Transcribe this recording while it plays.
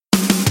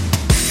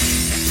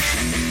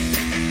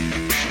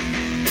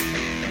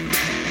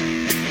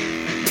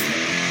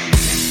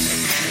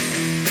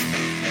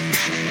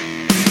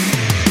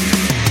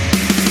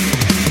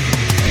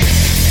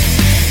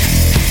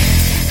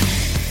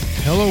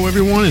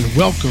everyone, and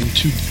welcome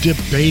to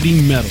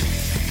Debating Metal.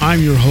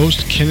 I'm your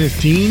host,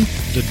 Kenneth Dean,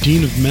 the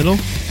Dean of Metal,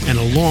 and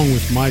along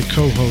with my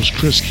co-host,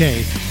 Chris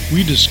K.,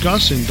 we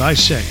discuss and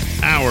dissect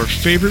our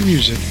favorite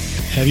music,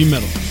 heavy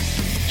metal.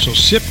 So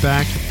sit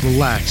back,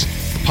 relax,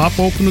 pop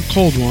open a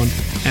cold one,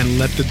 and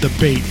let the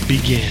debate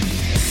begin.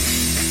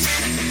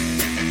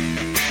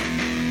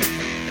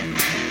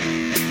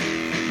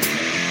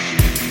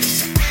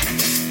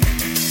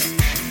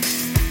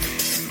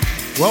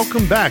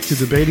 Welcome back to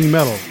Debating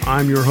Metal.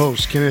 I'm your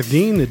host, Kenneth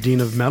Dean, the Dean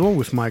of Metal,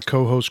 with my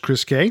co-host,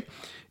 Chris K.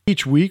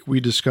 Each week,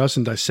 we discuss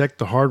and dissect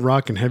the hard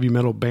rock and heavy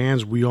metal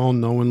bands we all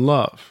know and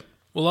love.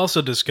 We'll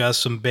also discuss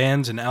some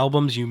bands and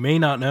albums you may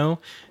not know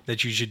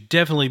that you should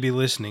definitely be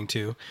listening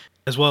to,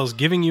 as well as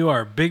giving you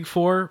our Big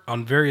Four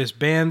on various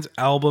bands,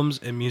 albums,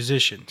 and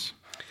musicians.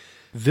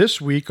 This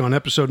week on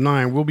episode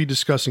 9, we'll be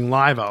discussing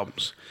live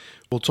albums.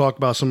 We'll talk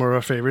about some of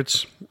our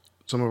favorites,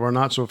 some of our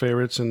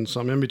not-so-favorites, and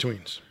some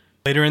in-betweens.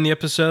 Later in the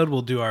episode,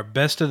 we'll do our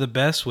best of the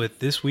best with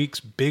this week's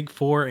Big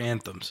Four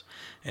anthems.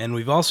 And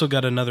we've also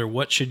got another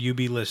What Should You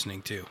Be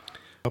Listening To?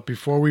 But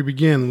before we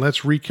begin,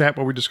 let's recap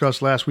what we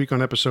discussed last week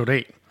on episode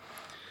 8.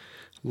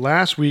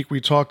 Last week, we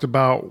talked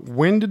about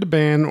when did the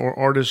band or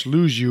artist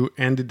lose you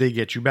and did they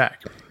get you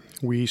back?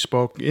 We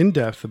spoke in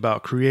depth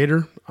about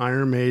Creator,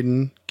 Iron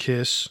Maiden,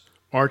 Kiss,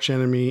 Arch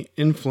Enemy,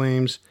 In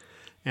Flames,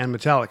 and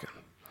Metallica.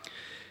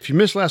 If you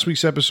missed last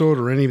week's episode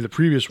or any of the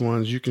previous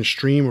ones, you can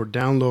stream or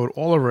download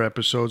all of our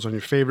episodes on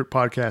your favorite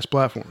podcast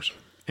platforms.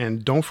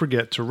 And don't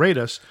forget to rate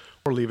us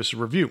or leave us a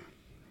review.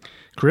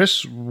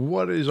 Chris,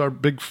 what is our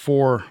Big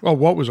Four? Oh,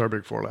 what was our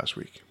Big Four last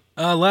week?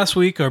 Last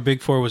week, our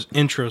Big Four was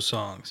intro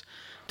songs.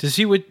 To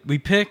see what we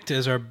picked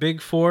as our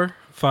Big Four,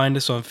 find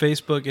us on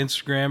Facebook,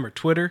 Instagram, or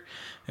Twitter.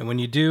 And when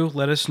you do,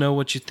 let us know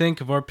what you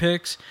think of our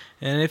picks.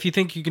 And if you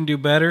think you can do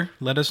better,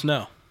 let us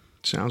know.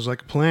 Sounds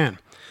like a plan.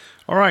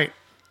 All right.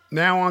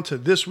 Now on to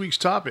this week's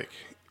topic,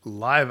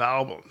 live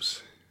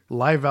albums.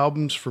 Live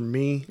albums for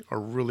me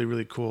are really,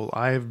 really cool.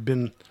 I have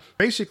been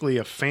basically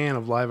a fan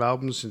of live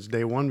albums since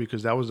day one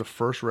because that was the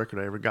first record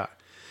I ever got.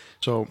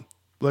 So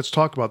let's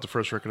talk about the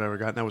first record I ever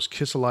got, and that was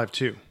Kiss Alive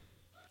 2.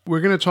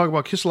 We're going to talk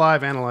about Kiss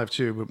Alive and Alive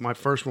 2, but my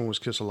first one was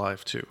Kiss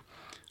Alive 2.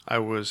 I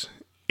was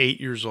 8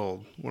 years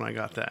old when I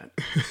got that.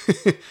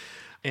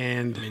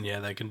 And I mean, yeah,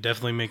 that can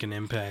definitely make an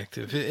impact.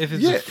 If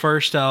it's the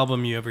first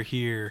album you ever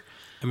hear,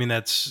 I mean,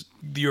 that's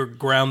your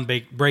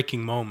groundbreaking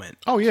moment.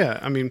 Oh, yeah.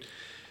 I mean,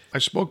 I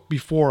spoke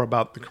before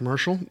about the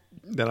commercial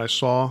that I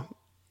saw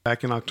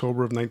back in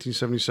October of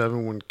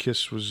 1977 when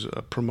Kiss was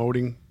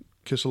promoting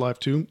Kiss Alive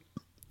 2.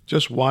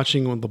 Just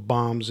watching all the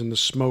bombs and the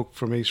smoke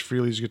from Ace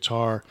Frehley's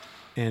guitar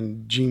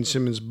and Gene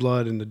Simmons'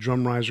 blood and the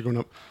drum riser going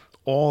up,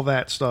 all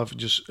that stuff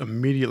just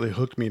immediately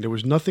hooked me. There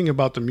was nothing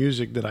about the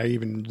music that I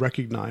even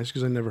recognized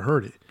because I never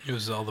heard it. It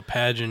was all the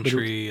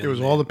pageantry. It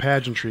was all the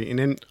pageantry. And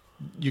then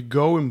you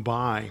go and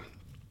buy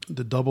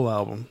the double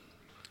album.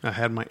 I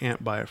had my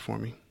aunt buy it for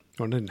me.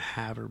 I didn't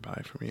have her buy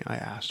it for me. I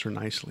asked her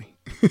nicely.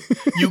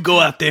 You go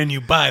out there and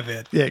you buy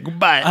that. Yeah, go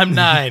buy it. I'm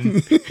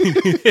 9.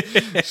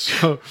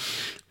 So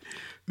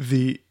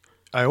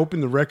I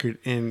opened the record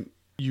and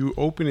you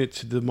open it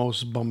to the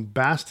most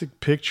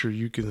bombastic picture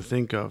you can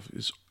think of.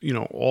 Is, you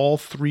know, all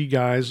three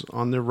guys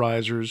on their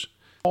risers.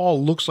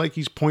 All looks like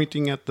he's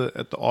pointing at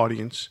the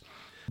audience.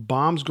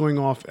 Bombs going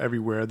off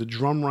everywhere. The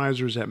drum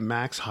riser's at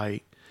max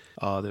height.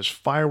 There's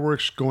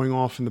fireworks going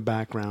off in the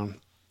background.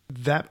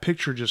 That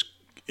picture just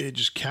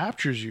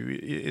captures you.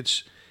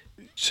 It's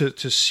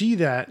to see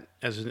that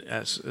as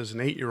an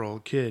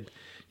 8-year-old kid,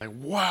 like,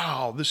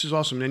 wow, this is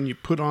awesome. Then you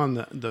put on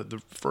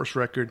the first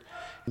record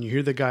and you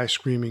hear the guy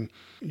screaming,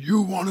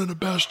 "You wanted the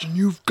best and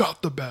you've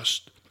got the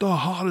best. The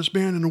hottest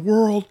band in the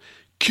world,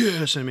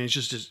 Kiss." I mean, it's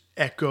just this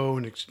echo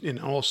and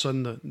all of a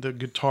sudden the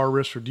guitar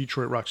riffs for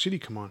Detroit Rock City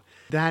come on.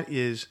 That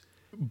is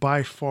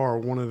by far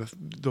one of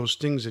those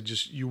things that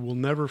just you will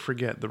never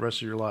forget the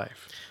rest of your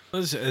life.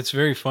 It's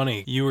very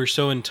funny. You were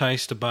so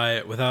enticed to buy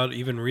it without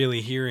even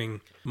really hearing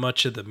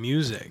much of the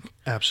music.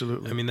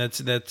 Absolutely. I mean, that's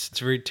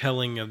very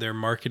telling of their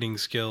marketing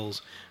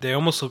skills. They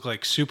almost look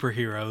like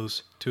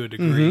superheroes to a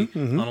degree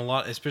on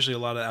especially a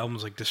lot of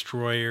albums like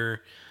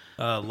Destroyer,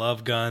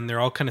 Love Gun. They're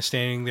all kind of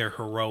standing there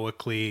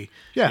heroically,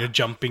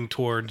 jumping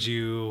towards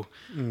you.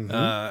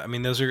 I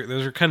mean, those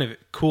are kind of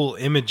cool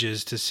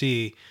images to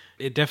see.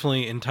 It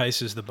definitely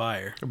entices the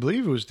buyer. I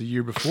believe it was the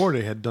year before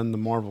they had done the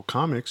Marvel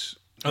Comics.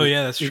 Oh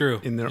yeah, that's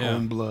true. In their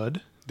own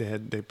blood,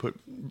 they put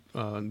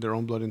their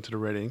own blood into the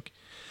red ink.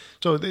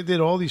 So they did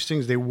all these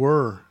things. They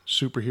were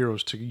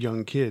superheroes to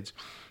young kids.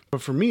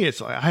 But for me, it's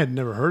like I had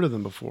never heard of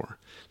them before.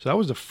 So that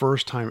was the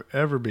first time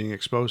ever being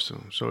exposed to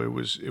them. So it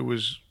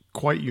was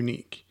quite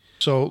unique.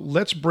 So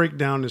let's break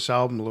down this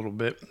album a little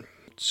bit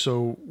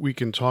so we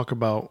can talk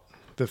about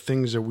the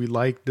things that we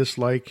like,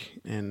 dislike,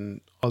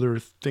 and other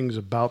things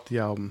about the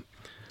album.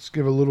 Let's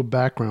give a little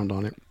background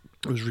on it.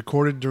 It was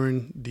recorded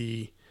during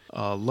the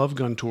Love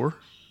Gun tour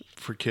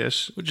for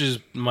Kiss, which is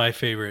my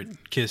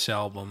favorite Kiss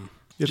album.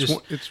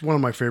 It's one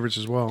of my favorites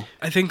as well.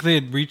 I think they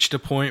had reached a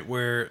point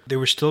where they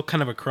were still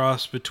kind of a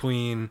cross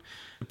between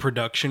the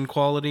production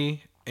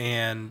quality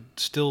and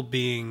still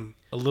being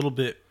a little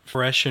bit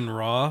fresh and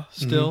raw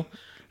still.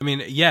 I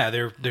mean, yeah,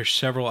 they're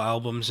several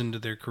albums into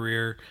their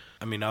career.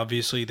 I mean,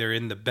 obviously they're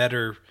in the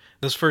better.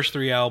 Those first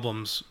 3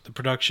 albums, the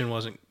production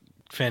wasn't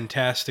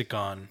fantastic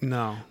on.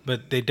 No.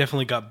 But they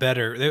definitely got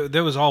better.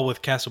 That was all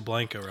with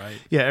Casablanca, right?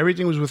 Yeah,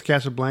 everything was with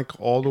Casablanca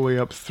all the way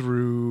up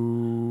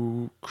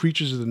through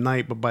Creatures of the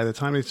Night. But by the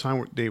time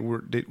they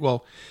were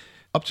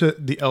up to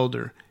The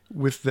Elder.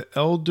 With The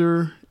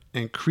Elder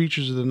and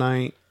Creatures of the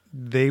Night,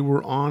 they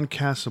were on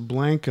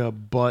Casablanca,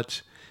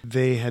 but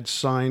they had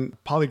signed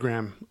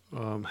Polygram,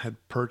 had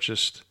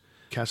purchased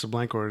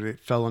Casablanca, or it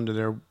fell under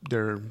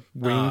their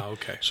wing.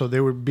 Okay. So they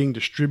were being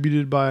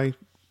distributed by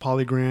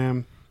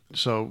Polygram.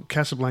 So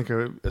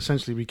Casablanca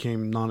essentially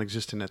became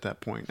non-existent at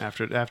that point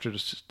after the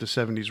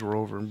 70s were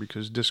over,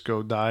 because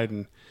disco died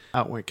and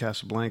out went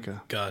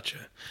Casablanca. Gotcha.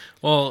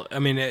 Well, I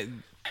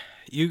mean,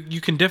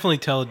 you can definitely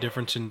tell a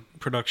difference in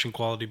production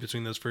quality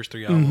between those first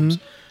 3 albums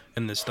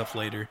and this stuff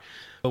later.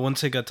 But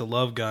once they got to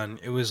Love Gun,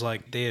 it was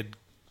like they had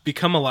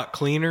become a lot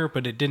cleaner,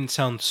 but it didn't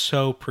sound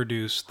so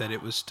produced that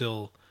it was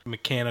still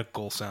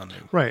mechanical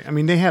sounding. Right. I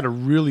mean, they had a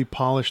really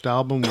polished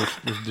album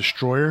with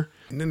Destroyer,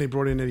 and then they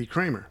brought in Eddie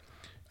Kramer.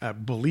 I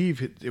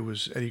believe it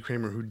was Eddie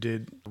Kramer who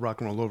did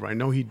Rock and Roll Over. I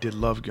know he did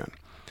Love Gun.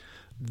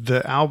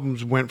 The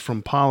albums went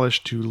from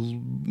polished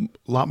to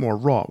a lot more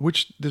raw,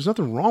 which there's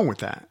nothing wrong with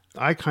that.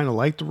 I kind of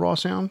like the raw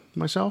sound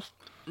myself.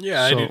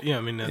 Yeah, I do. Yeah,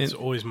 I mean, that's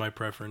always my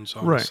preference,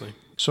 honestly. Right.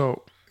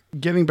 So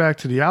getting back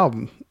to the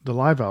album, the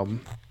live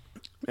album,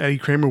 Eddie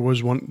Kramer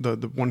was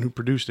the one who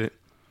produced it.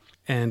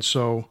 And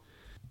so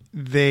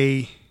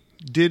they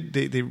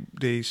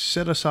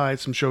set aside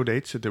some show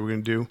dates that they were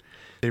going to do.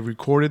 They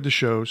recorded the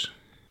shows.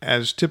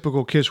 As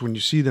typical Kiss, when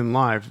you see them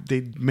live,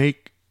 they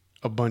make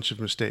a bunch of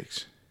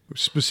mistakes.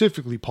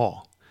 Specifically,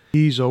 Paul.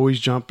 He's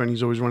always jumping.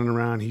 He's always running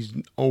around. He's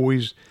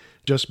always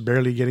just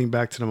barely getting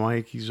back to the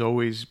mic. He's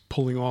always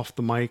pulling off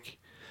the mic.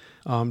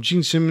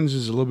 Gene Simmons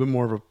is a little bit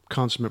more of a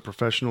consummate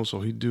professional,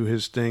 so he'd do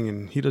his thing,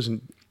 and he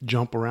doesn't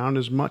jump around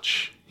as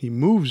much. He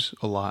moves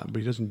a lot,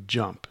 but he doesn't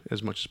jump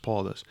as much as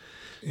Paul does.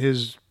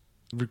 His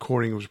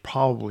recording was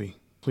probably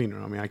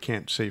cleaner. I mean, I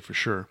can't say for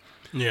sure.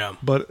 Yeah.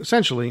 But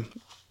essentially,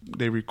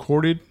 they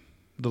recorded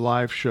the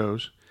live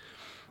shows,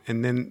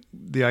 and then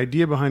the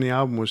idea behind the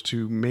album was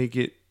to make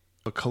it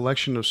a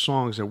collection of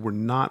songs that were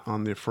not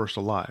on their first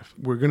Alive.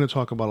 We're going to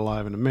talk about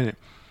Alive in a minute.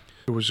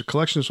 It was a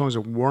collection of songs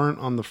that weren't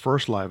on the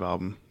first live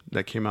album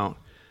that came out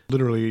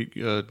literally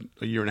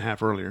a year and a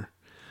half earlier.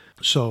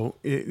 So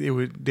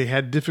they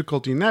had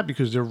difficulty in that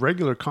because their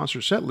regular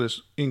concert set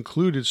list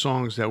included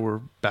songs that were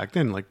back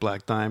then, like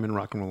Black Diamond,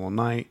 Rock and Roll All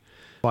Night,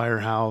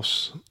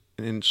 Firehouse,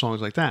 and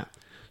songs like that.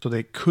 So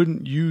they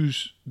couldn't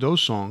use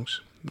those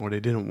songs, or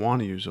they didn't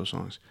want to use those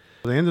songs.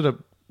 So they ended up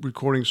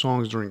recording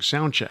songs during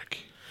sound check.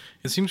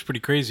 It seems pretty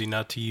crazy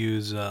not to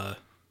use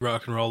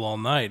Rock and Roll All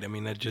Night. I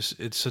mean,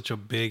 it's such a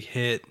big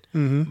hit.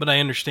 Mm-hmm. But I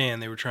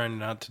understand they were trying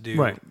not to do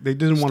right. They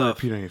didn't stuff. want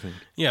to repeat anything.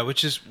 Yeah,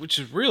 which is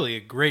really a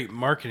great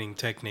marketing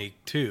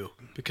technique too,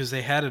 because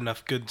they had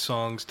enough good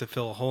songs to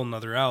fill a whole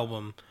nother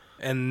album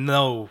and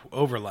no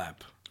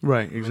overlap.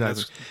 Right,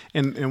 exactly.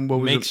 I mean, and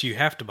what makes you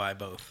have to buy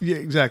both. Yeah,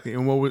 exactly.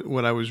 And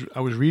what I was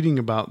reading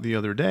about the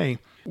other day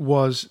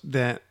was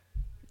that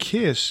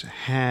Kiss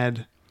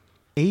had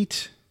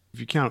 8, if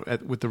you count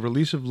with the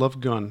release of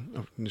with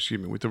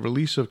the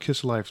release of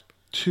Kiss Alive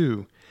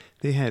 2,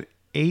 they had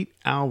 8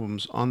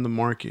 albums on the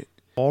market,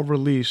 all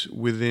released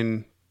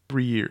within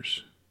 3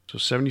 years. So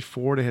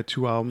 74, they had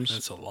 2 albums.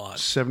 That's a lot.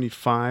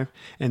 75,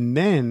 and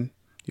then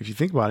if you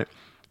think about it,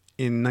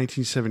 in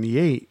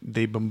 1978,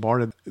 they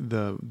bombarded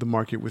the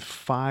market with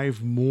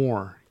 5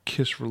 more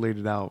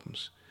Kiss-related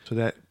albums. So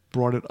that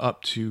brought it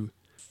up to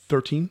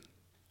 13.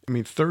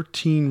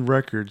 13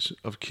 records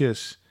of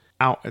Kiss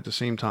out at the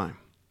same time.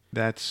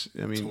 That's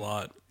a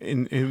lot.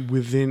 And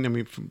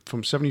within,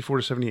 from 74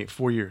 to 78,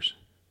 4 years.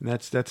 And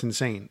that's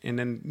insane. And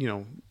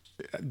then,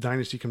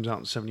 Dynasty comes out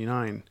in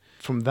 79.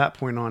 From that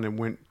point on, it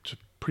went to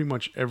pretty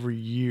much every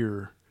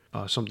year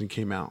something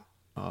came out,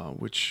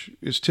 which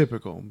is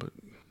typical, but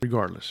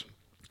regardless.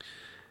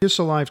 Kiss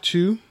Alive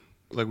 2,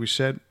 like we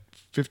said,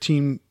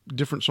 15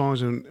 different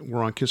songs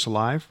were on Kiss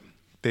Alive.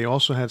 They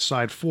also had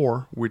Side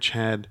 4, which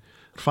had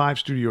 5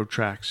 studio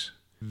tracks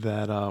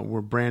that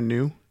were brand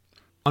new.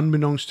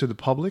 Unbeknownst to the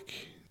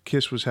public,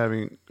 Kiss was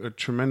having a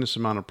tremendous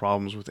amount of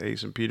problems with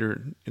Ace and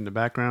Peter in the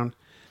background.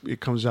 It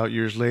comes out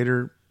years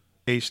later.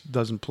 Ace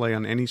doesn't play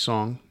on any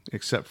song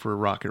except for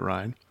Rocket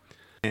Ride.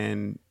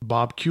 And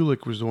Bob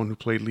Kulick was the one who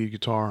played lead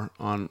guitar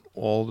on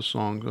all the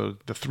songs,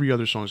 the 3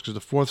 other songs, because the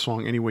 4th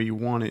song, Any Way You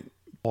Want It,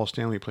 Paul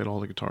Stanley played all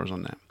the guitars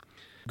on that.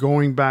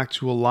 Going back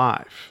to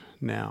Alive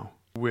now,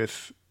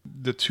 with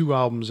the 2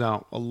 albums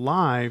out,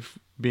 Alive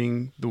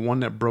being the one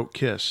that broke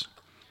Kiss,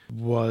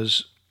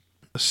 was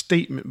a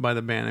statement by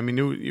the band.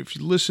 If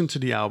you listen to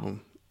the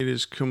album, it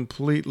is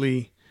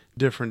completely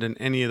different than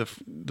any of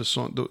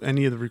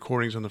the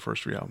recordings on the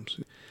first 3 albums.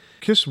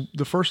 Kiss,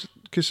 the first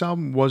Kiss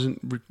album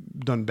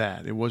wasn't done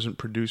bad. It wasn't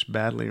produced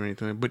badly or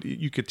anything, but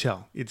you could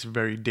tell it's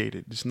very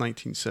dated. It's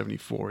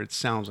 1974. It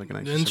sounds like a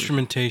 1974. The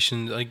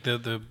instrumentation, like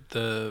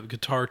the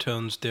guitar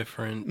tone's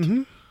different.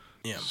 Mm-hmm.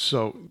 Yeah.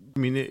 So I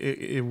mean,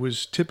 it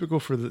was typical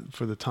for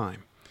the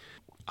time.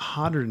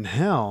 Hotter Than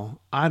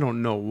Hell, I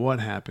don't know what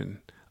happened.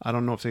 I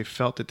don't know if they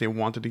felt that they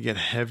wanted to get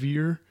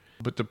heavier,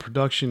 but the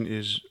production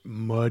is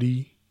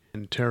muddy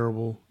and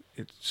terrible.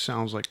 It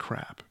sounds like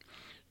crap.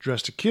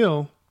 Dressed to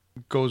Kill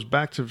goes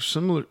back to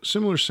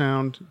similar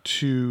sound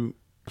to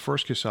the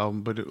first Kiss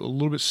album, but a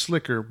little bit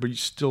slicker, but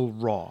still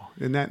raw.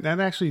 And that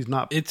actually is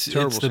not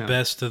terrible. It's the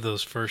best of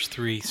those first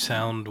three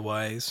sound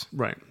wise,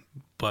 right?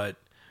 But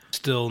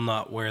still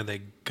not where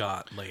they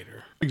got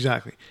later.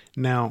 Exactly.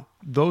 Now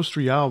those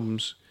three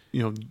albums,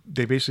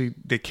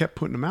 they kept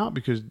putting them out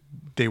because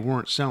they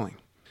weren't selling,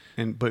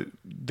 but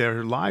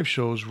their live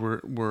shows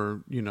were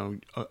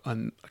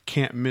a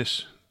can't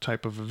miss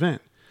type of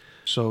event.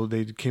 So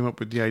they came up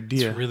with the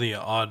idea. It's really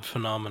an odd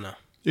phenomena.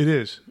 It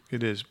is.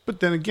 But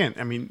then again,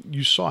 I mean,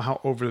 you saw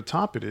how over the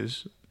top it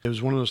is. It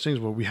was one of those things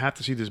where we have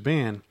to see this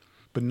band,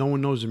 but no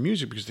one knows the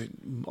music because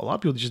a lot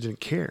of people just didn't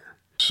care.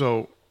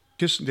 So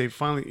they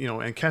finally,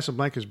 and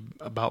Casablanca is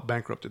about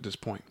bankrupt at this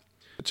point.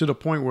 To the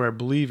point where I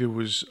believe it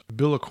was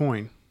Bill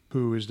Aucoin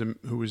who was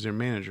their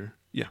manager.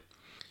 Yeah.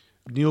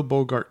 Neil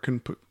Bogart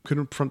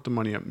couldn't front the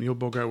money up. Neil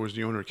Bogart was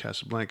the owner of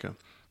Casablanca.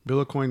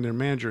 Bill Aucoin, their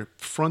manager,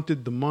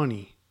 fronted the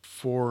money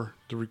for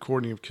the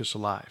recording of Kiss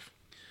Alive.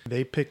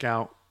 They pick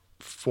out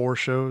 4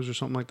 shows or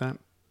something like that.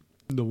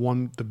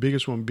 The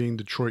biggest one being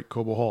Detroit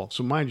Cobo Hall.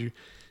 So mind you,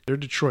 they're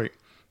Detroit.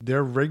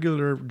 Their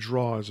regular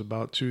draw is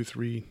about 2,000,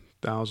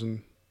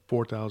 3,000,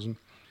 4,000.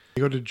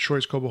 They go to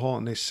Detroit's Cobo Hall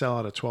and they sell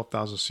out a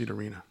 12,000 seat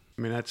arena.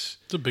 I mean, it's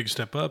a big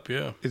step up,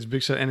 yeah. It's a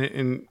big step,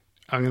 and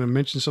I'm going to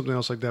mention something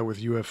else like that with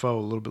UFO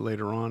a little bit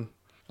later on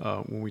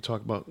when we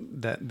talk about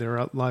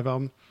their live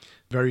album.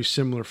 Very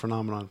similar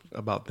phenomenon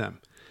about them.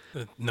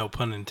 No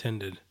pun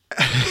intended.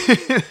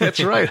 That's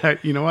right.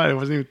 You know what? I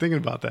wasn't even thinking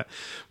about that.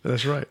 But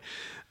that's right.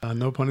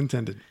 No pun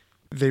intended.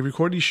 They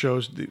record these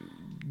shows. The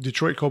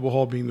Detroit Cobo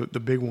Hall being the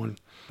big one.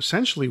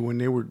 Essentially, when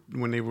they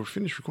were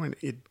finished recording,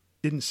 it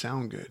didn't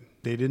sound good.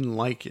 They didn't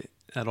like it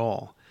at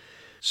all.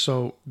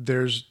 So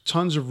there's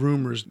tons of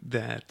rumors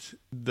that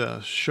the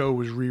show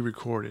was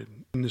re-recorded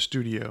in the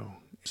studio,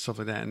 stuff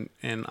like that.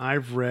 And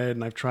I've read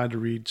and I've tried to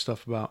read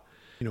stuff about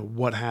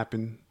what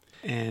happened.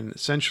 And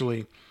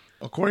essentially,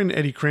 according to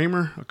Eddie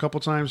Kramer, a couple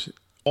times,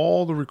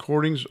 all the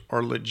recordings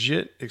are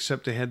legit,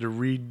 except they had to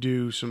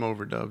redo some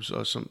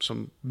overdubs,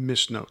 some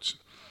missed notes.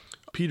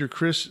 Peter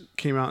Criss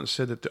came out and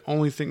said that the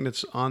only thing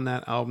that's on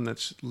that album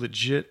that's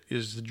legit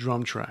is the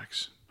drum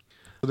tracks.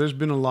 So there's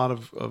been a lot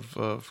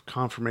of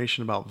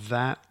confirmation about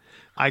that.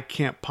 I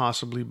can't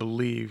possibly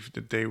believe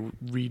that they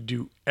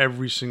redo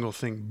every single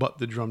thing but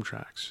the drum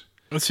tracks.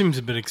 It seems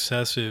a bit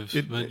excessive.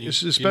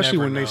 Especially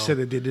when they said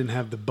that they didn't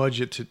have the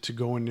budget to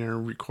go in there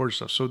and record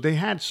stuff. So they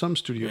had some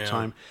studio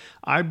time.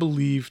 I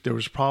believe there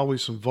was probably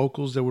some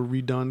vocals that were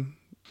redone.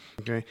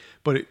 Okay.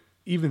 But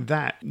even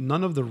that,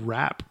 none of the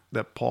rap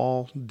that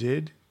Paul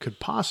did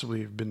could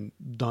possibly have been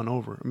done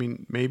over. I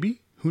mean, maybe.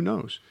 Who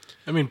knows?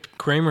 I mean,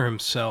 Kramer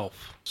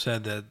himself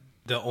said that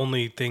the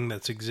only thing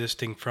that's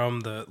existing from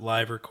the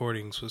live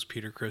recordings was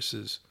Peter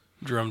Criss's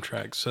drum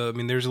tracks. So, I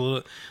mean, there's a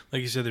little,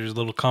 like you said, there's a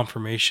little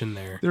confirmation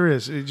there. There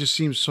is. It just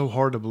seems so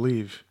hard to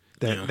believe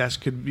that that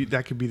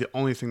could be the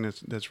only thing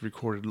that's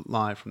recorded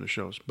live from the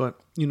shows. But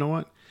you know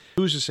what?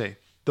 Who's to say?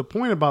 The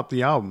point about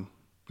the album,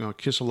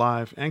 Kiss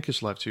Alive and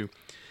Kiss Alive 2,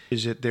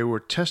 is that they were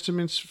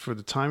testaments for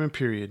the time and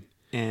period.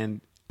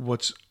 And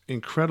what's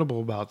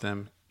incredible about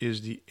them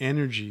is the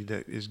energy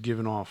that is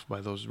given off by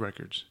those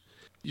records.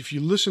 If you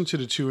listen to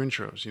the 2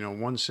 intros,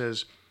 one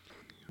says,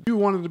 "You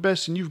wanted the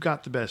best and you've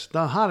got the best.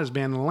 The hottest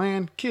band in the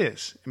land,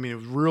 Kiss." I mean, it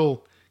was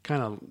real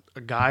kind of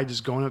a guy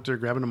just going up there,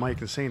 grabbing a mic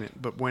and saying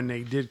it. But when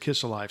they did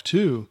Kiss Alive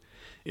 2,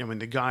 I mean,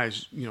 the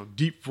guy's,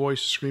 deep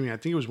voice screaming. I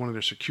think it was one of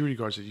their security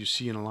guards that you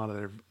see in a lot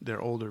of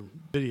their older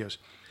videos.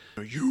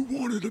 "You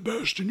wanted the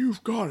best and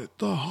you've got it.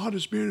 The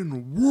hottest band in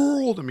the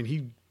world." I mean,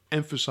 he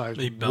emphasized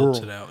he belts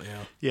it out,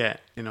 yeah. Yeah,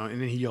 and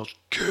then he yells,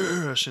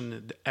 "Kiss," and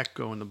the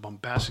echo and the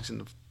bombastics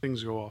and the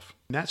things go off.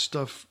 And that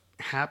stuff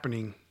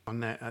happening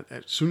on that,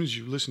 as soon as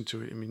you listen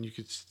to it, I mean, you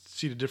could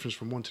see the difference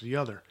from one to the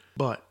other.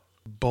 But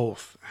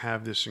both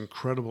have this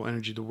incredible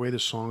energy. The way the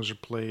songs are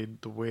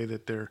played, the way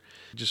that they're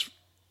just,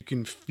 you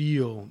can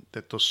feel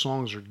that those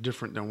songs are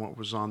different than what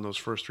was on those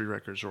first 3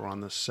 records or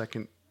on the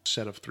second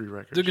set of 3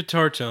 records. The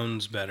guitar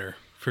tone's better,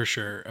 for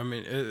sure. I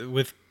mean,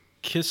 with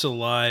Kiss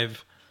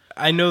Alive,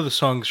 I know the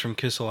songs from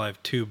Kiss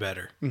Alive 2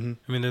 better. Mm-hmm.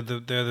 I mean,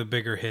 they're the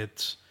bigger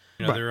hits.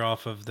 Right. They're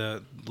off of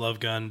the Love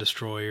Gun,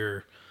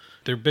 Destroyer.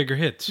 They're bigger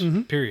hits,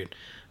 period.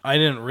 I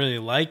didn't really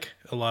like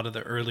a lot of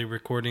the early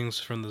recordings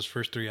from those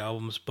first 3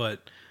 albums,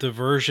 but the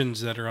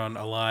versions that are on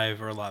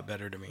Alive are a lot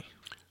better to me.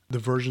 The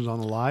versions on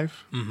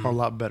Alive are a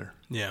lot better.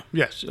 Yeah.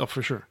 Yes,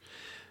 for sure.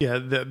 Yeah,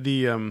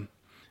 the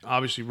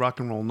obviously Rock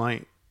and Roll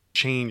Night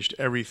changed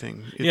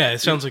everything.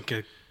 It sounds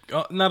like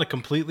not a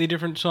completely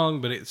different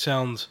song, but it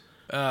sounds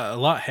A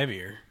lot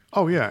heavier.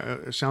 Oh yeah,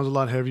 it sounds a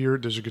lot heavier.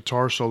 There's a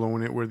guitar solo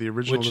in it where the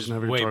original Which doesn't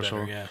is have a way guitar better,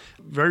 solo. yeah.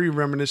 Very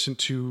reminiscent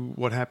to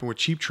what happened with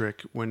Cheap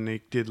Trick when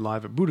they did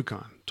Live at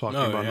Budokan, talking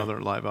about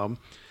another live album.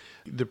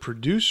 The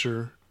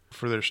producer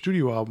for their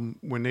studio album,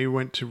 when they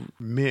went to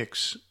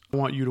mix I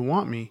Want You to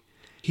Want Me,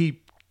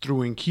 he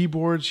threw in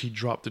keyboards, he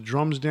dropped the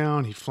drums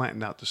down, he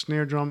flattened out the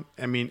snare drum.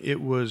 I mean,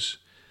 it was...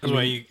 That's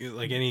why you,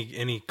 like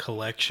any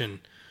collection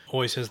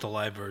always has the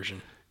live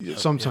version.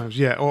 Sometimes,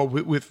 yeah. Oh,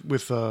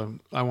 with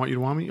I Want You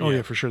to Want Me? Oh,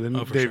 yeah, for sure.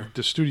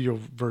 The studio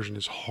version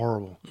is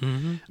horrible.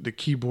 Mm-hmm. The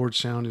keyboard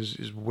sound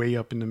is way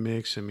up in the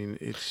mix. I mean,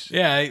 it's...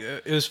 Yeah,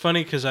 it was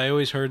funny because I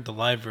always heard the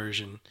live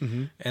version.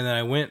 Mm-hmm. And then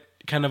I went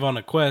kind of on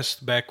a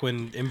quest back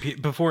when,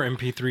 before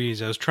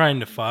MP3s, I was trying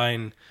to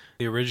find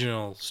the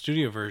original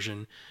studio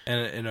version.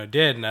 And I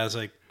did, and I was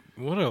like,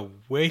 what a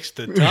waste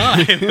of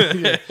time.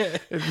 Yeah.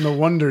 No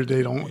wonder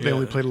they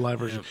only play the live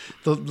version.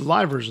 Yeah. The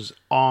live version is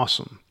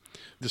awesome.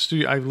 The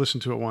studio, I've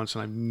listened to it once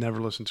and I've never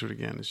listened to it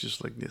again. It's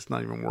just like, it's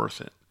not even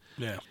worth it.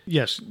 Yeah.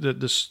 Yes,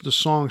 the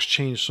songs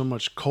change so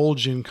much. Cold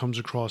Gin comes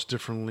across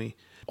differently.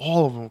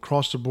 All of them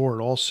across the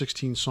board, all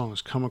 16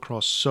 songs come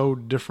across so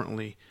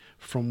differently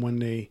from when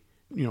they,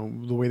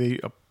 the way they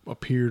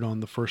appeared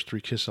on the first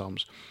 3 Kiss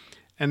albums.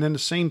 And then the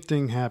same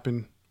thing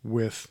happened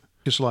with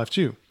Kiss Alive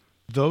 2.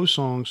 Those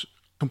songs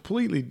not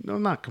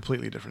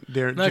completely different.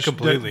 They're not just,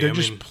 completely. They're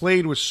just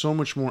played with so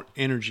much more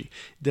energy.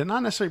 They're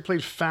not necessarily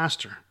played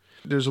faster.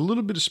 There's a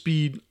little bit of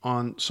speed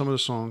on some of the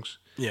songs.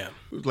 Yeah.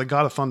 Like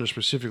God of Thunder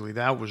specifically,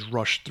 that was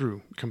rushed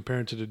through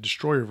compared to the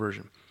Destroyer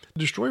version.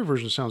 The Destroyer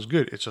version sounds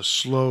good. It's a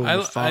slow,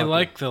 I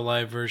like the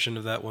live version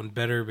of that one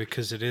better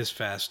because it is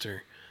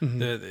faster. Mm-hmm.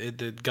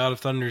 The God of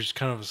Thunder is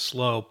kind of a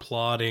slow,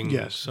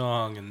 plodding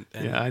song. And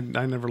yeah, I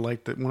never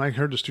liked it. When I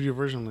heard the studio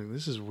version, I'm like,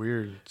 this is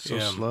weird. It's so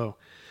slow.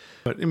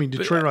 But, I mean,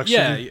 Detroit Rock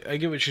City... Yeah, I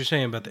get what you're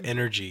saying about the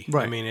energy.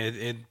 Right. I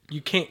mean,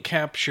 you can't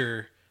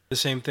capture the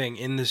same thing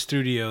in the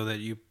studio that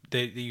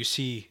you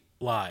see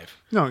live.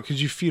 No,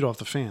 because you feed off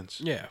the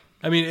fans. Yeah.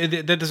 I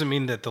mean, that doesn't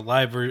mean that the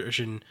live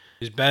version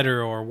is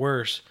better or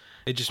worse.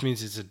 It just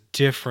means it's a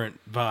different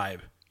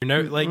vibe. You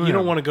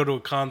don't want to go to a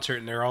concert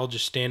and they're all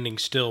just standing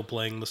still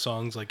playing the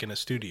songs like in a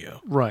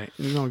studio. Right.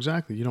 No,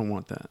 exactly. You don't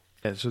want that.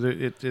 Yeah, so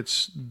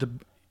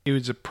it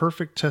was a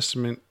perfect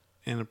testament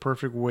and a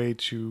perfect way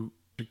to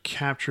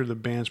capture the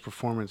band's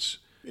performance,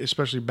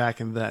 especially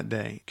back in that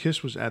day.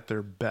 Kiss was at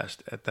their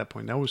best at that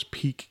point. That was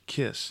peak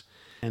Kiss,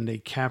 and they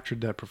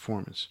captured that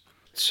performance.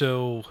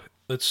 So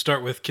let's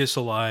start with Kiss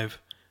Alive.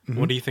 Mm-hmm.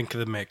 What do you think of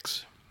the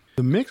mix?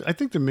 I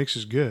think the mix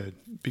is good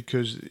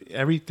because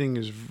everything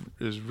is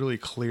really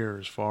clear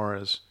as far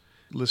as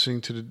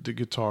listening to the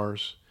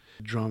guitars,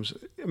 drums.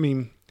 I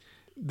mean,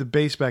 the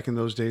bass back in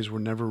those days were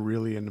never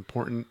really an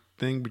important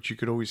thing, but you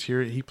could always hear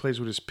it. He plays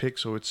with his pick,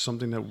 so it's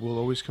something that will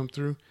always come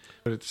through.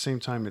 But at the same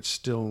time, it's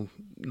still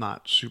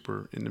not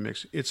super in the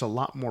mix. It's a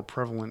lot more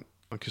prevalent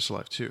on Kiss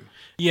Alive 2.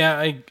 Yeah,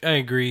 I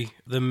agree.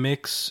 The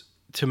mix,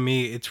 to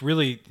me,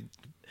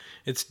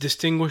 it's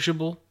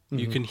distinguishable. Mm-hmm.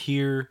 You can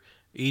hear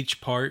each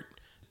part.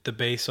 The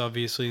bass,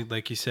 obviously,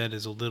 like you said,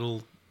 is a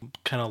little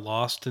kind of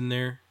lost in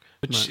there,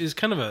 which is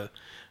kind of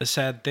a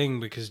sad thing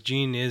because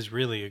Gene is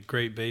really a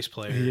great bass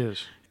player. He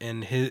is.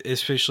 And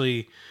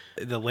especially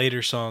the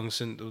later songs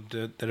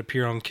that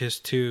appear on Kiss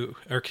 2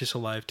 or Kiss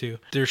Alive 2,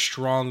 they're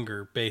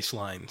stronger bass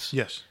lines.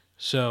 Yes.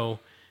 So,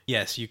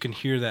 yes, you can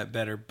hear that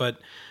better. But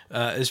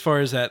as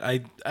far as that,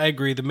 I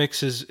agree. The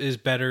mix is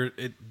better,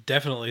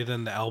 definitely,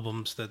 than the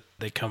albums that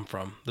the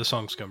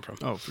songs come from.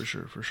 Oh, for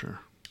sure, for sure.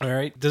 All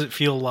right. Does it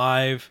feel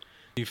live?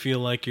 Do you feel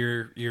like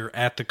you're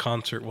at the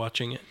concert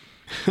watching it?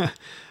 It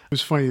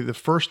was funny. The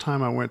first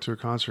time I went to a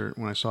concert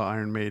when I saw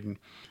Iron Maiden,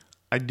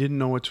 I didn't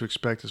know what to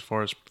expect as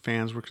far as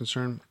fans were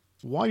concerned.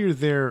 While you're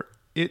there,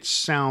 it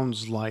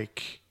sounds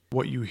like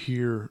what you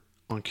hear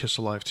on Kiss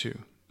Alive 2.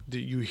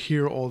 That you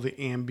hear all the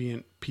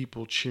ambient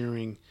people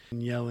cheering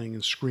and yelling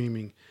and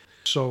screaming.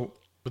 So,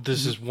 but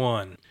this is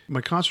one.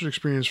 My concert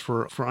experience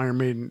for Iron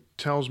Maiden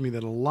tells me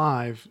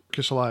that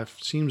Kiss Alive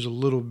seems a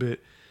little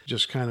bit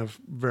just kind of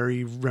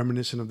very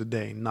reminiscent of the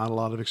day. Not a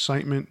lot of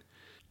excitement.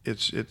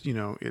 It's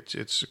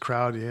a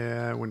crowd,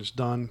 when it's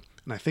done.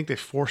 And I think they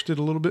forced it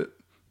a little bit,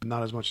 but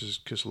not as much as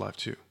Kiss Alive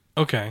 2.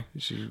 Okay.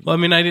 Well, I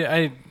mean,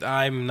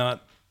 I'm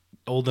not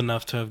old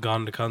enough to have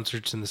gone to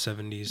concerts in the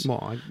 70s.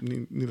 Well,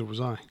 neither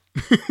was I.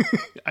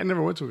 I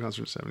never went to a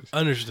concert in the 70s.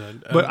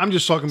 Understood. But I'm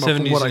just talking about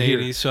 70s from what and I hear.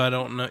 80s, so I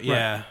don't know. Right.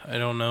 Yeah, I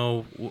don't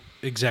know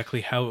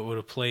exactly how it would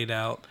have played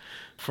out.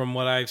 From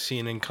what I've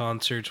seen in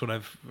concerts, what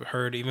I've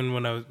heard, even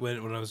when I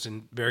was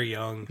very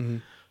young, mm-hmm.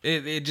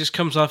 it just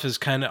comes off as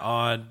kind of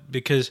odd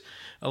because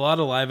a lot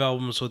of live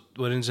albums,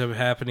 what ends up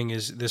happening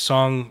is the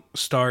song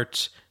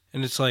starts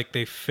and it's like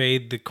they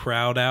fade the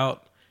crowd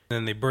out and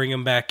then they bring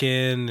them back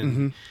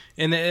in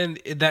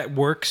and that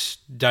works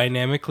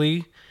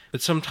dynamically,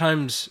 but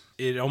sometimes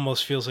it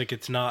almost feels like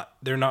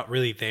they're not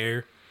really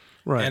there.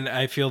 Right. And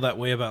I feel that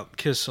way about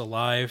Kiss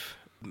Alive,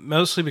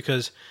 mostly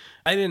because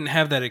I didn't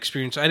have that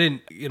experience. I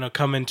didn't,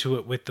 come into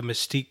it with the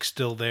mystique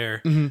still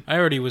there. Mm-hmm. I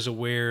already was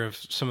aware of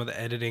some of the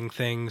editing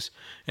things,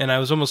 and I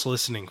was almost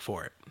listening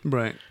for it.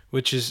 Right.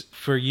 Which is,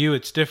 for you,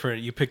 it's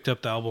different. You picked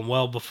up the album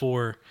well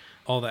before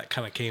all that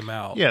kind of came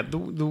out. Yeah, the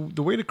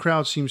way the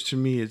crowd seems to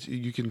me is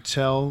you can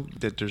tell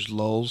that there's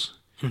lulls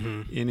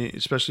in it,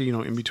 especially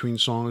in between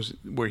songs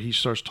where he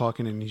starts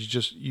talking and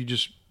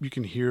you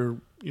can hear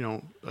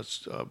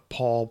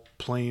Paul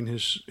playing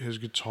his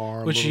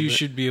guitar, which you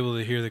should be able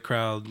to hear the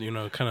crowd,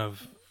 kind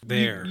of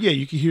there. Yeah,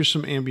 you can hear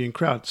some ambient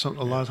crowd. A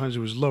lot of times it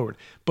was lowered,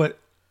 but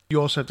you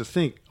also have to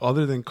think,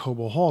 other than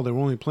Cobo Hall, they were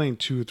only playing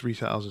 2,000 or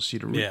 3,000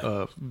 seater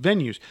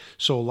venues.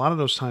 So a lot of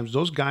those times,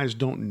 those guys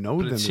don't know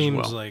them as well. It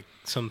seems like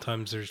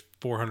sometimes there's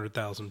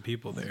 400,000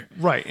 people there.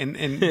 Right,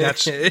 and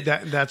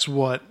that's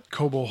what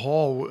Cobo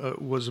Hall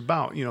was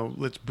about.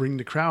 Let's bring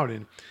the crowd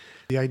in.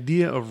 The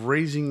idea of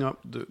raising up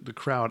the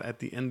crowd at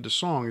the end of the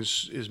song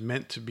is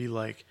meant to be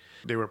like,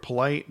 they were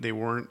polite, they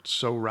weren't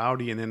so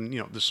rowdy, and then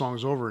the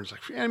song's over. And it's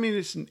like, I mean,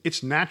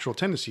 it's natural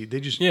tendency.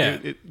 They just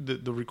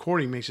the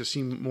recording makes it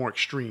seem more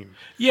extreme.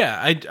 Yeah,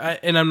 I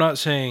and I'm not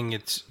saying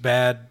it's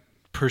bad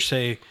per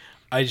se.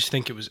 I just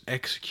think it was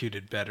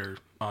executed better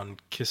on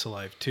Kiss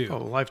Alive 2. Oh,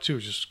 Alive 2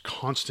 is just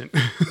constant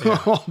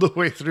all the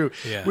way through,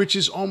 which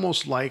is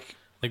almost like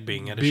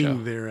being at a show.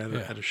 There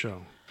at a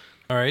show.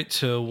 All right,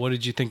 so what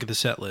did you think of the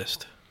set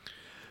list?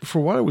 For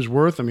what it was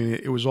worth, I mean,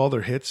 it was all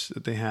their hits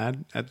that they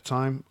had at the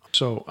time.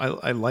 So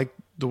I liked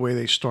the way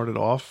they started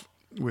off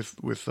with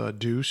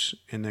Deuce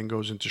and then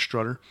goes into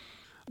Strutter.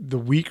 The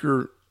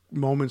weaker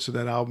moments of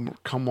that album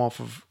come off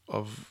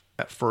of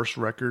that first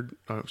record.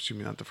 Excuse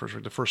me, not the first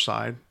record, the first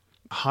side.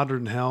 Hotter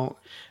Than Hell.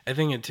 I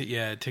think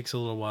it takes a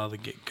little while to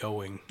get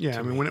going. Yeah,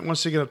 I mean,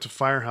 once they get up to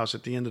Firehouse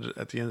at the end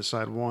of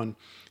side one,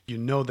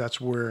 that's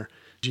where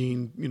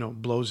Gene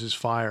blows his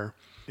fire,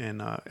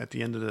 and at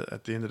the end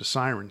of the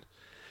Siren.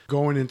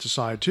 Going into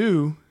side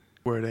two,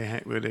 where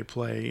they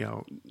play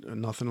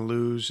Nothing to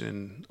Lose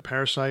and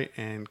Parasite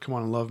and Come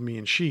On and Love Me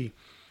and She,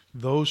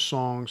 those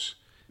songs,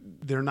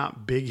 they're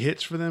not big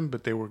hits for them,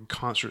 but they were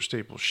concert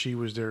staples. She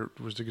was the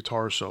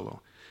guitar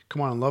solo.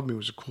 Come On and Love Me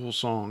was a cool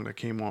song that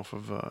came off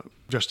of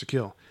Just to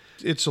Kill.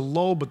 It's a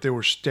lull, but they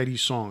were steady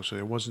songs, so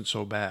it wasn't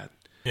so bad.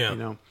 Yeah.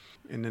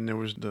 And then there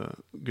was the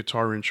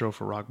guitar intro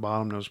for Rock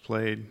Bottom that was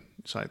played,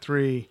 side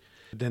 3.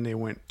 Then they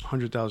went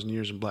 100,000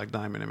 Years in Black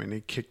Diamond. I mean,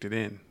 they kicked it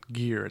in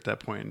gear at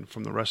that point, and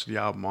from the rest of the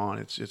album on,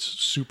 it's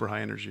super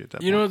high energy at that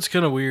point. You know what's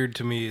kind of weird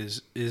to me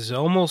is it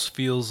almost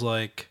feels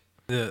like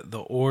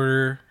the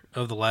order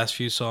of the last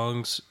few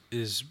songs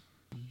is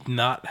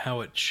not how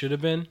it should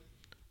have been.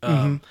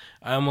 I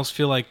almost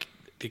feel like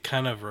they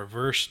kind of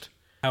reversed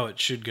how it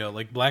should go.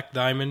 Like Black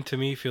Diamond to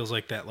me feels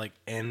like that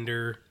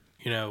ender,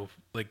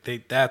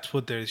 that's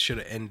what they should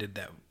have ended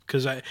that.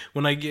 Because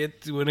when I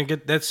get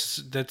that's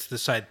the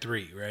side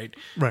 3, right?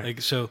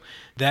 Right. So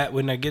that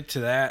when I get to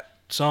that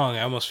song,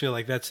 I almost feel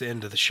like that's the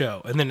end of the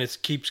show, and then it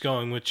keeps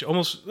going, which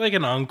almost like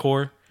an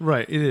encore.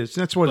 Right. It is.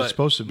 That's what it's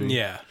supposed to be.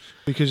 Yeah.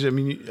 Because I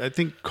mean, I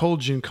think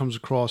Cold Gin comes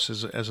across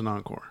as an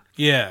encore.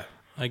 Yeah,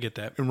 I get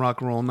that. In Rock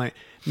and Roll All Night.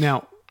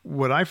 Now,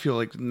 what I feel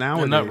like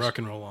nowadays, not Rock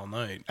and Roll All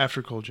Night.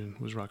 After Cold Gin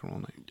was Rock and Roll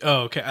All Night.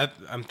 Oh, okay.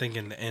 I'm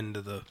thinking the end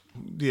of the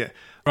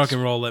Rock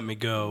and Roll Let Me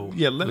Go.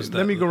 Yeah,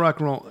 let me go Rock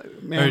and Roll.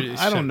 Man,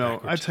 I don't know.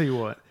 Backwards. I tell you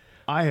what,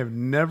 I have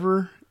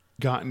never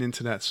gotten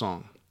into that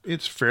song.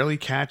 It's fairly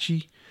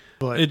catchy,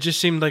 but it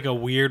just seemed like a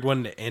weird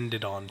one to end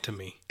it on to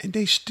me. And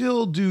they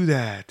still do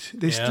that.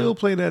 They still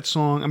play that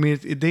song. I mean,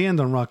 they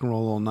end on Rock and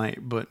Roll All Night,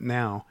 but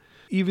now,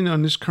 even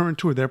on this current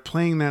tour, they're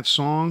playing that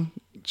song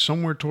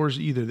somewhere towards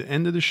either the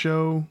end of the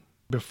show,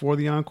 before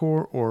the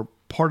encore, or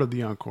part of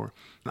the encore.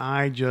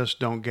 I just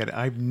don't get it.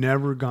 I've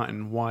never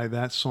gotten why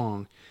that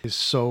song is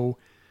so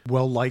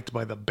well liked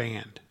by the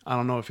band. I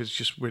don't know if it's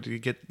just where they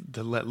get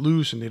to let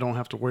loose and they don't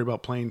have to worry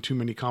about playing too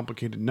many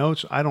complicated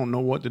notes. I don't know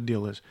what the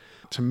deal is.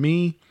 To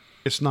me,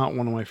 it's not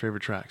one of my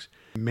favorite tracks.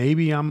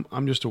 Maybe I'm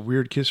just a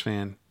weird Kiss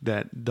fan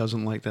that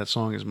doesn't like that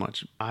song as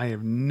much. I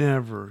have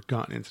never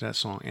gotten into that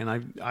song,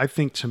 and I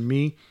think, to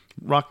me,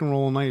 Rock and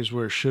Roll All Night is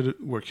where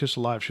Kiss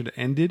Alive should have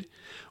ended,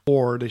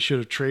 or they should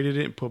have traded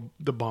it and put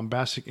the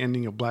bombastic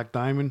ending of Black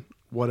Diamond.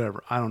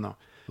 Whatever, I don't know.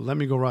 Let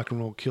Me Go Rock and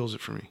Roll kills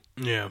it for me.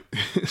 Yeah.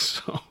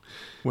 So,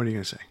 what are you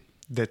gonna say?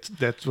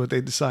 That's what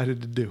they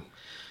decided to do.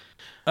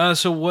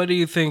 So what do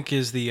you think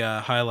is the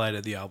highlight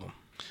of the album?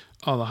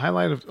 Oh, the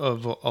highlight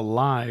of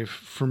Alive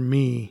for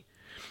me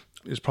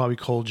is probably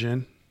Cold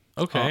Gin.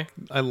 Okay.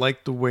 I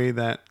like the way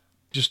that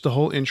just the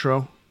whole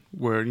intro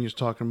where he's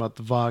talking about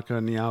the vodka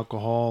and the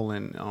alcohol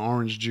and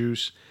orange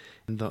juice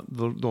and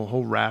the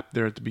whole rap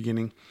there at the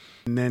beginning.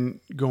 And then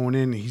going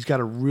in, he's got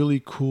a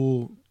really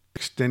cool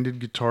extended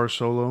guitar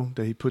solo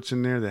that he puts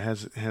in there that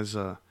has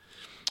a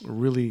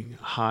really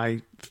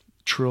high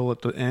trill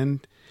at the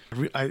end.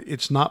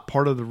 It's not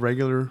part of the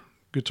regular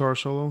guitar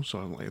solo,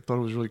 so I thought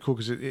it was really cool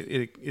because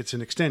it's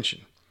an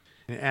extension.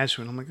 And it adds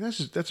to it. And I'm like,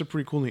 that's a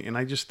pretty cool thing. And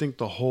I just think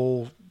the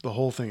whole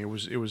thing,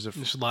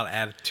 there's a lot of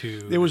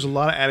attitude. There was a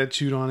lot of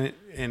attitude on it,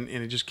 and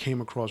it just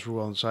came across real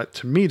well. And so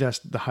to me, that's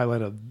the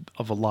highlight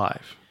of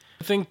Alive.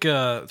 I think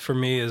for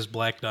me is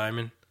Black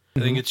Diamond. I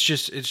think it's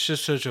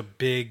just such a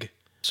big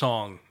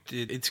song.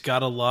 It's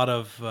got a lot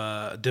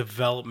of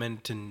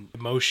development and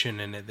emotion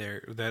in it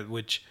there, that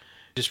which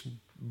just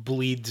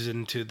bleeds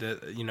into the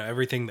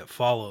everything that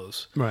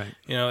follows. Right.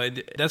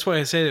 That's why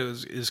I say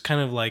is kind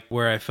of like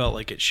where I felt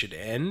like it should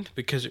end,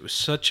 because it was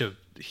such a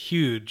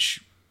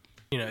huge.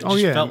 It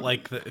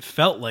just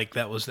felt like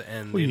that was the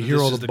end. Well, you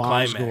hear all the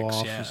bombs go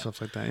off and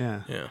stuff like that.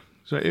 Yeah. Yeah.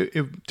 So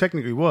it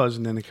technically was,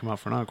 and then they come out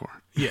for an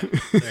encore. Yeah.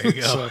 There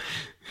you go.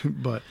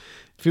 But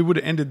if it would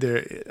have ended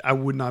there, I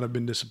would not have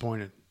been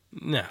disappointed.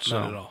 No,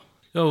 not at all.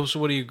 Oh, so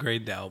what do you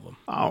grade the album?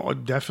 Oh,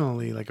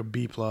 definitely like a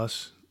B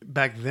plus.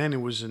 Back then,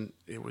 it was an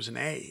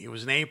A. It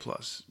was an A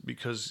plus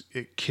because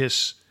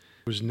Kiss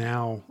was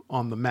now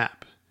on the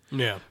map.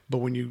 Yeah. But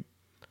when you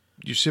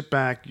sit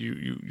back,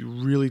 you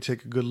really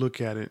take a good look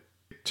at it.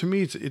 To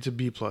me, it's a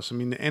B plus. I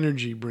mean, the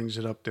energy brings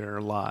it up there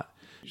a lot.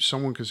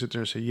 Someone could sit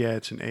there and say, "Yeah,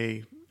 it's an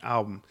A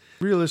album."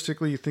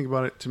 Realistically, you think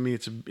about it. To me,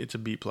 it's a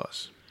B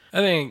plus. I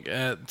think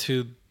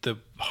to the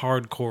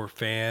hardcore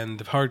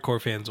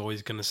fan's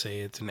always going to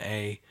say it's an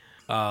A.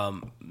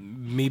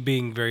 Me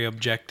being very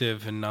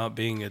objective and not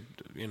being a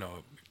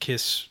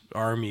Kiss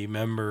Army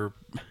member,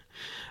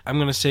 I'm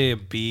going to say a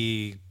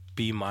B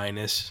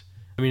minus.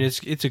 I mean,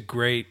 it's a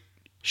great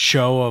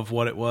show of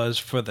what it was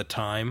for the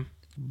time,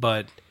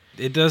 but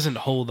it doesn't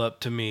hold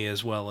up to me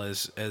as well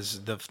as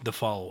the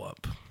follow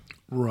up.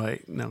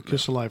 Right. Now,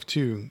 Kiss Alive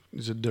 2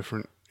 is a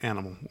different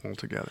animal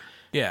altogether.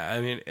 Yeah,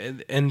 I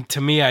mean, and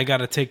to me, I got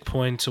to take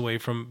points away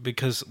from,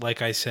 because,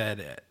 like I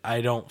said, I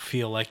don't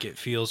feel like it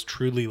feels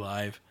truly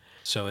live,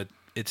 so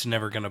it's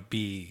never going to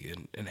be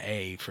an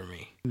A for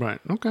me. Right.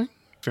 Okay.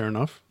 Fair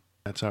enough.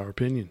 That's our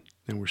opinion,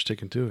 and we're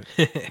sticking to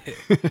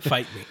it.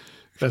 Fight me.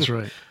 That's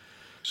right.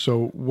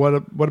 So what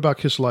about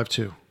Kiss Alive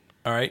 2?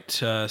 All right,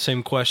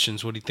 same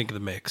questions. What do you think of the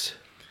mix?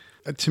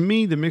 To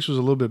me, the mix was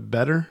a little bit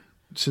better.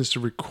 Since the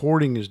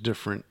recording is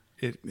different,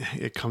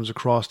 it comes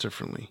across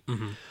differently.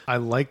 Mm-hmm. I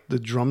like the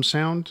drum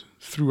sound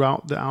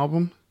throughout the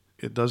album.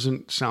 It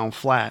doesn't sound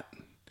flat,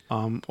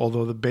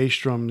 although the bass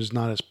drum is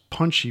not as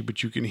punchy,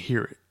 but you can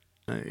hear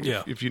it,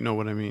 if you know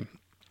what I mean.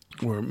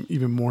 Or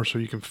even more so,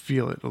 you can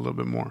feel it a little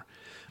bit more.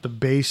 The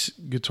bass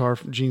guitar,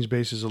 Gene's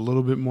bass, is a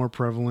little bit more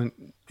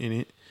prevalent in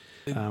it.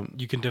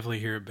 You can definitely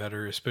hear it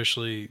better,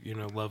 especially,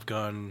 Love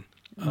Gun.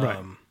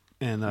 Right.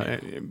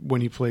 And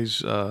when he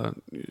plays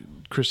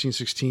Christine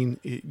 16,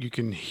 you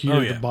can hear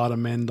the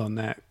bottom end on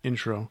that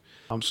intro.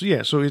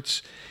 So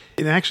it's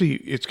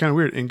kind of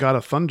weird. In God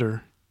of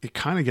Thunder, it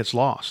kind of gets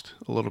lost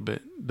a little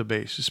bit, the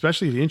bass,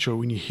 especially the intro.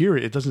 When you hear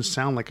it, it doesn't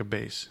sound like a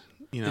bass.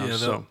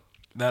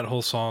 That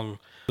whole song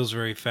feels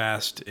very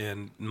fast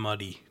and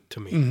muddy to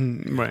me.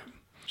 Mm-hmm, right.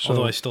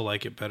 Although I still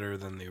like it better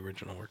than the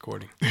original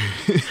recording.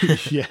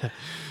 Yeah.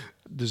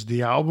 Does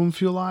the album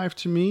feel live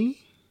to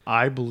me?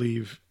 I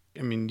believe.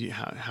 I mean,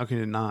 how can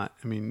it not?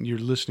 I mean, you're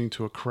listening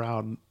to a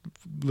crowd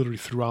literally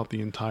throughout the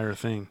entire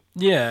thing.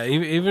 Yeah,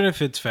 even if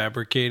it's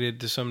fabricated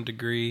to some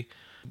degree,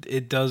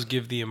 it does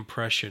give the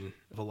impression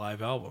of a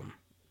live album.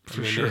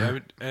 For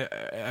sure.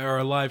 Or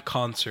a live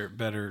concert,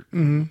 better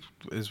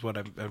is what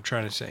I'm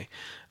trying to say.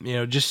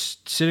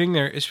 Just sitting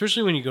there,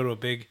 especially when you go to a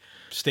big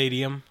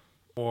stadium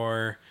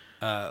or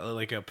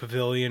like a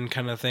pavilion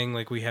kind of thing,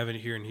 like we have it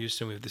here in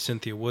Houston. We have the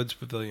Cynthia Woods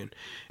Pavilion.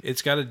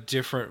 It's got a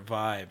different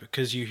vibe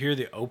because you hear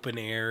the open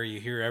air, you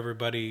hear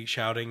everybody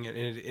shouting, and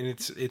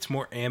it's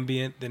more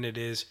ambient than it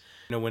is,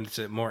 when it's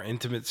a more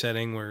intimate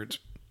setting where it's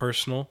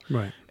personal.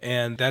 Right.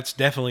 And that's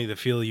definitely the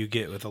feel you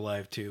get with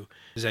Alive 2,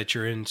 is that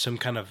you're in some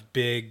kind of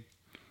big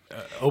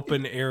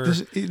open air.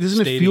 Doesn't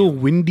it feel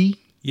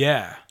windy?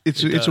 Yeah,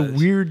 it's a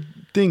weird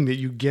thing that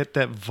you get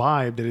that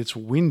vibe that it's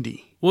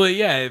windy. Well,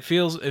 yeah, it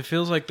feels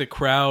like the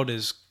crowd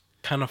is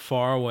kind of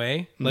far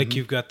away. Like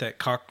you've got that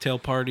cocktail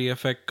party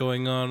effect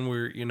going on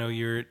where,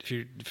 if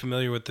you're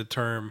familiar with the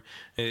term,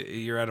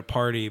 you're at a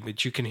party,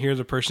 but you can hear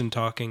the person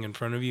talking in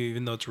front of you,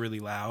 even though it's really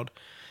loud.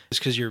 It's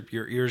because your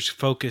ears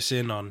focus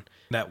in on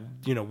that,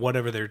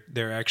 whatever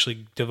they're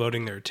actually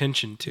devoting their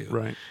attention to.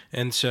 Right.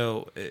 And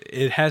so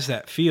it has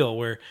that feel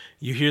where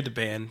you hear the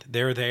band,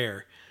 they're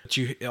there,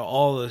 but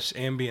all this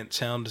ambient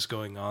sound is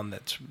going on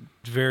that's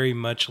very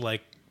much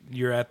like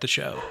you're at the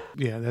show.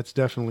 Yeah, that's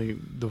definitely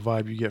the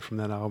vibe you get from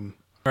that album.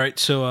 All right,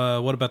 so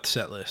what about the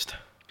set list?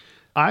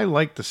 I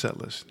like the set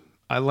list.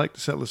 I like the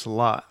set list a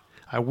lot.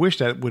 I wish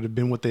that would have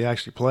been what they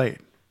actually played.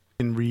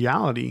 In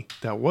reality,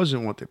 that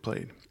wasn't what they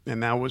played.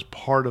 And that was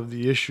part of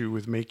the issue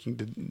with making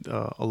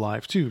the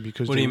Alive 2.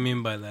 Because what do you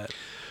mean by that?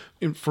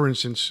 For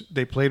instance,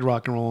 they played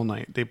Rock and Roll All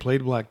Night. They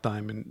played Black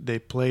Diamond. They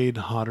played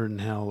Hotter Than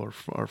Hell.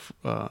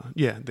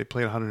 They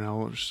played Hotter Than Hell.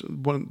 Or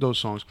one of those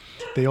songs.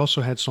 They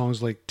also had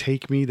songs like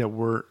Take Me that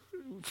were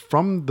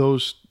from the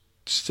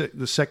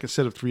second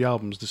set of 3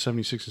 albums, the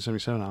 76 and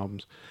 77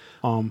 albums,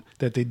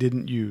 that they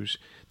didn't use.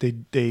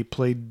 They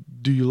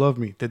played Do You Love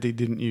Me that they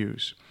didn't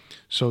use.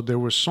 So there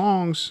were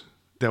songs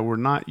that were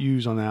not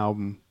used on the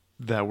album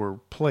that were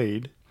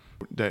played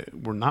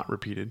that were not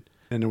repeated.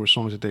 And there were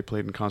songs that they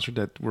played in concert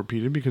that were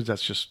repeated because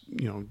that's just,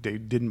 they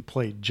didn't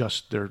play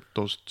just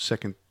those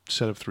second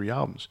set of 3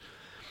 albums.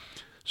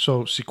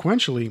 So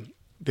sequentially,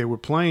 they were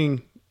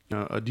playing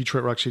a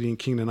Detroit Rock City and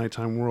King of the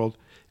Nighttime World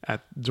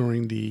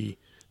during the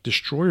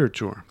Destroyer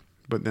tour.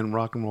 But then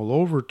Rock and Roll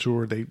Over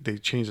tour, they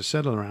changed the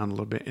set around a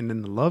little bit. And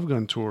then the Love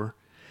Gun tour,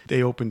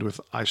 they opened with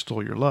I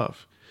Stole Your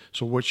Love.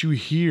 So what you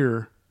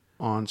hear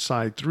on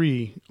side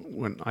 3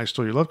 when I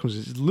Stole Your Love comes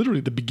is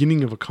literally the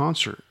beginning of a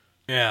concert.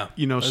 Yeah,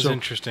 that's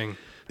interesting.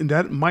 And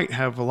that might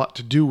have a lot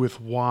to do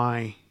with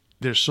why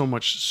there's so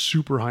much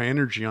super high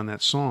energy on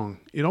that song.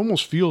 It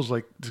almost feels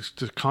like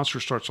the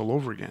concert starts all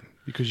over again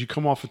because you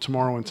come off of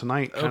Tomorrow and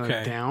Tonight kind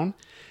of down,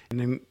 and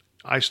then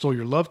I Stole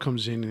Your Love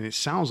comes in and it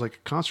sounds like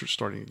a concert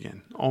starting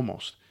again,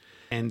 almost.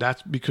 And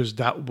that's because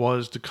that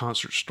was the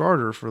concert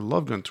starter for the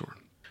Love Gun tour.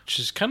 Which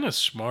is kind of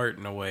smart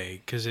in a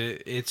way, because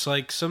it's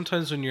like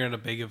sometimes when you're at a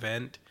big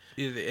event,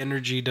 the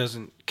energy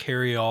doesn't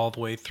carry all the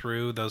way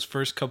through. Those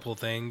first couple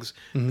things,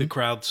 the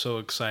crowd's so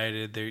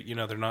excited.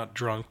 They're not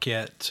drunk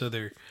yet, so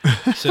they're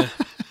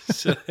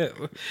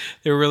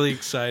they're really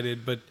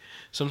excited. But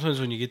sometimes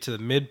when you get to the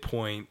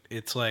midpoint,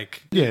 it's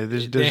like they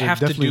have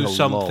to do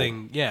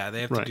something. Yeah,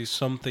 they have to do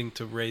something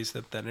to raise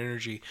that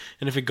energy.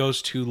 And if it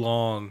goes too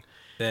long,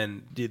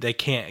 then they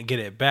can't get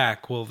it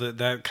back. Well,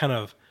 that kind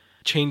of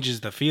changes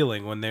the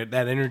feeling when that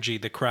energy,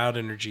 the crowd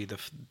energy,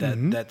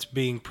 that's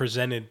being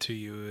presented to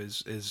you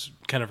is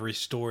kind of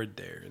restored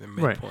there in the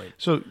midpoint. Right.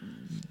 So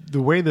the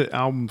way the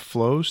album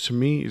flows to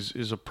me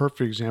is a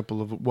perfect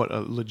example of what a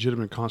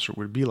legitimate concert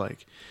would be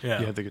like. Yeah.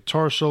 You have the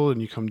guitar solo,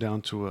 and you come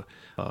down to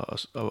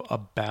a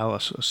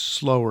ballad, a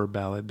slower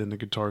ballad than the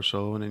guitar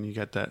solo, and then you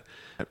got that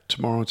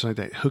Tomorrow and Tonight,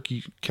 that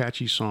hooky,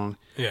 catchy song.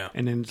 Yeah.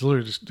 And then it's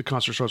literally the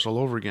concert starts all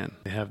over again.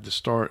 They have the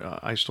start,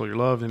 I Stole Your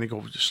Love, and they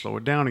go just slow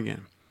it down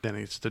again. Then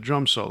it's the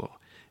drum solo.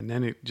 And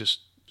then it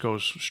just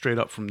goes straight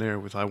up from there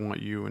with I Want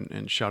You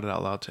and Shout It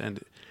Out Loud to end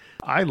it.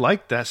 I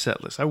like that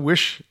set list. I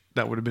wish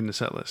that would have been the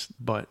set list,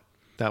 but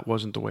that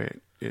wasn't the way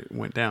it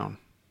went down.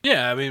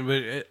 Yeah, I mean,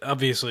 but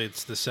obviously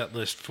it's the set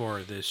list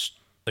for this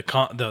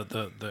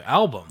the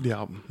album. The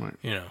album, right.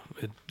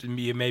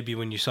 Maybe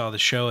when you saw the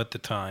show at the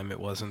time, it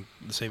wasn't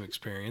the same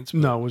experience.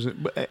 No, it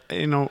wasn't. But,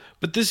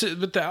 But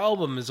the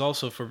album is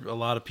also for a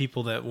lot of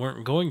people that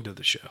weren't going to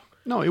the show.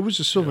 No, it was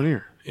a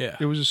souvenir. Yeah.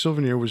 It was a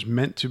souvenir. It was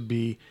meant to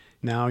be,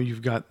 now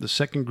you've got the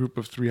second group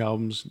of 3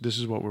 albums. This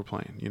is what we're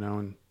playing,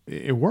 and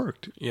it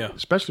worked. Yeah.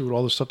 Especially with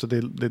all the stuff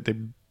that they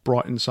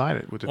brought inside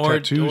it with the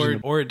tattoos.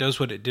 Or it does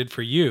what it did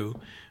for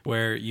you,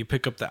 where you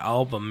pick up the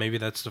album, maybe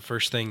that's the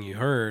first thing you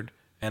heard,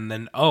 and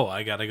then,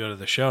 I got to go to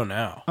the show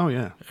now. Oh,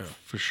 yeah,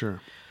 for sure.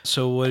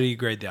 So what do you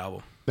grade the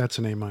album? That's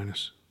an A-. A-?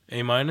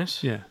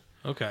 Yeah.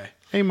 Okay.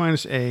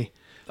 A-.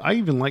 I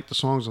even like the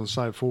songs on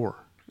side 4.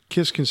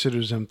 Kiss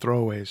considers them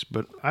throwaways,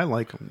 but I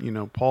like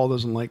them. Paul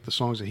doesn't like the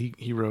songs that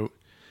he wrote,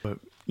 but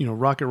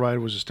Rocket Ride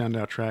was a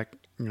standout track.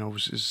 It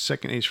was his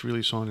second Ace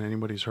Frehley song that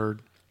anybody's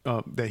heard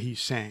that he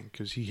sang,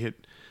 because he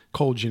hit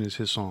Cold Gin is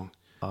his song,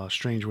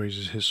 Strange Ways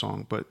is his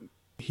song, but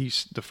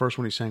the first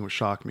one he sang was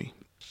Shock Me.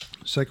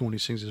 The second one he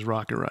sings is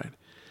Rocket Ride.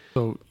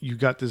 So you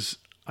got this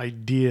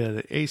idea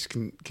that Ace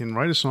can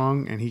write a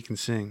song and he can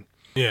sing.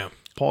 Yeah.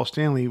 Paul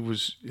Stanley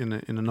was in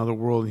another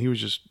world, and he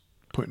was just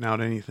putting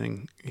out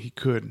anything he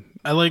could.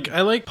 I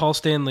like Paul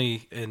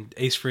Stanley and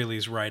Ace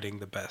Frehley's writing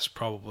the best,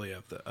 probably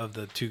of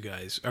the 2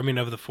 guys. I mean,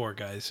 of the 4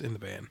 guys in the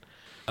band.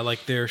 I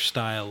like their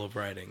style of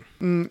writing.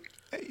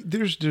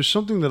 There's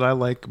something that I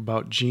like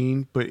about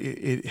Gene, but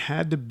it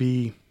had to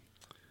be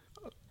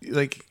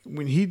like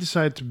when he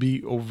decided to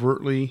be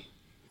overtly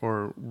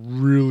or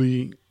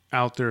really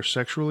out there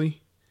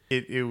sexually,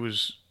 it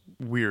was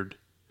weird.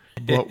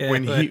 But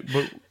when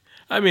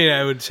I mean,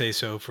 I would say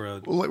so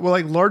for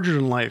like Larger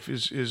Than Life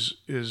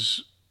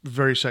is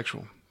very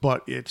sexual,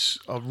 but it's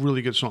a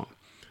really good song.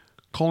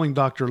 Calling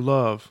Dr.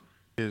 Love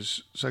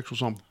is a sexual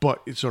song,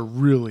 but it's a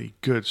really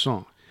good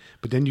song.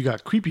 But then you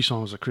got creepy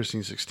songs like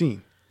Christine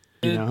 16.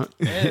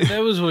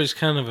 That was always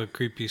kind of a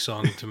creepy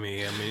song to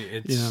me. I mean,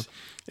 it's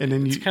and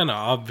then it's kind of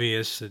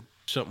obvious that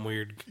something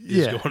weird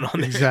is going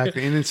on there.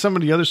 Exactly. And then some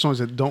of the other songs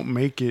that don't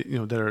make it,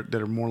 that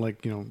are more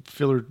like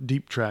filler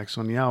deep tracks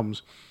on the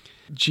albums,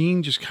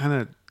 Gene just kind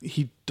of,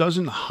 he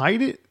doesn't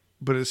hide it,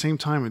 but at the same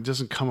time, it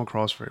doesn't come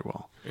across very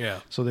well.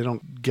 Yeah. So they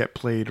don't get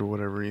played or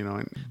whatever,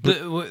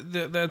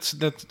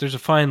 There's a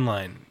fine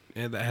line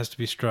that has to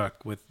be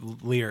struck with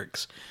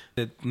lyrics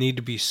that need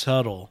to be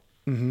subtle,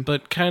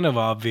 but kind of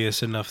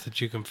obvious enough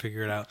that you can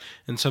figure it out.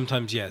 And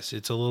sometimes, yes,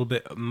 it's a little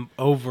bit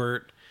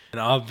overt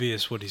and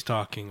obvious what he's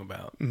talking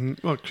about.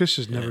 Well, Chris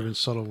has never been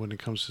subtle when it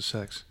comes to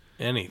sex.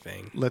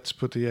 Anything. Let's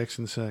put the X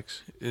in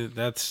sex.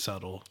 That's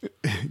subtle.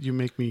 You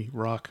make me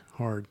rock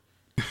hard.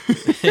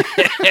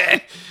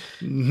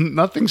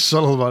 Nothing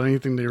subtle about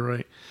anything they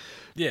write.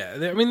 Yeah,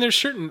 I mean, there's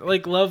certain,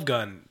 like Love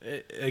Gun,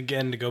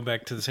 again, to go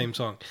back to the same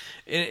song,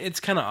 it's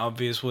kind of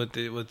obvious what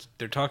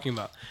they're talking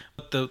about.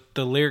 But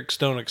the lyrics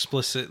don't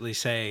explicitly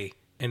say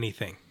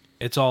anything.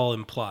 It's all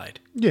implied.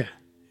 Yeah.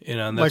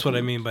 And that's what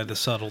I mean by the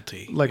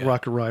subtlety. Like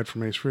Rocket Ride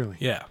from Ace Frehley.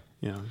 Yeah.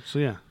 So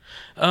yeah.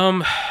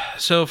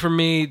 So for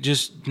me,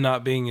 just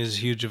not being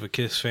as huge of a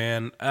Kiss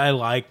fan, I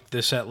like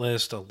the set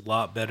list a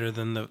lot better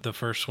than the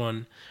first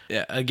one.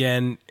 Yeah,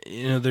 again,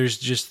 there's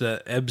just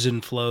the ebbs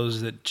and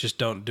flows that just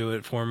don't do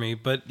it for me.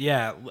 But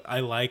yeah, I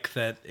like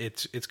that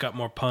it's got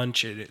more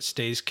punch and it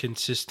stays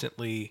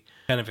consistently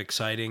kind of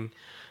exciting.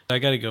 I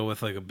got to go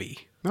with like a B.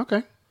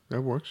 Okay,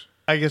 that works.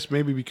 I guess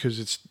maybe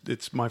because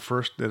it's my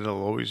first that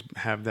it'll always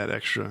have that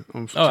extra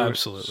oomph to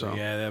absolutely. it, so.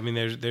 Yeah, I mean,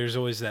 there's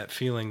always that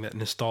feeling, that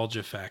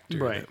nostalgia factor.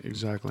 Right,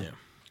 exactly. Yeah.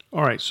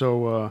 All right, so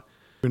we're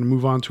going to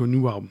move on to a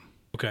new album.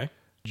 Okay.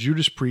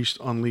 Judas Priest,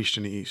 Unleashed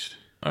in the East.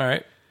 All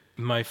right.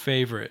 My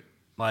favorite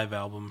live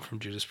album from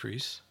Judas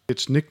Priest.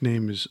 Its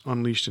nickname is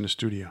Unleashed in the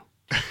Studio.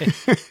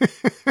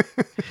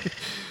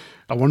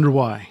 I wonder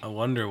why.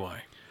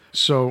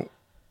 So,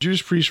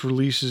 Judas Priest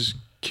releases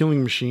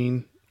Killing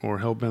Machine, or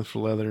Hellbent for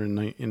Leather, in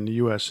the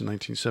U.S. in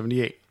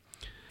 1978.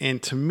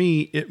 And to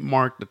me, it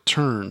marked a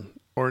turn,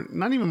 or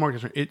not even marked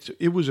a turn,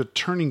 it was a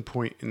turning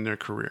point in their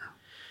career.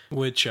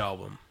 Which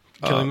album?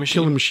 Killing Machine?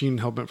 Killing Machine,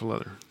 Hellbent for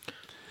Leather.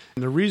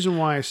 And the reason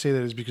why I say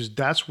that is because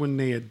that's when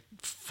they had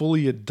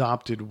fully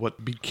adopted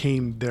what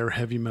became their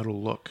heavy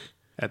metal look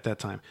at that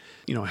time.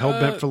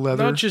 Hellbent for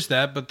Leather. Not just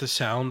that, but the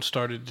sound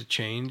started to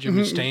change. I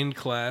mean, Stained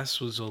Glass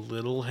was a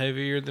little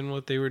heavier than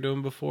what they were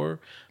doing before.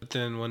 But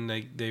then when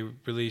they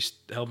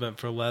released Hellbent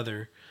for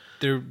Leather,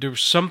 there was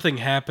something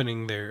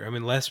happening there. I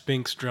mean, Les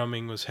Binks'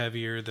 drumming was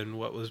heavier than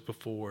what was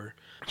before,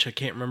 which I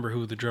can't remember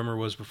who the drummer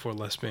was before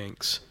Les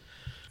Binks.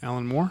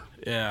 Alan Moore?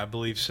 Yeah, I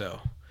believe so.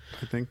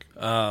 I think.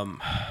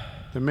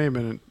 There may have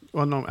been...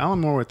 Alan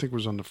Moore, I think,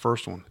 was on the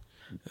first one.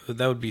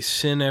 That would be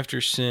Sin After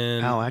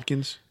Sin. Al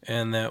Atkins?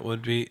 And that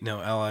would be...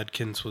 No, Al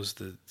Atkins was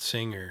the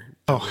singer.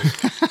 Oh.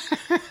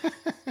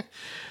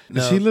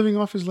 Is he living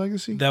off his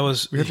legacy? That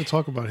was... We have to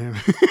talk about him.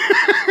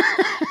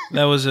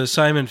 That was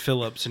Simon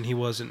Phillips, and he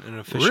wasn't an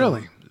official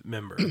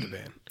member of the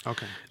band.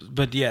 Okay.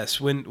 But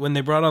yes, when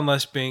they brought on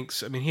Les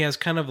Binks, I mean, he has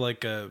kind of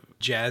like a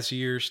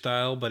jazzier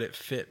style, but it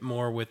fit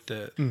more with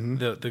the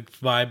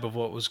vibe of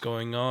what was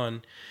going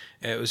on.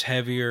 It was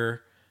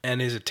heavier,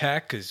 and his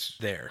attack is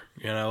there,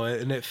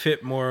 and it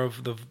fit more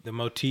of the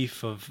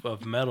motif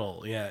of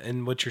metal. Yeah,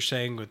 and what you're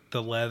saying with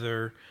the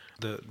leather,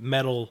 the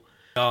metal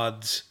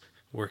gods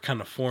were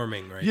kind of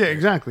forming, right? Yeah,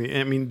 exactly.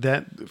 I mean,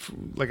 that,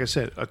 like I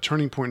said, a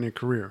turning point in their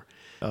career.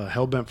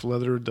 Hellbent for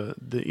Leather,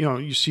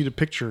 you see the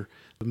picture,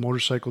 the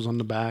motorcycles on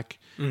the back.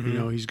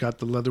 Mm-hmm. He's got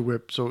the leather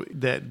whip. So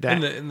that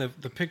and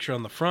the picture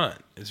on the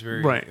front is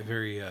very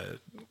very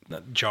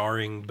not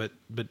jarring, but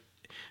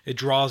it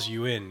draws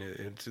you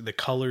in. The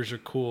colors are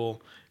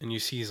cool, and you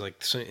see he's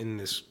like in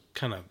this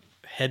kind of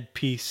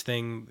headpiece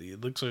thing.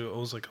 It looks like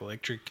almost like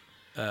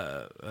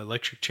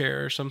electric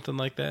chair or something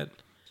like that.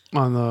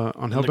 On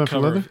Hellbent for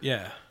Leather.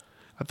 Yeah,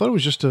 I thought it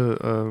was just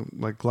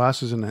like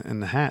glasses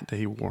and the hat that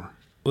he wore.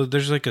 Well,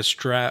 there's like a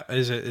strap.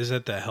 Is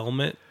that the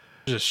helmet?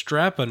 There's a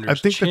strap under his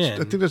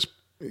chin. I think that's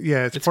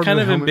yeah. It's part kind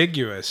of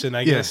ambiguous, and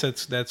I guess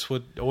that's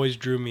what always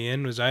drew me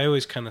in. Was I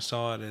always kind of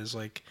saw it as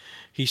like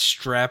he's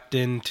strapped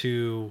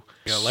into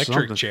an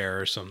electric chair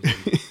or something.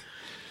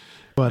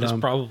 But it's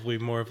probably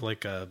more of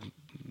like a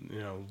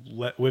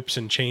whips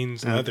and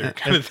chains leather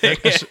kind of thing.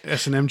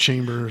 S&M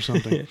chamber or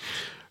something.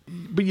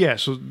 But yeah,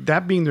 so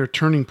that being their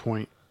turning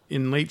point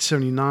in late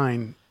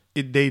 '79,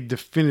 they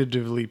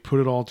definitively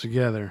put it all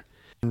together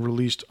and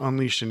released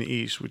Unleashed in the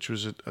East, which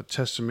was a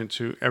testament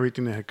to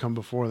everything that had come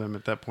before them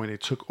at that point. They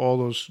took all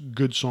those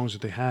good songs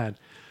that they had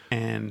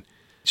and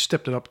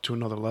stepped it up to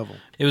another level.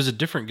 It was a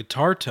different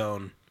guitar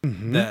tone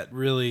that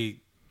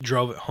really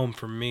drove it home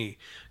for me.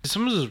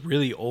 Some of those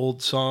really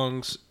old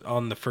songs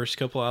on the first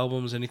couple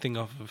albums, anything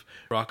off of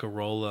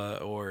Rock-a-Rolla,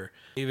 or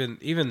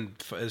even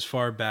as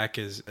far back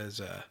as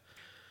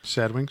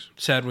Sad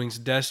Wings,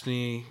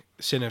 Destiny,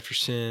 Sin After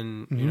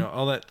Sin,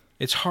 all that.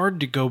 It's hard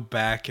to go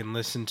back and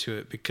listen to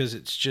it because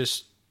it's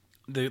just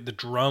the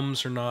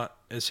drums are not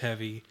as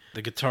heavy.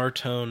 The guitar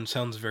tone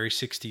sounds very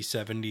 60s,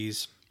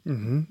 70s.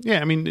 Mm-hmm.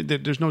 Yeah, I mean,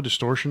 there's no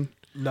distortion.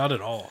 Not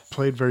at all.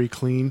 Played very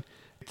clean.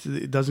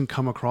 It doesn't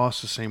come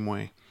across the same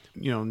way.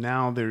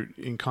 Now they're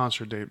in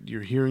concert.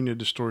 You're hearing the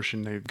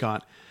distortion. They've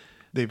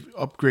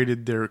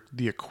upgraded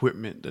the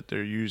equipment that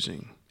they're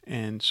using,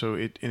 and so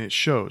it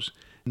shows.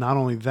 Not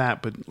only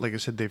that, but like I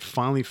said, they've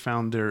finally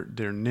found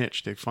their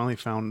niche. They finally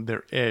found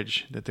their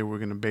edge that they were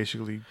going to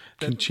basically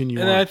continue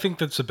and on. I think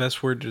that's the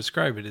best word to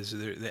describe it, is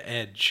the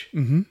edge.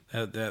 Mm-hmm.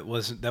 That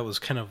was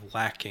kind of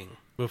lacking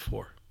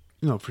before.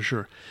 No, for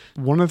sure.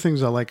 One of the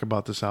things I like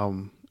about this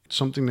album,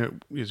 something that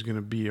is going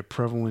to be a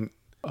prevalent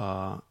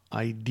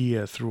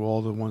idea through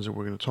all the ones that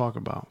we're going to talk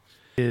about,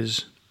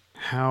 is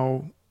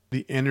how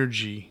the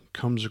energy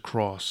comes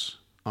across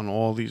on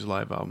all these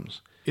live albums.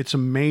 It's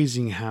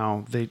amazing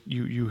how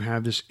you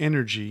have this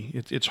energy.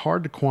 It's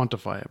hard to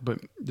quantify it, but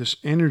this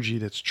energy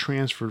that's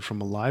transferred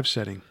from a live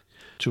setting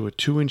to a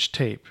 2-inch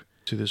tape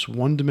to this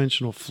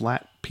one-dimensional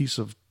flat piece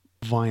of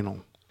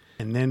vinyl,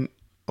 and then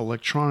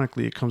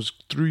electronically it comes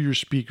through your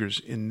speakers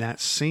in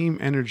that same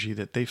energy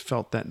that they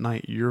felt that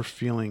night you're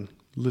feeling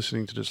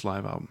listening to this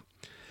live album.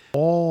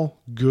 All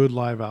good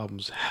live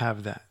albums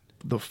have that.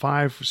 the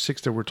 5 or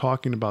 6 that we're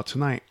talking about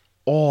tonight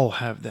all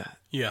have that.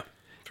 Yeah,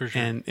 for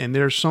sure. And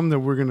there's some that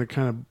we're going to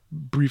kind of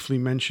briefly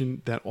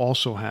mention that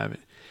also have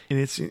it. And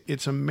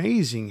it's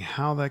amazing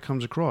how that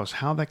comes across,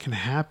 how that can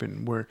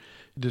happen, where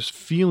this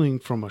feeling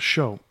from a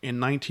show in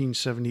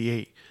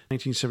 1978,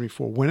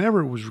 1974,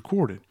 whenever it was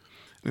recorded.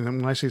 And then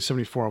when I say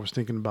 74, I was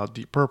thinking about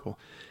Deep Purple,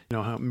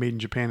 how Made in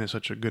Japan is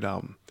such a good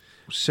album.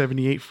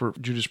 78 for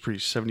Judas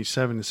Priest,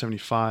 77 and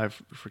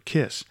 75 for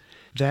Kiss.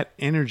 That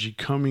energy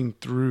coming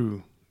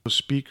through those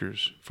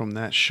speakers from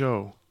that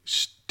show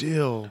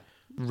still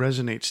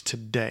resonates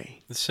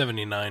today. The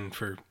 79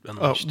 for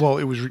Unleashed. Well,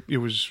 it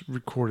was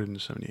recorded in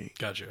 78.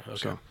 Gotcha. Okay.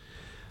 So,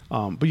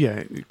 but yeah,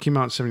 it came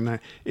out in 79.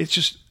 It's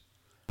just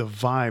the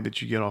vibe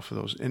that you get off of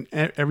those, and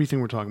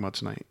everything we're talking about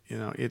tonight.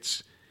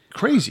 It's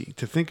crazy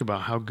to think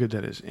about how good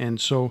that is. And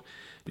so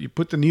you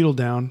put the needle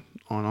down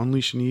on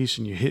Unleash in the East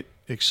and you hit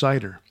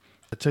Exciter.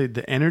 I tell you,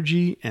 the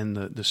energy and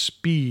the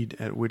speed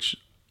at which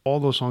all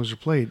those songs are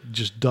played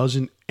just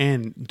doesn't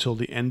end until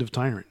the end of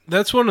Tyrant.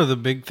 That's one of the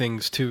big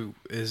things too,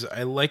 is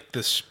I like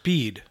the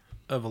speed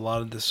of a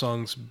lot of the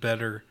songs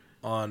better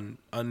on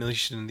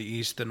Unleashed in the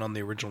East than on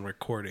the original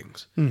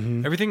recordings.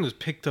 Mm-hmm. Everything was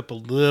picked up a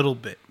little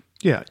bit.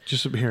 Yeah,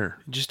 just a hair.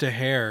 Just a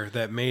hair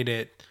that made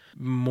it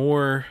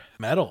more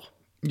metal.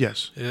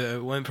 Yes.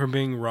 It went from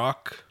being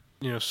rock,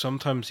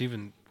 sometimes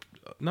even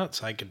not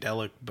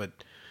psychedelic, but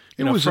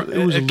it was a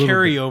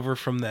carryover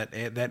from that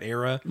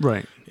era,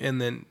 right?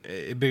 And then,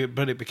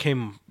 it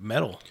became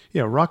metal.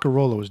 Yeah,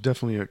 Rock-a-Rolla was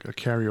definitely a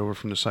carryover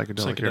from the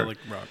psychedelic era.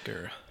 Rock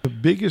era.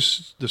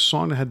 The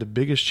song that had the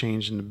biggest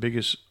change and the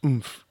biggest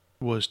oomph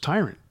was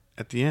Tyrant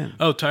at the end.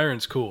 Oh,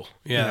 Tyrant's cool.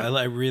 Yeah.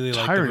 I really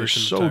like Tyrant the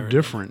version is so of Tyrant.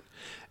 different,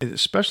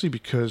 especially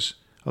because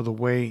of the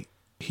way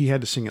he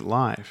had to sing it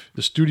live.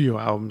 The studio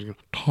album,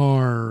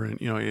 tar,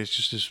 and it's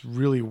just this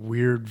really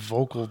weird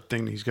vocal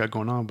thing that he's got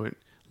going on, but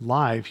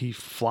live, he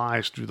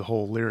flies through the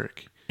whole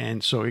lyric.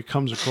 And so it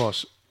comes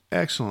across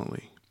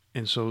excellently.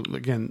 And so,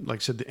 again, like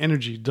I said, the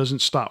energy doesn't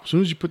stop. As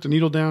soon as you put the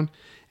needle down,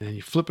 and then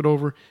you flip it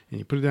over, and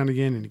you put it down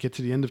again, and you get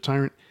to the end of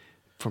Tyrant,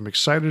 from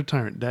Exciter to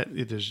Tyrant,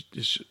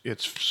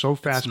 it's so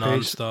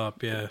fast-paced. It's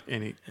nonstop, yeah.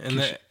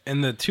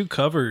 And the two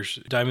covers,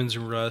 Diamonds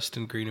and Rust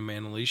and Green and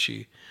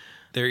Manalishi,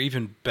 they're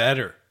even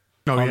better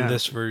on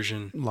this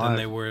version than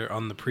they were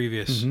on the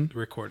previous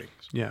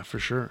recordings. Yeah, for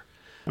sure.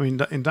 I mean,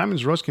 and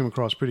Diamonds Rust came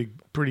across pretty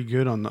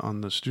good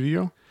on the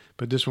studio,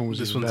 but this one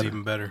was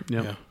even better.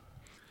 Yep. Yeah.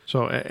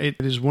 So it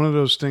is one of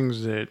those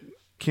things that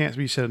can't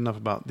be said enough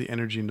about the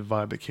energy and the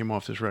vibe that came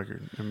off this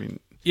record. I mean,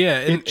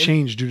 it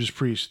changed Judas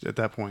Priest at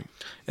that point.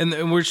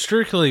 And we're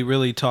strictly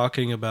really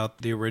talking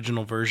about the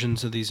original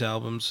versions of these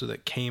albums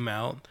that came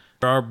out.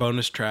 There are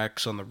bonus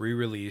tracks on the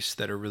re-release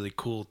that are really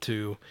cool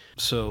too.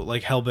 So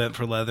like Hellbent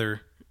for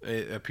Leather,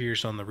 it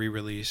appears on the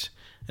re-release.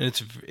 And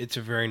it's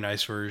a very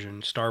nice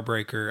version.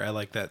 Starbreaker, I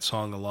like that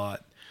song a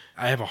lot.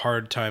 I have a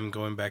hard time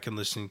going back and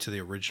listening to the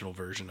original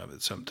version of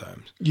it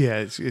sometimes. Yeah,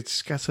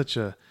 it's got such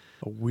a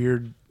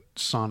weird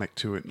sonic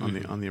to it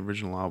on the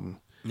original album.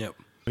 Yep.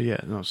 But yeah,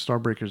 no,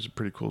 Starbreaker is a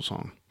pretty cool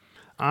song.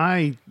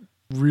 I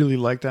really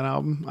like that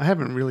album. I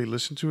haven't really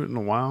listened to it in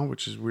a while,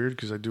 which is weird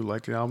because I do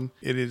like the album.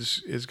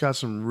 It's got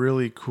some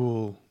really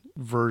cool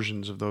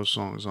versions of those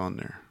songs on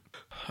there.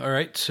 All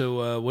right,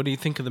 so what do you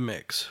think of the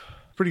mix?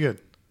 Pretty good.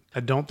 I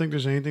don't think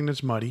there's anything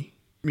that's muddy.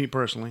 Me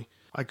personally,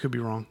 I could be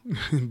wrong,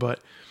 but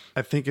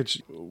I think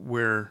it's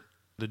where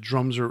the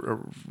drums are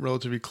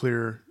relatively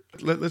clear.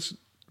 Let's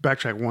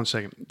backtrack 1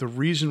 second. The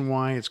reason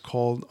why it's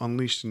called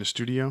Unleashed in the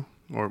Studio,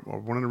 or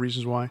one of the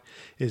reasons why,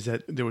 is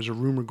that there was a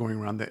rumor going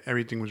around that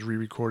everything was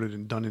re-recorded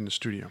and done in the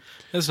studio.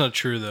 That's not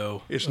true,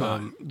 though. It's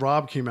not.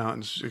 Rob came out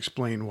and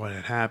explained what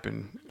had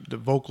happened. The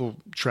vocal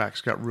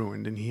tracks got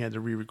ruined, and he had to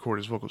re-record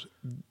his vocals.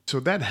 So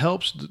that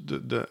helps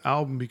the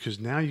album because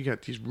now you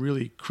got these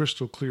really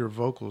crystal clear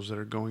vocals that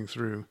are going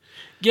through.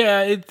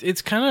 Yeah,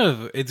 it's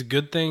a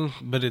good thing,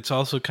 but it's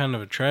also kind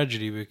of a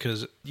tragedy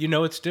because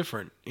it's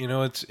different.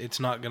 It's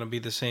not going to be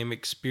the same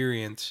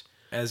experience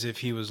as if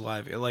he was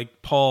live.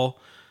 Like Paul,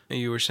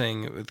 you were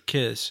saying with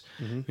Kiss,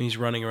 when he's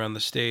running around the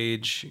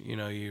stage,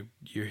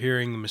 you're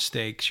hearing the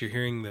mistakes, you're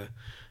hearing the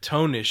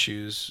tone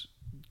issues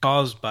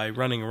caused by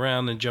running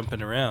around and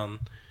jumping around.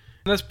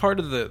 And that's part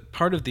of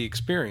the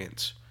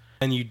experience.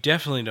 And you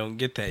definitely don't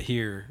get that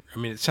here. I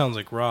mean, it sounds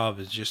like Rob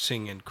is just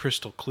singing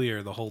crystal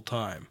clear the whole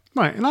time.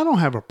 Right, and I don't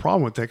have a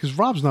problem with that because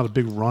Rob's not a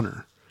big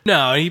runner.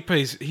 No,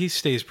 he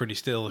stays pretty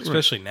still,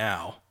 especially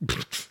now.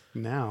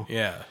 Now?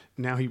 Yeah.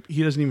 Now he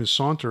doesn't even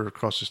saunter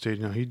across the stage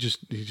now. He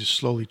just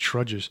slowly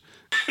trudges.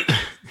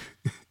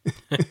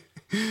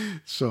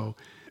 So,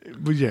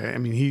 but yeah, I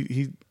mean,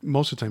 he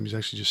most of the time he's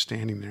actually just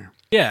standing there.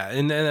 Yeah,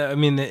 and I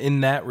mean,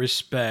 in that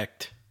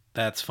respect,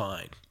 that's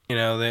fine.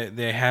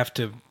 They have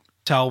to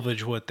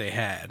salvage what they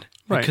had.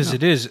 Right, because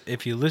it is,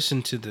 if you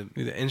listen to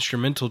the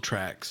instrumental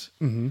tracks,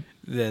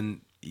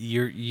 then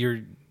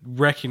you're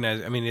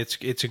recognizing, I mean,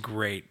 it's a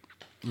great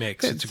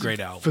mix. It's a great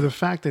album. For the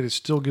fact that it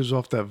still gives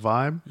off that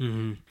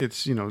vibe,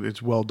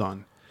 it's well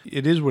done.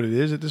 It is what it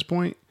is at this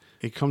point.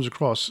 It comes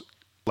across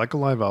like a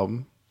live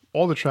album.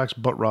 All the tracks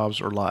but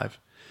Rob's are live.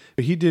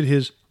 But he did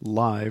his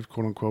live,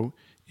 quote unquote,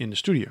 in the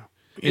studio.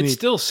 It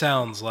still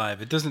sounds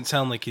live. It doesn't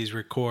sound like he's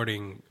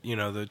recording,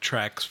 the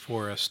tracks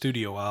for a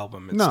studio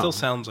album. It still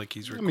sounds like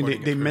he's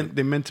recording.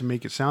 They meant to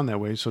make it sound that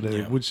way so that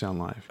it would sound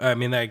live. I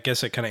mean, I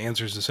guess that kind of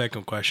answers the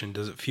second question.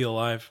 Does it feel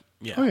live?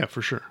 Yeah. Oh yeah,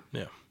 for sure.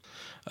 Yeah.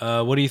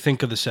 What do you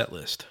think of the set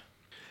list?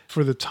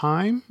 For the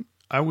time,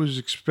 I was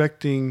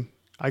expecting.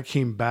 I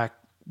came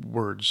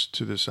backwards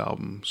to this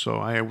album, so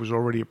I was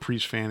already a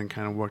Priest fan and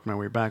kind of worked my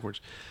way backwards.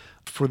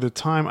 For the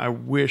time, I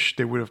wish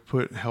they would have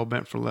put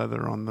Hellbent for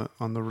Leather on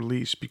the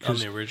release,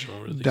 because on the original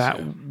release,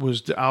 that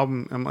was the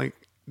album. I'm like,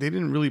 they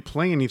didn't really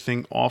play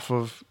anything off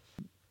of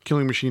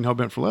Killing Machine,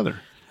 Hellbent for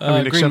Leather.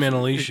 Green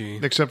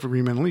Manalishi. Except for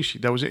Green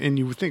Manalishi. That was it. And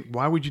you would think,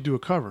 why would you do a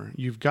cover?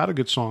 You've got a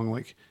good song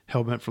like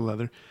Hellbent for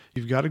Leather.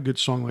 You've got a good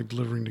song like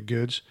Delivering the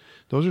Goods.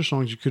 Those are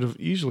songs you could have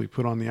easily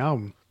put on the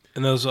album.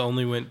 And those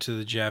only went to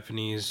the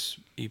Japanese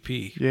EP.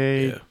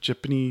 Yay, yeah.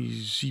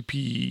 Japanese EP.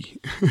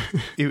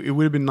 It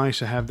would have been nice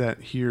to have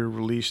that here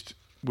released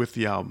with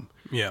the album.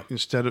 Yeah.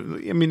 Instead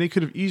of, they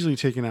could have easily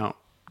taken out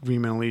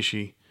Green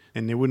Manalishi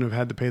and they wouldn't have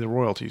had to pay the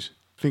royalties.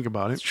 Think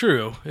about it. It's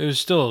true. It was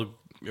still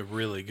a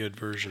really good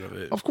version of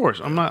it. Of course.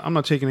 I'm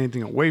not taking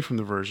anything away from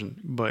the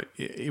version, but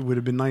it would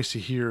have been nice to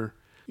hear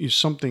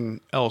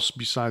something else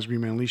besides Green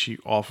Manalishi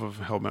off of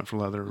Hellbent for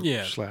Leather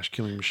 /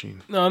 Killing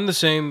Machine. No, I'm the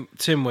same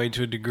way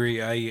to a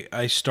degree.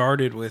 I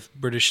started with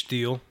British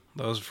Steel.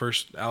 That was the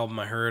first album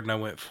I heard, and I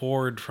went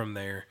forward from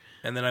there.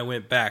 And then I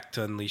went back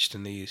to Unleashed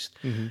in the East.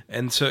 Mm-hmm.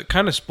 And so it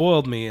kind of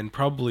spoiled me and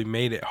probably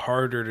made it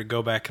harder to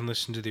go back and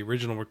listen to the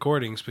original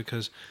recordings,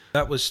 because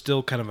that was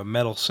still kind of a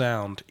metal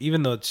sound.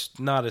 Even though it's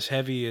not as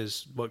heavy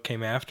as what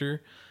came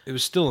after, it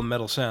was still a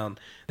metal sound.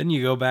 Then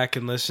you go back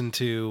and listen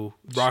to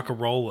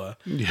Rockarola.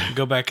 Yeah.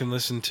 Go back and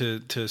listen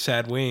to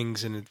Sad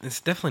Wings, and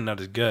it's definitely not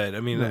as good. I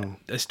mean, no.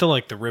 I still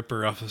like the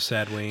Ripper off of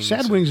Sad Wings.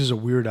 Sad Wings is a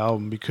weird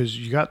album because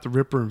you got the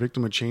Ripper and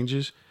Victim of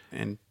Changes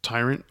and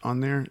Tyrant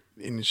on there,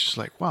 and it's just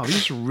like, wow,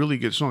 these are really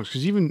good songs.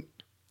 Because even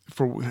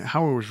for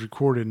how it was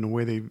recorded and the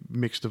way they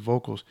mixed the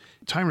vocals,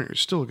 Tyrant is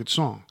still a good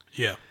song.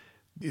 Yeah.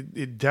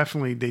 It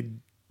definitely,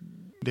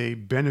 they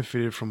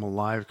benefited from a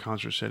live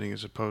concert setting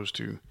as opposed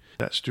to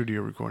that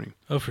studio recording.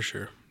 Oh, for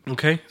sure.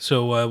 Okay,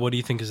 so what do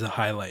you think is the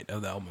highlight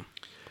of the album?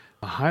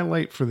 A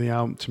highlight for the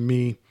album, to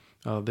me,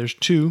 there's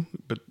two,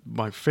 but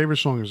my favorite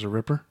song is The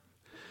Ripper.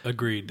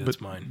 Agreed, that's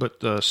mine.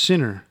 But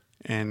Sinner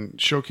and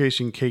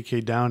showcasing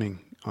KK Downing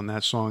on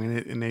that song,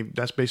 and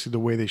that's basically the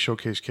way they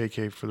showcase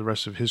KK for the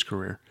rest of his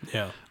career.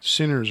 Yeah,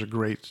 Sinner is a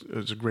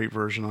great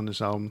version on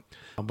this album,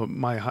 but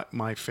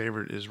my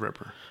favorite is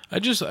Ripper. I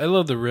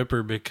love the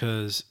Ripper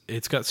because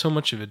it's got so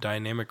much of a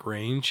dynamic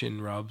range in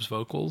Rob's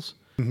vocals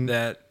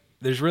that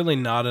there's really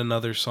not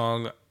another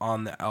song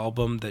on the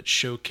album that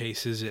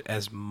showcases it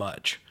as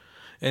much.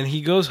 And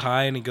he goes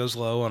high and he goes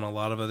low on a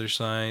lot of other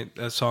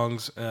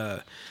songs.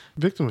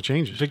 Victim of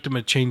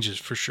Changes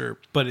for sure,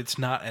 but it's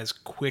not as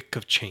quick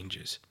of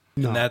changes.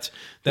 No, and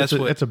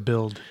that's a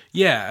build.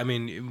 Yeah, I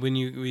mean, when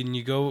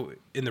you go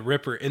in the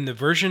Ripper, in the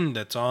version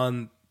that's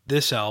on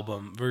this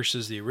album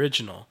versus the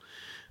original,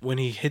 when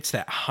he hits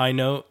that high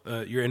note,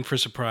 you're in for a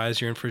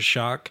surprise, you're in for a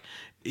shock.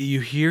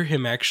 You hear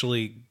him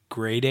actually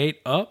gradate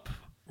up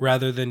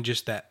rather than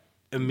just that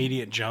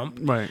immediate jump.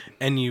 Right.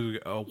 And you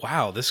go,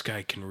 wow, this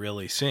guy can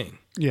really sing.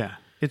 Yeah,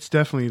 it's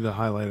definitely the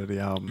highlight of the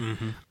album.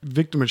 Mm-hmm.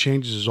 Victim of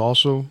Changes is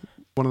also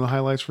one of the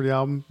highlights for the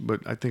album,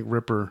 but I think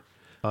Ripper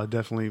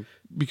definitely,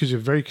 because you're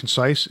very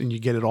concise and you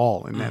get it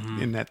all in that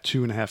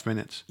 2.5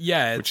 minutes.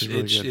 Yeah, which is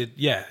really good.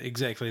 Yeah,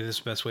 exactly. That's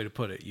the best way to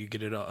put it. You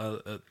get it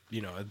a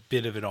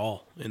bit of it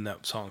all in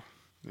that song.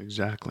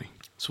 Exactly.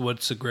 So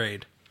what's the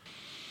grade?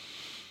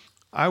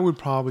 I would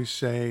probably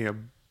say a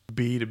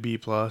B to B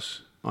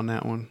plus on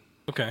that one.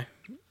 Okay.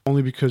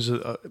 Only because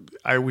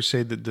I would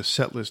say that the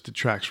set list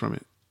detracts from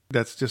it.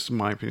 That's just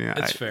my opinion.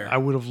 That's fair. I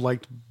would have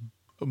liked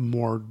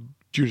more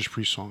Judas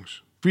Priest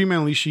songs. Green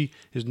Manalishi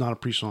is not a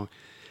Priest song.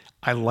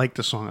 I like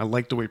the song. I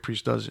like the way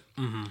Priest does it.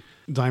 Mm-hmm.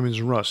 Diamonds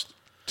and Rust.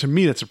 To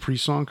me, that's a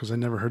Priest song because I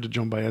never heard the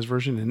Joan Baez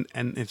version.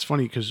 And it's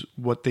funny because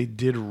what they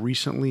did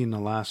recently in the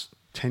last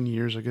 10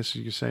 years, I guess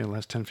you could say, the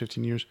last 10,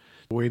 15 years,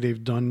 the way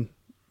they've done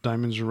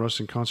Diamonds and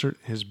Rust in concert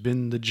has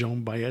been the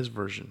Joan Baez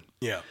version.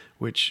 Yeah.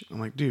 Which I'm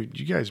like, dude,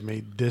 you guys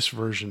made this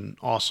version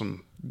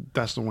awesome.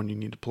 That's the one you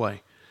need to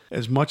play.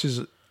 As much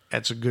as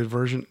it's a good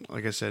version,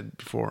 like I said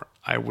before,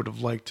 I would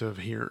have liked to have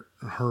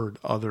heard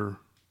other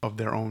of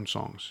their own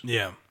songs.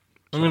 Yeah.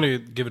 I'm going to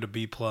give it a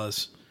B+.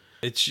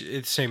 It's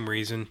the same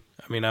reason.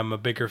 I mean, I'm a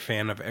bigger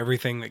fan of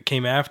everything that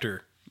came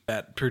after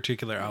that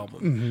particular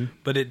album. Mm-hmm.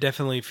 But it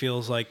definitely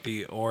feels like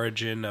the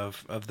origin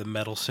of the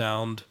metal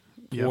sound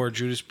for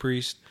Judas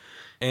Priest.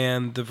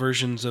 And the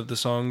versions of the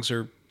songs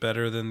are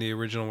better than the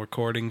original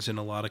recordings in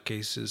a lot of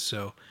cases.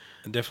 So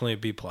definitely a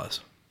B+.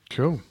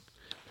 Cool.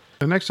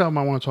 The next album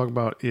I want to talk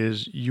about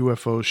is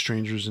UFO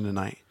Strangers in the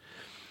Night.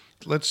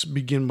 Let's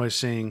begin by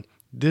saying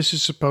this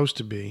is supposed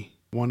to be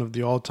one of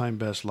the all-time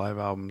best live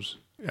albums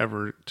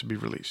ever to be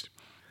released.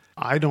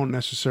 I don't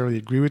necessarily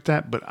agree with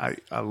that, but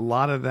a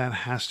lot of that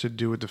has to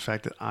do with the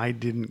fact that I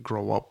didn't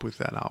grow up with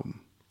that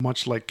album.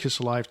 much like Kiss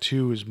Alive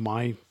 2 is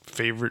my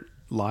favorite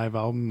live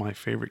album, my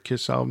favorite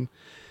Kiss album.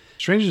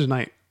 Strangers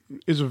Night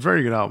is a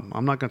very good album.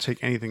 I'm not going to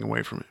take anything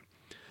away from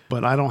it.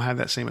 But I don't have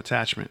that same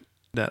attachment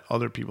that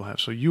other people have.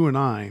 So you and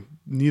I,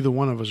 neither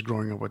one of us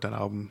growing up with that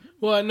album.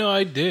 Well, no,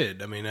 I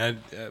did. I mean,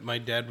 my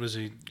dad was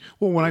a...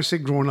 Well, when I say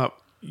growing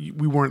up,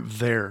 we weren't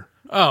there.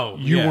 Oh,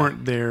 you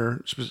weren't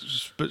there,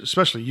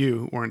 especially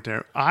you weren't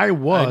there. I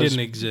was. I didn't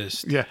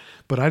exist. Yeah,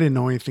 but I didn't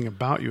know anything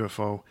about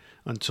UFO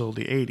until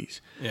the 80s.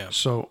 Yeah.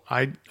 So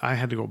I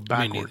had to go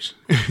backwards.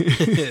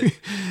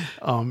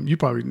 You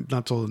probably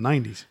not till the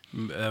 90s.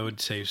 I would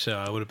say so.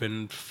 I would have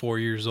been 4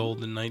 years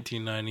old in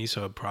 1990,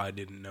 so I probably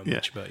didn't know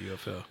much about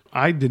UFO.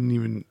 I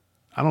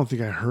don't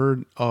think I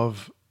heard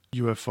of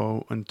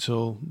UFO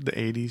until the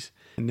 80s.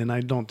 And then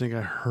I don't think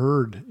I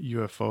heard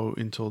UFO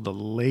until the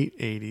late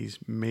 80s,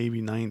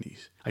 maybe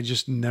 90s. I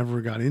just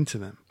never got into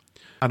them.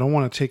 I don't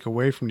want to take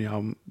away from the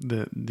album.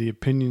 The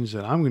opinions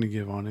that I'm going to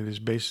give on it is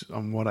based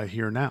on what I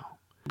hear now.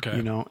 Okay.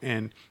 You know,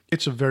 and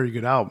it's a very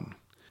good album.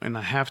 And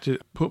I have to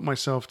put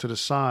myself to the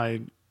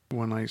side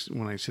when I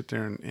sit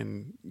there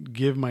and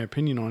give my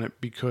opinion on it,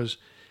 because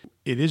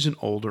it is an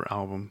older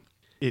album.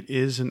 It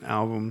is an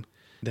album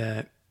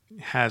that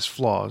has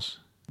flaws,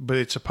 but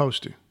it's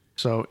supposed to.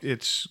 So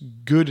it's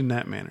good in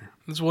that manner.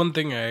 That's one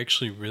thing I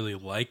actually really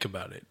like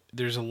about it.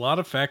 There's a lot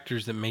of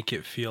factors that make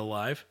it feel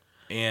live,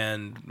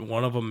 and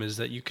one of them is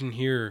that you can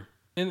hear,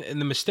 and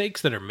the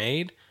mistakes that are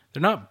made,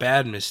 they're not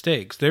bad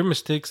mistakes. They're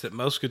mistakes that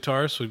most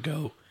guitarists would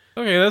go,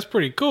 okay, that's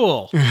pretty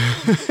cool.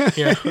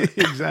 Yeah.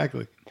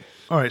 Exactly.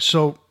 All right,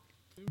 so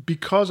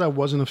because I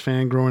wasn't a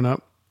fan growing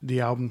up, the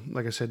album,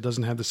 like I said,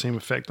 doesn't have the same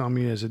effect on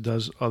me as it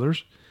does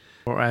others,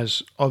 or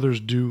as others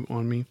do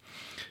on me.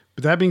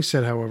 But that being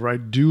said, however, I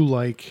do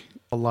like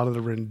a lot of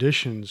the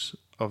renditions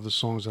of the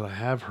songs that I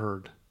have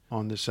heard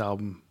on this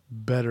album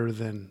better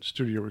than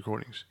studio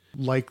recordings.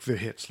 Like the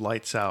hits,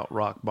 Lights Out,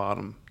 Rock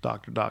Bottom,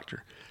 Doctor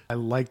Doctor. I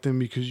like them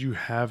because you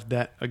have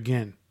that,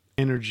 again,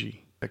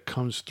 energy that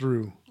comes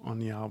through on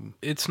the album.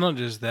 It's not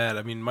just that.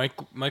 I mean,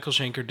 Michael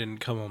Schenker didn't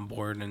come on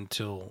board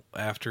until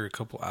after a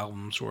couple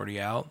albums were already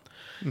out.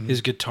 Mm-hmm.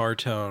 His guitar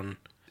tone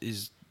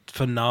is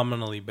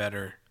phenomenally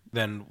better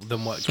than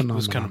what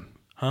was kind of...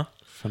 Huh?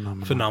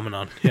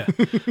 Phenomenon. Yeah.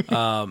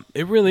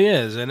 It really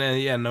is.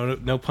 And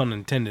no pun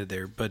intended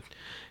there, but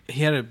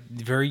he had a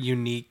very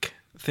unique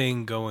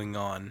thing going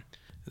on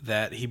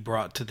that he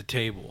brought to the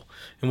table.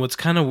 And what's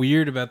kind of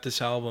weird about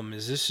this album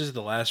is this is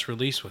the last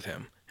release with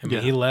him. I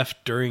mean, he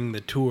left during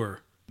the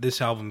tour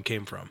this album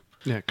came from.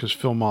 Yeah, because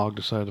Phil Mogg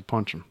decided to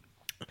punch him.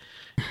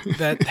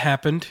 That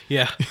happened,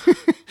 yeah.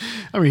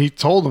 I mean, he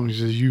told him, he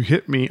says, "You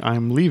hit me,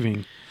 I'm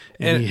leaving."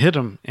 And he hit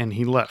him, and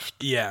he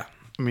left. Yeah.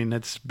 I mean,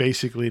 that's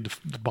basically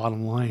the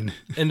bottom line.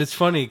 And it's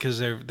funny because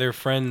they're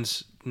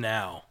friends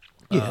now.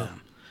 Yeah.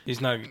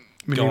 He's not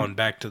going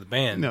back to the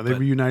band. No, they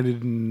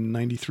reunited in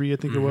 93, I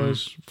think it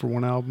was, for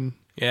one album.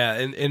 Yeah,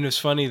 and it's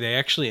funny, they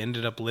actually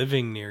ended up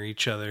living near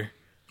each other.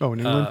 Oh, in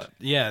England?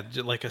 Yeah,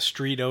 like a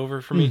street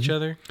over from each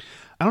other.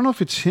 I don't know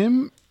if it's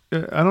him.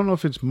 I don't know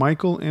if it's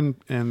Michael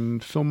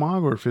and Phil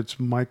Mogg, or if it's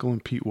Michael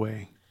and Pete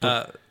Way.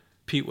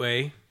 Pete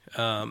Way.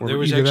 There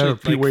was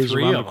actually like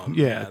three of them.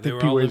 Yeah, they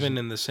were all living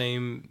in the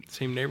same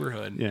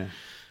neighborhood. Yeah.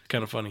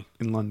 Kind of funny.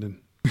 In London.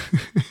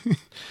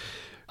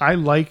 I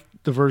like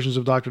the versions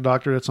of Dr.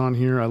 Doctor that's on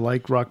here. I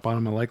like Rock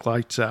Bottom. I like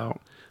Lights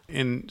Out.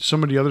 And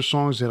some of the other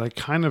songs that I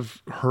kind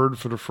of heard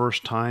for the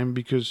first time,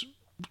 because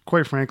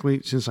quite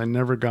frankly, since I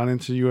never got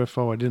into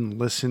UFO, I didn't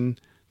listen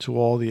to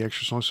all the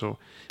extra songs. So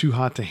Too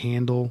Hot to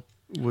Handle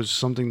was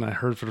something that I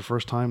heard for the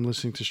first time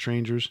listening to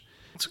Strangers.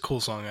 It's a cool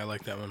song. I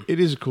like that one. It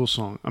is a cool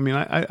song. I mean,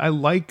 I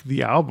like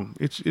the album.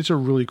 It's a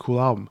really cool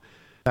album.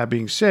 That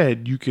being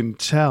said, you can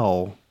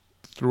tell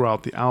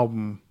throughout the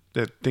album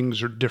that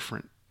things are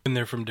different. And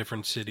they're from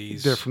different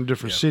cities. They're from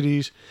different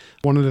cities.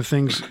 One of the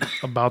things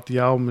about the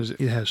album is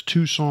it has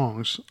two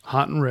songs,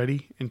 Hot and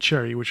Ready and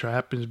Cherry, which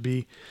happens to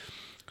be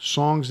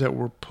songs that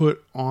were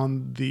put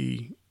on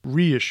the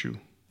reissue.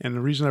 And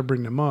the reason I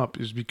bring them up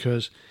is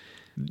because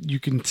you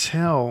can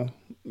tell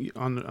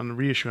on the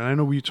reissue, and I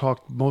know we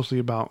talked mostly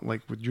about,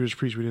 like with Judas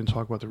Priest, we didn't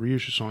talk about the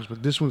reissue songs,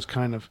 but this one's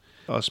kind of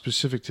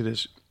specific to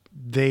this.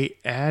 They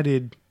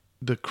added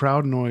the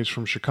crowd noise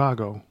from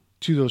Chicago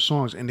to those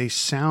songs, and the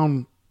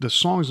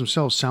songs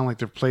themselves sound like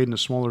they're played in a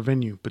smaller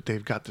venue, but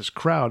they've got this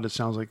crowd that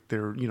sounds like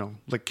they're,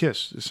 like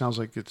Kiss. It sounds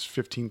like it's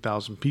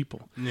 15,000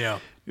 people. Yeah.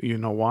 You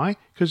know why?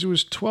 Because it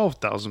was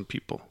 12,000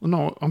 people.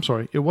 No, I'm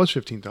sorry. It was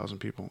 15,000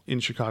 people in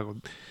Chicago.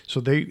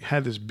 So they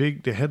had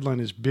they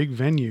headlined this big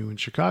venue in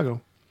Chicago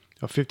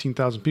of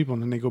 15,000 people,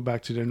 and then they go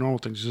back to their normal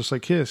things, just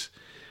like Kiss,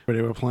 where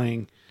they were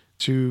playing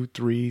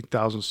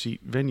 2,000-3,000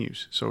 seat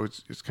venues. So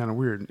it's kind of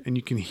weird, and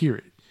you can hear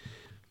it.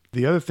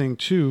 The other thing,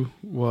 too,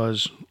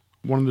 was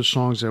one of the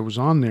songs that was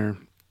on there,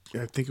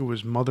 I think it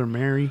was Mother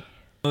Mary.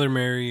 Mother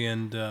Mary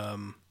and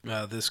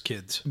This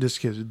Kids. This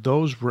Kids.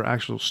 Those were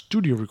actual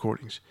studio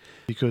recordings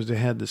because they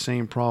had the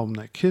same problem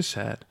that Kiss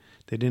had.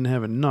 They didn't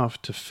have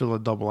enough to fill a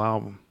double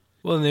album.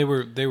 Well, and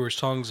they were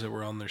songs that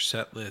were on their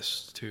set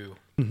list, too.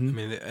 I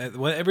mean,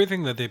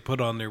 everything that they put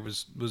on there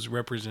was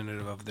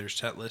representative of their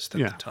set list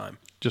at the time.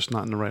 Just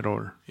not in the right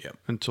order. Yep.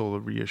 Until the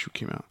reissue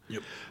came out.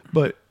 Yep.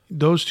 But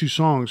those two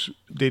songs,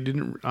 I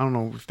don't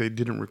know if they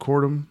didn't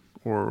record them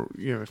or,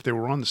 if they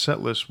were on the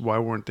set list, why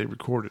weren't they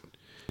recorded?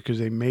 Because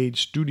they made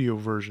studio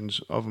versions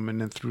of them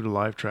and then threw the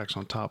live tracks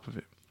on top of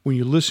it. When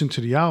you listen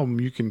to the album,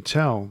 you can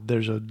tell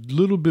there's a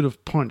little bit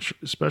of punch,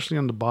 especially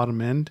on the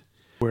bottom end,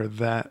 where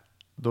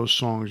those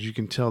songs, you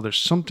can tell there's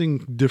something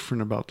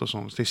different about those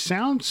songs. They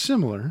sound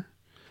similar.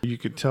 You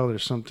could tell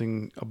there's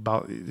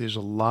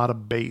a lot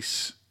of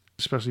bass,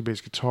 especially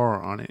bass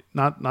guitar on it.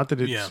 Not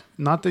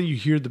that you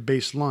hear the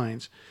bass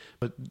lines,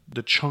 but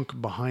the chunk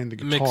behind the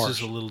guitar. The mix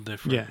is a little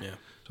different. Yeah.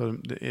 So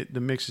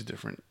the mix is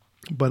different.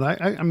 But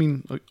I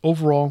mean,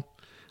 overall,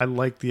 I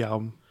like the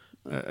album,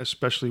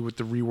 especially with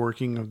the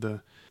reworking of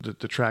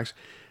the tracks.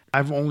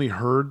 I've only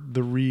heard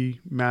the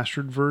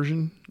remastered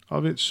version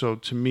of it, so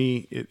to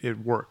me, it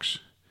works.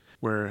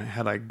 Where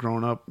had I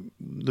grown up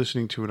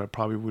listening to it, I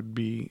probably would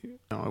be,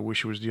 I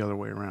wish it was the other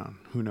way around.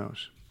 Who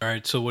knows? All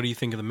right, so what do you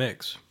think of the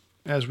mix?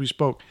 As we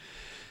spoke,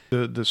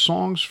 the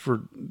songs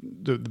for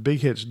the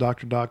big hits,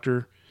 Dr.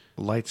 Doctor,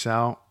 Lights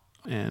Out,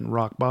 and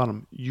Rock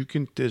Bottom,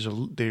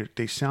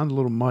 they sound a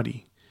little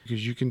muddy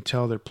because you can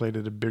tell they're played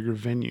at a bigger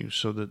venue,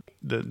 so that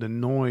the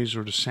noise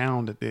or the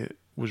sound that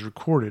was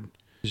recorded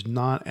is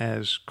not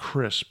as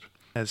crisp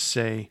as,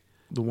 say,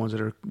 the ones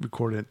that are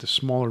recorded at the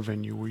smaller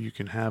venue where you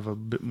can have a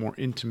bit more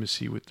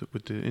intimacy with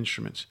the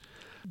instruments.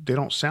 They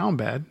don't sound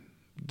bad.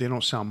 They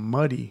don't sound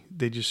muddy.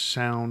 They just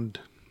sound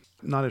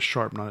not as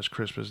sharp, not as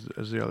crisp as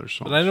the other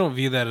songs. But I don't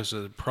view that as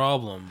a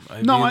problem.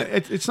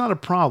 It's not a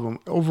problem.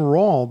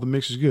 Overall, the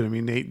mix is good. I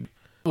mean,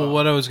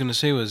 what I was going to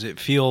say was it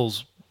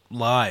feels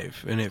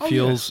live, and it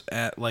feels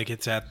like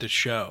it's at the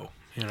show,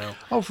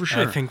 Oh, for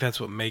sure. And I think that's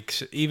what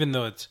makes it, even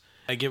though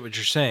I get what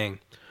you're saying,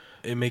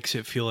 it makes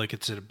it feel like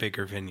it's at a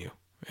bigger venue.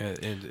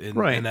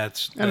 Right. And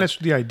that's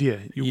the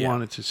idea. You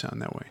want it to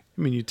sound that way.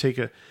 I mean, you take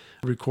a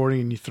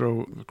recording and you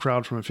throw a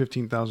crowd from a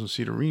 15,000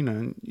 seat arena,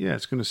 and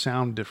it's going to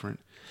sound different.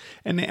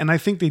 And I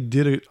think they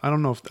did it. I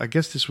don't know I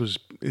guess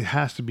it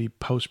has to be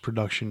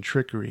post-production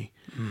trickery.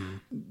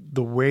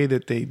 The way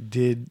that they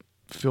did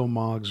Phil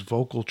Mogg's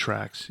vocal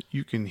tracks,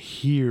 you can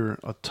hear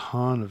a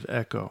ton of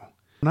echo.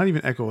 Not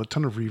even echo, a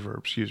ton of reverb,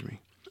 excuse me,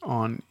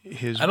 on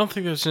his... I don't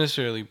think it's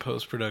necessarily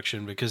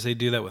post-production because they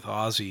do that with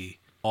Ozzy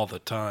all the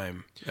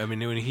time. I mean,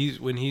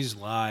 when he's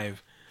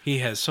live, he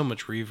has so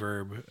much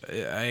reverb.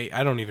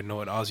 I don't even know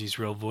what Ozzy's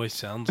real voice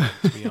sounds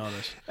like, to be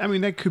honest. I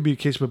mean, that could be the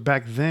case, but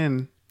back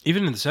then...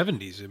 Even in the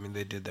 70s, I mean,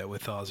 they did that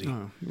with Ozzy.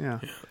 Oh, yeah.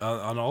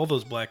 On all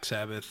those Black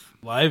Sabbath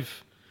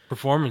live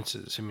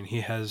performances, I mean,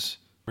 he has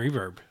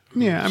reverb.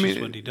 I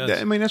mean, what he does.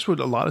 That's what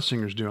a lot of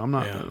singers do. I'm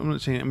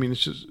not saying. I mean,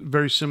 it's just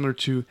very similar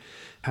to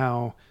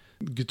how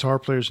guitar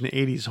players in the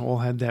 '80s all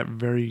had that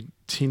very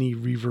tinny,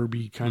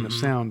 reverby kind of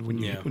sound.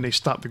 When they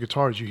stop the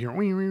guitars, you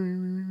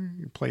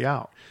hear play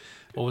out.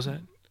 What was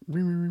that?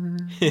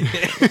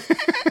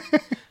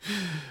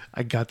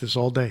 I got this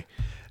all day.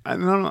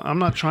 I'm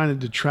not trying to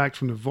detract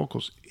from the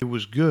vocals. It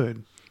was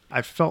good.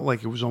 I felt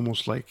like it was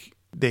almost like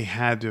they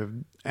had to have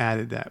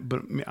added that,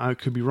 but I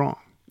could be wrong.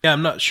 Yeah,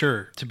 I'm not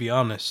sure, to be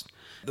honest.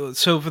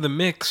 So for the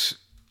mix,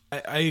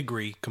 I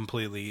agree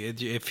completely.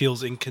 It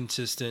feels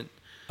inconsistent.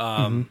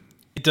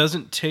 It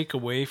doesn't take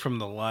away from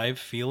the live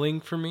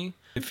feeling for me.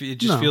 It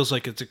just feels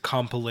like it's a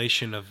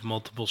compilation of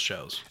multiple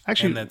shows.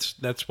 Actually, and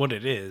that's what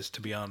it is, to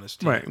be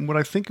honest. Right. And what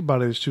I think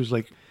about it is too is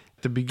like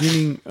at the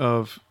beginning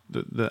of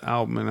the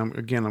album, and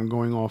I'm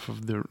going off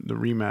of the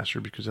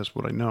remaster because that's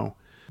what I know.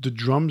 The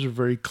drums are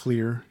very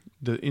clear.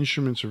 The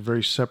instruments are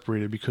very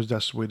separated because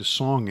that's the way the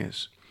song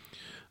is.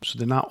 So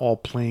they're not all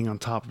playing on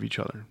top of each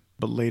other.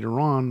 But later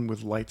on,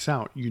 with Lights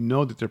Out, you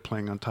know that they're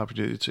playing on top of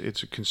each other.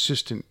 It's a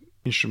consistent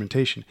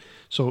instrumentation.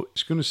 So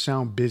it's going to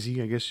sound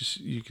busy, I guess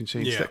you can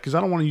say. Because I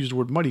don't want to use the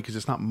word muddy because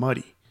it's not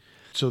muddy.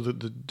 So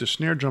the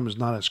snare drum is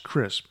not as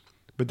crisp.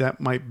 But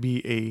that might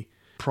be a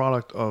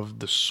product of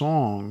the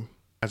song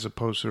as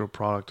opposed to a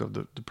product of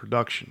the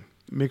production.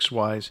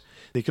 Mix-wise,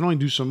 they can only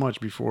do so much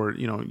before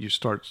you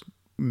start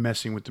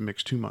messing with the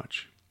mix too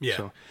much. Yeah.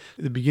 So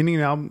the beginning of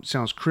the album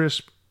sounds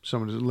crisp.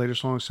 Some of the later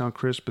songs sound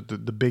crisp, but the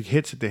big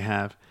hits that they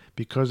have,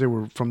 because they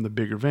were from the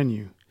bigger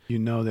venue,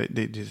 that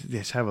they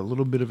just have a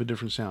little bit of a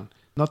different sound.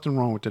 Nothing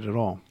wrong with it at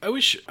all.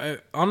 I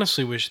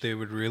honestly wish they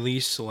would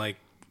release like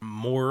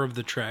more of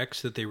the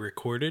tracks that they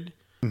recorded,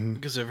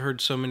 because I've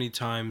heard so many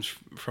times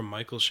from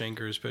Michael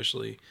Schenker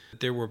especially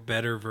that there were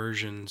better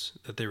versions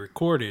that they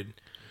recorded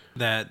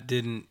that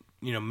didn't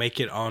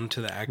make it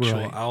onto the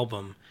actual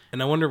album.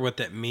 And I wonder what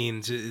that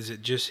means. Is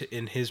it just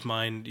in his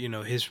mind,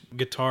 his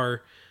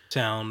guitar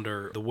sound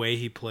or the way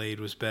he played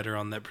was better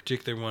on that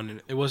particular one,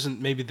 and it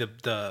wasn't maybe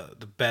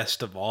the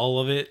best of all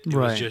of it. It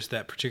was just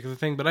that particular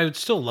thing. But I would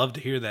still love to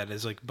hear that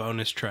as like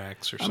bonus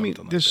tracks or something. I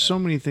mean, there's so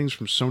many things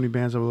from so many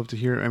bands I would love to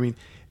hear. I mean,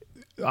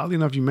 oddly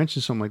enough, you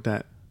mentioned something like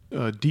that.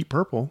 Deep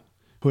Purple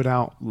put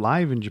out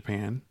Live in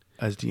Japan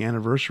as the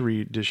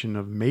anniversary edition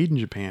of Made in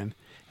Japan,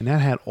 and that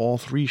had all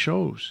 3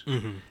 shows.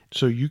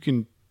 So you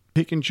can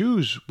pick and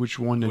choose which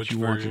one that Which you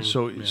version,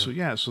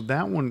 wanted. So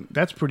that one,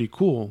 that's pretty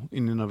cool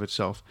in and of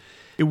itself.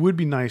 It would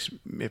be nice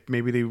if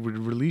maybe they would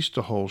release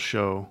the whole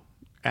show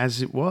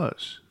as it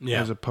was,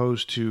 as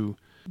opposed to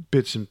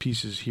bits and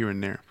pieces here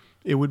and there.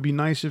 It would be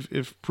nice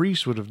if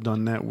Priest would have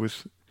done that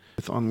with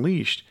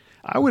Unleashed.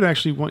 I would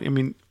actually want, I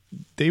mean,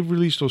 they've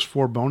released those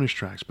 4 bonus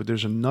tracks, but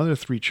there's another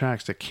 3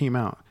 tracks that came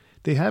out.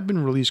 They have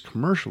been released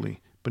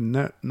commercially, but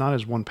not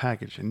as one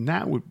package. And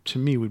that would, to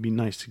me, would be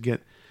nice to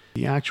get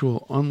the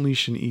actual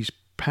Unleashed and East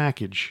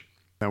package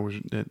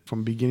that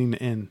from beginning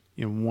to end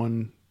in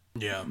one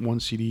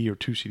CD or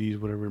 2 CDs,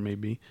 whatever it may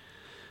be.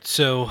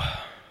 So,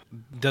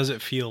 does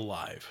it feel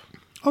live?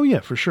 Oh yeah,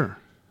 for sure.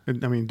 It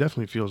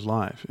definitely feels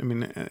live. I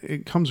mean,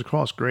 it comes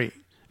across great.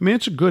 I mean,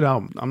 it's a good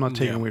album. I'm not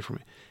taking away from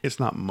it. It's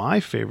not my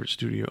favorite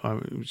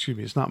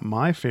it's not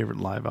my favorite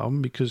live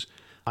album because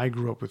I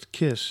grew up with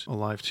Kiss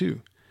Alive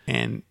 2,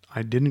 and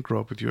I didn't grow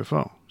up with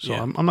UFO. So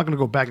I'm not going to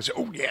go back and say,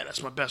 oh yeah,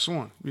 that's my best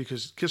one,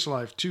 because Kiss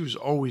Alive 2 is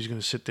always going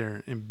to sit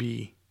there and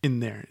be in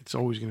there. It's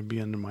always going to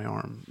be under my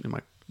arm, in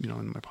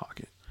my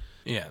pocket.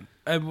 Yeah.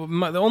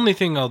 The only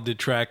thing I'll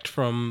detract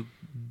from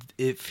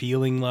it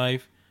feeling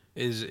live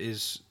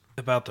is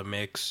about the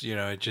mix.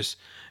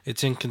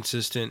 It's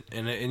inconsistent,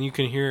 and you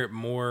can hear it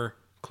more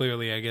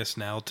clearly, I guess,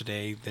 now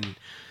today than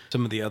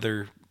some of the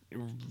other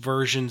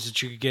versions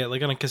that you could get.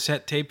 Like on a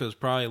cassette tape, it was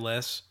probably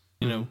less,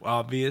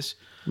 obvious.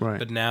 Right.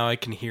 But now I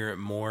can hear it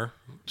more.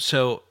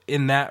 So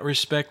in that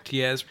respect,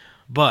 yes.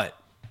 But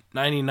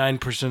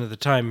 99% of the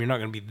time, you're not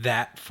going to be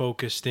that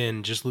focused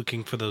in, just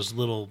looking for those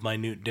little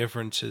minute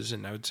differences.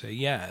 And I would say,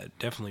 yeah, it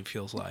definitely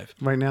feels live.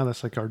 Right now,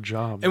 that's like our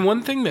job. And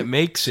one thing that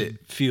makes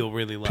it feel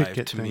really live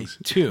to me,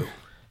 too,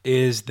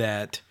 is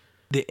that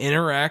the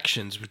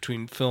interactions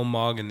between Phil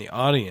Mogg and the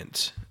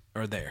audience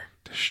are there.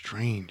 They're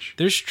strange.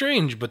 They're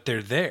strange, but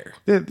they're there.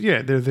 They're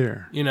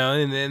there.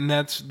 And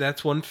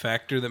that's one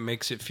factor that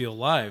makes it feel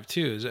live,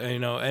 too. Is,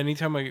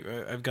 anytime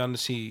I've gone to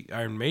see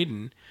Iron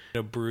Maiden,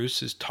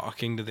 Bruce is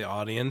talking to the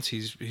audience.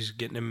 He's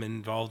getting them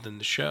involved in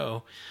the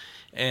show,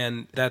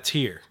 and that's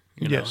here.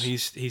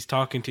 He's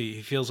talking to you.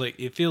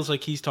 It feels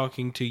like he's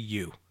talking to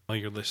you while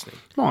you're listening.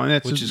 Oh, and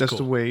that's cool.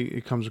 The way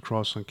it comes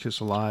across on Kiss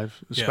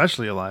Alive,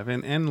 especially Alive,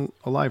 and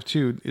Alive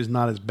 2 is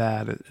not as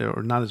bad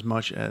or not as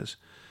much as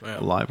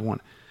Alive 1.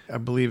 I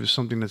believe is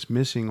something that's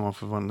missing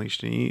off of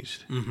Unleashed and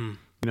East.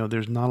 Mm-hmm.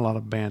 There's not a lot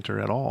of banter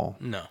at all.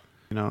 No.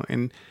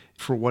 And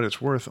for what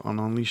it's worth, on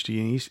Unleashed and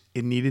East,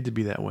 it needed to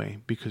be that way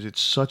because it's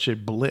such a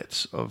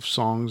blitz of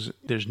songs.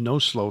 There's no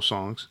slow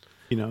songs.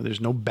 There's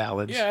no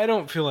ballads. Yeah, I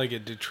don't feel like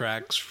it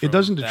detracts from it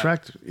doesn't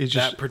detract. It's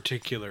just that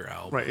particular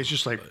album. Right. It's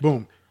just like,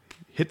 boom,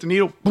 hit the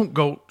needle, boom,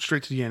 go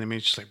straight to the end.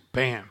 It's just like,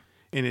 bam.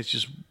 And it's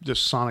just the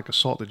sonic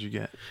assault that you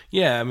get.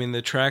 Yeah,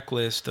 the track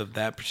list of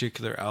that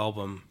particular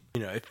album,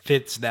 it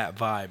fits that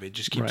vibe. It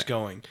just keeps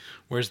going.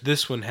 Whereas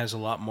this one has a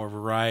lot more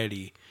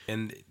variety.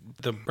 And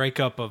the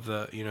breakup of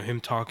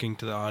him talking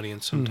to the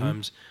audience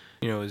sometimes,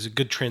 is a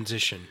good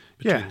transition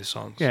between the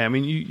songs. Yeah,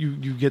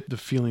 you get the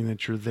feeling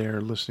that you're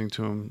there listening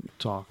to him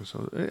talk.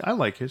 So I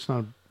like it.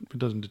 It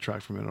doesn't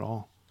detract from it at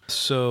all.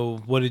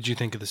 So what did you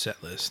think of the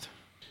set list?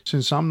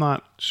 Since I'm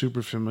not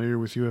super familiar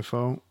with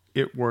UFO,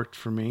 it worked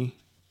for me.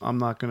 I'm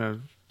not going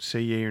to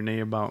say yay or nay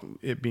about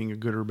it being a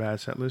good or bad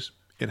set list.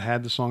 It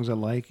had the songs I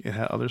like. It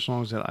had other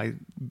songs that I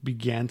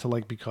began to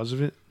like because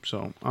of it.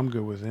 So I'm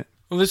good with it.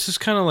 Well, this is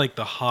kind of like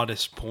the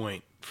hottest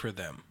point for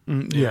them.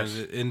 Yes.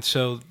 And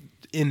so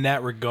in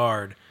that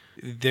regard,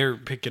 they're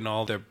picking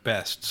all their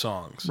best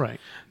songs. Right.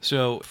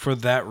 So for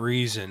that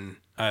reason,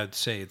 I'd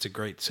say it's a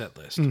great set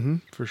list. Mm-hmm,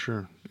 for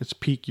sure. It's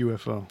peak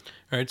UFO. All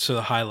right, so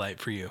the highlight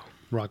for you.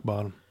 Rock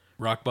Bottom.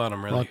 Rock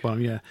Bottom, really? Rock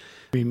Bottom, yeah.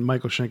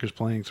 Michael Schenker's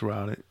playing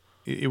throughout it.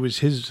 It was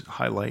his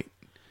highlight.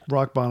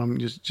 Rock Bottom,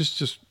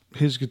 just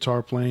his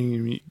guitar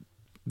playing.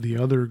 The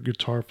other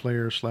guitar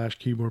player /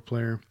 keyboard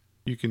player,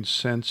 you can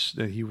sense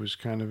that he was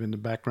kind of in the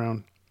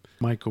background.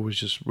 Michael was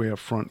just way up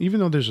front, even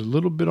though there's a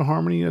little bit of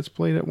harmony that's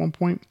played at one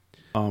point.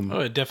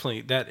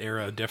 That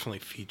era definitely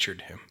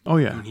featured him. Oh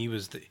yeah, he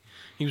was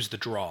the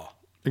draw.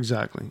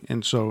 Exactly,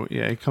 and so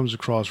yeah, it comes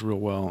across real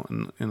well,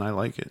 and I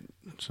like it.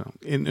 So,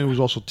 and it was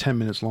also 10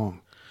 minutes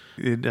long.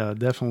 It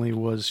definitely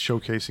was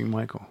showcasing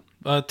Michael.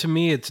 To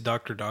me, it's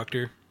Dr.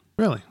 Doctor.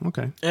 Really?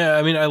 Okay. Yeah,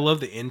 I love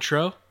the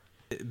intro.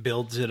 It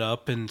builds it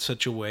up in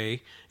such a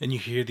way, and you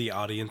hear the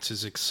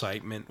audience's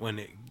excitement when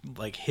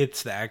it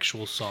hits the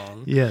actual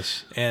song.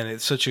 Yes. And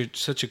it's such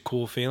a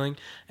cool feeling,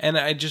 and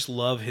I just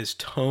love his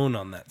tone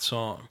on that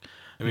song.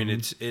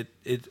 I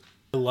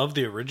love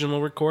the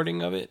original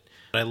recording of it.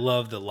 I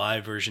love the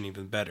live version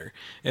even better.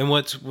 And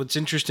what's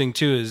interesting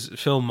too is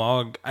Phil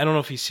Mogg, I don't know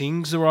if he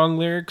sings the wrong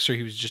lyrics or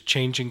he was just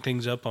changing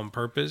things up on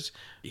purpose.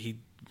 He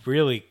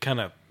really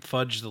kind of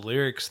fudged the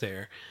lyrics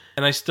there,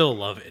 and I still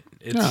love it.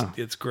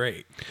 It's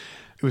great.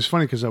 It was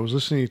funny because I was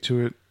listening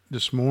to it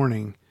this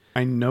morning.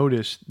 I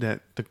noticed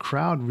that the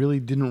crowd really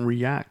didn't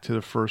react to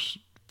the first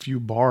few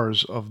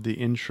bars of the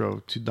intro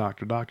to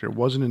Dr. Doctor. It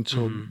wasn't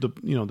until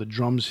the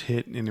drums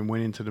hit and it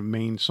went into the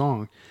main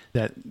song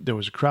that there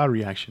was a crowd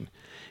reaction.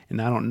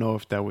 And I don't know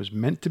if that was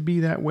meant to be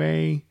that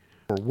way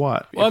or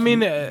what? Well, I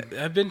mean,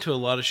 I've been to a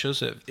lot of shows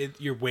that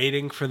you're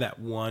waiting for that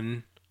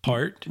one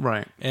part.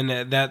 Right.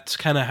 And that's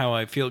kind of how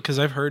I feel, because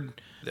I've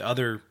heard the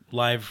other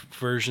live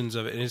versions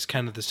of it, and it's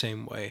kind of the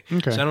same way.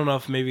 Okay. So I don't know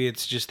if maybe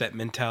it's just that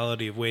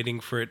mentality of waiting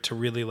for it to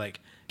really like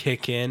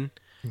kick in,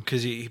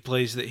 because he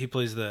plays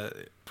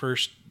the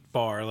first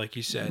bar, like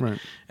you said, right.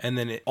 and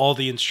then all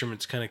the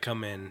instruments kind of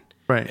come in.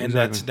 Right, and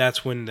exactly.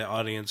 that's when the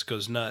audience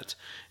goes nuts.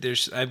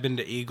 I've been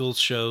to Eagles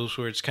shows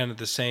where it's kind of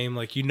the same,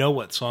 like you know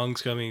what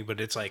song's coming, but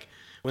it's like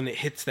when it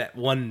hits that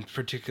one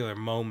particular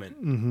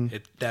moment,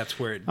 that's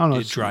where it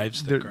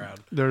drives the crowd.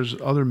 There's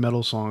other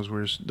metal songs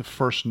where the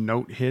first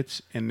note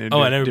hits and and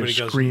everybody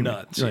goes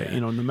nuts. Right, yeah.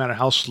 No matter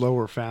how slow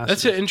or fast.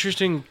 That's an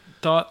interesting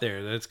thought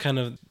there. That's kind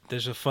of,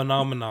 there's a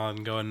phenomenon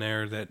going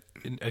there that,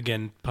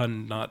 again,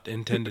 pun not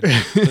intended,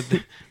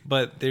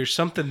 but there's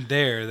something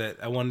there that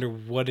I wonder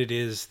what it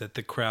is that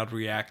the crowd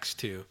reacts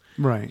to.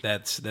 Right.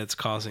 That's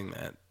causing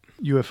that.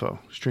 UFO,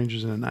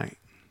 Strangers in the Night.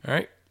 All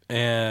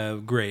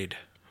right. Grade.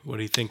 What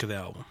do you think of the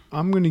album?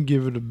 I'm going to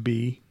give it a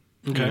B.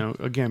 Okay.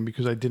 Again,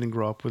 because I didn't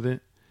grow up with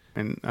it,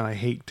 and I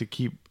hate to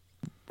keep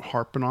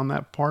harping on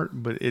that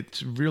part, but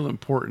it's real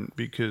important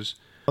because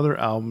other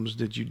albums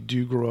that you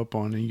do grow up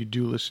on and you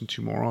do listen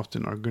to more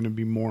often are going to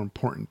be more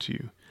important to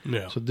you.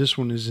 Yeah. So this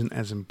one isn't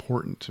as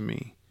important to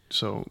me.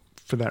 So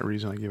for that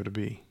reason, I give it a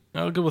B.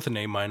 I'll go with an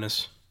A-. I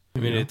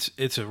mean,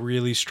 it's a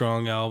really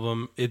strong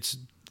album. It's,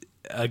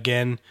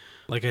 again,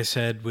 like I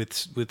said,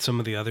 with some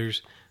of the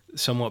others,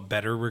 somewhat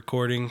better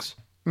recordings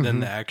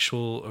than the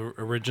actual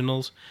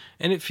originals,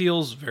 and it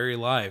feels very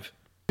live.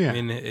 Yeah.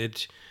 I mean,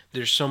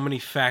 there's so many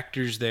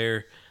factors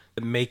there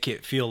that make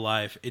it feel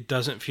live. It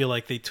doesn't feel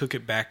like they took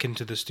it back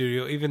into the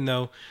studio, even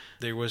though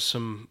there was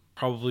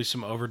probably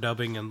some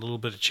overdubbing and a little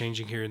bit of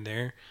changing here and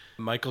there.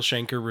 Michael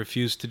Schenker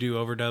refused to do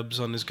overdubs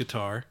on his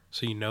guitar,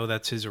 so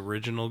that's his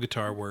original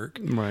guitar work.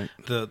 Right.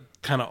 The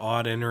kind of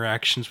odd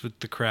interactions with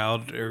the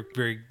crowd are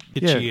very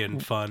kitschy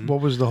and fun.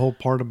 What was the whole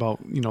part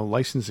about,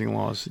 licensing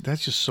laws?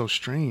 That's just so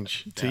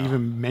strange to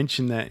even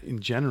mention that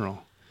in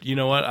general. You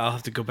know what? I'll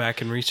have to go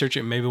back and research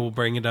it. Maybe we'll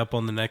bring it up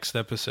on the next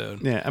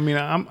episode. Yeah, I mean,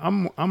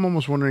 I'm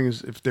almost wondering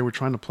if they were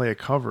trying to play a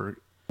cover,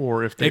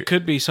 or if it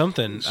could be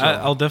something. So,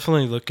 I'll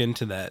definitely look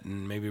into that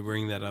and maybe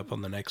bring that up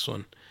on the next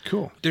one.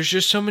 Cool. There's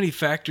just so many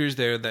factors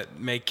there that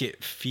make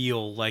it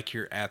feel like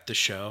you're at the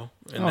show,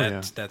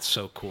 and that's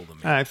so cool to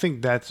me. I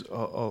think that's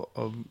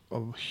a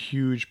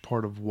huge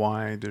part of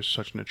why there's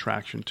such an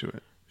attraction to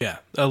it. Yeah,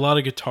 a lot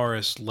of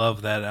guitarists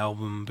love that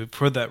album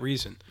for that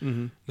reason.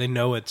 Mm-hmm. They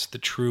know it's the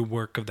true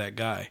work of that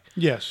guy.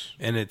 Yes.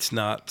 And it's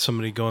not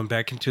somebody going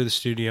back into the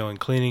studio and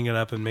cleaning it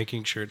up and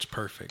making sure it's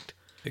perfect.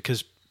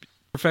 Because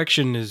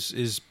perfection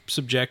is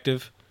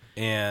subjective,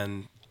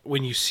 and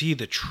when you see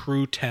the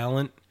true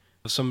talent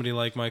of somebody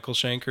like Michael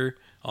Schenker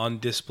on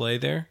display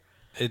there,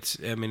 it's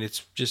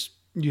just...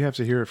 You have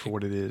to hear it for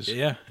what it is.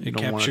 Yeah, it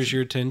captures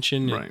your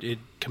attention, right. it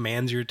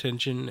commands your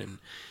attention, and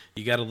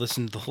you got to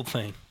listen to the whole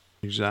thing.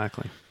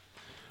 Exactly.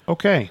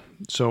 Okay,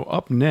 so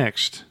up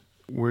next,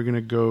 we're going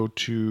to go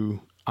to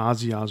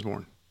Ozzy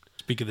Osbourne.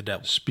 Speak of the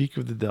Devil. Speak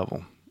of the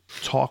Devil.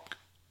 Talk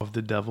of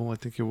the Devil, I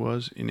think it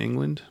was, in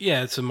England.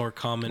 Yeah, it's a more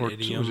common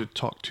idiom. Or was it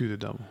Talk to the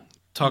Devil?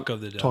 Talk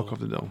of the Devil. Talk of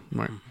the Devil,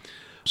 right. Mm-hmm.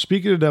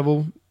 Speak of the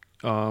Devil,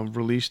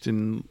 released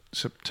in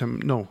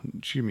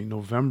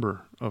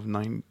November of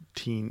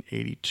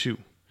 1982.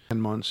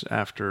 10 months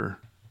after...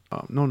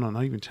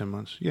 not even 10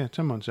 months. Yeah,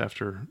 10 months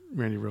after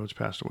Randy Rhoads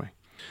passed away.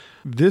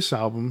 This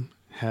album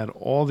had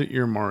all the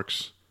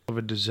earmarks of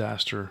a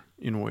disaster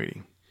in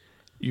waiting.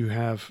 You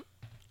have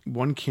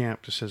one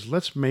camp that says,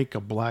 let's make a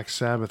Black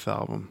Sabbath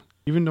album,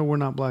 even though we're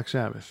not Black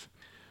Sabbath,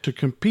 to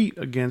compete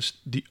against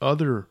the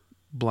other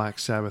Black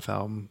Sabbath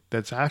album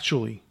that's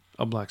actually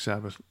a Black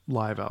Sabbath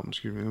live album.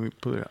 Excuse me, let me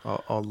put it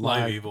a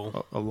Live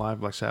Evil. A live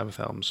Black Sabbath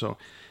album. So,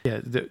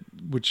 yeah,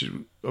 which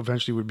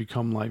eventually would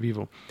become Live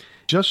Evil,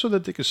 just so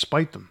that they could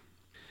spite them,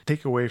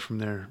 take away from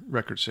their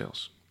record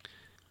sales.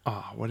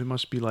 What it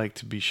must be like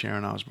to be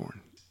Sharon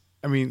Osbourne.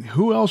 I mean,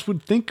 who else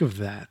would think of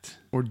that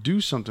or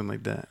do something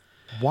like that?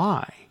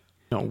 Why?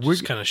 No, we're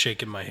just kind of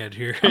shaking my head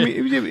here. I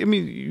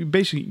mean,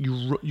 basically,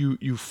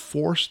 you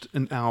forced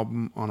an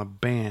album on a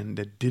band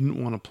that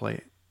didn't want to play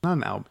it. Not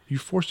an album. You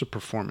forced a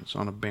performance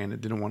on a band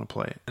that didn't want to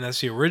play it. And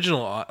that's the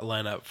original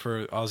lineup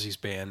for Ozzy's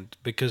band,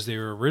 because they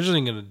were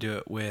originally going to do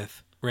it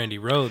with Randy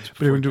Rhoads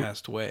before he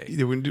passed away.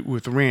 They wouldn't do it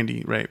with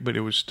Randy, right? But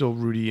it was still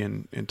Rudy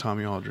and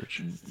Tommy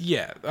Aldridge.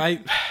 Yeah,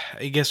 I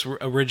guess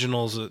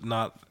original's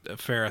not a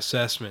fair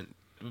assessment.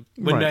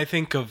 When I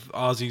think of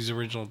Ozzy's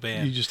original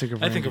band, you just think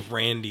of Randy. I think of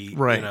Randy.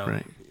 Right,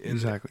 right.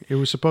 Exactly. It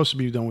was supposed to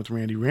be done with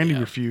Randy. Randy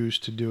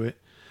refused to do it.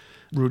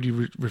 Rudy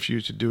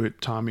refused to do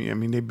it. Tommy,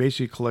 they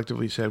basically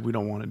collectively said, we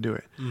don't want to do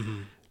it.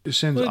 Mm-hmm. It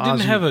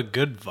didn't have a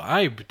good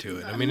vibe to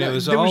it. It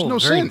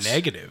was very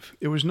negative.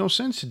 There was no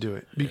sense to do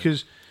it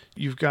because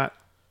you've got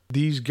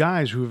these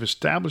guys who have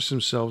established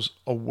themselves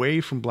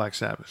away from Black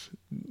Sabbath.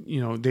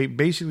 They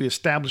basically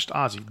established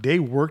Ozzy. They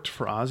worked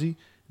for Ozzy.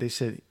 They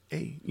said,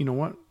 hey, you know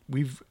what?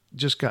 We've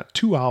just got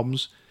 2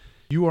 albums.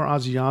 You are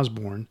Ozzy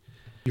Osbourne.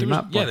 You're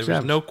not Black there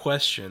Sabbath. was no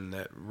question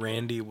that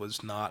Randy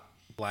was not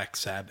Black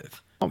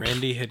Sabbath.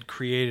 Randy had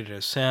created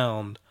a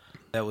sound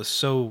that was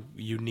so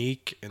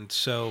unique and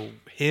so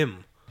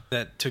him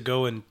that to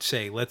go and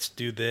say, let's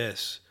do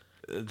this,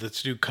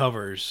 let's do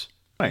covers,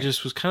 it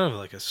just was kind of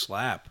like a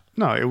slap.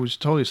 No, it was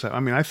totally a slap. I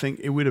mean, I think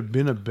it would have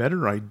been a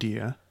better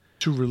idea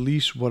to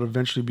release what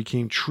eventually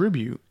became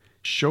Tribute,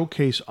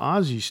 showcase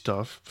Ozzy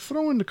stuff,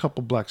 throw in a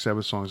couple Black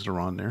Sabbath songs that are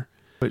on there,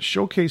 but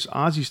showcase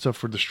Ozzy stuff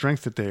for the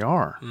strength that they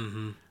are,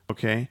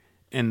 okay?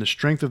 And the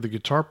strength of the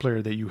guitar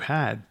player that you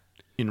had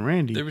in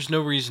Randy. There was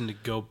no reason to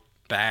go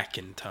back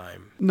in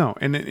time. No,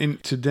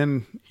 and to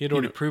then... He had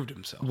already proved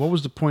himself. What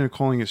was the point of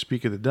calling it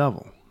Speak of the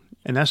Devil?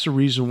 And that's the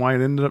reason why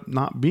it ended up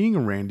not being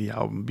a Randy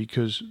album,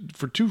 because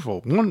for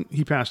twofold. One,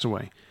 he passed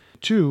away.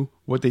 Two,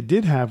 what they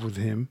did have with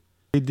him,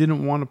 they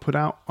didn't want to put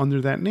out under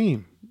that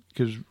name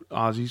because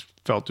Ozzy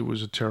felt it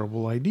was a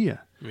terrible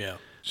idea. Yeah.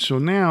 So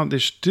now they're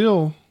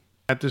still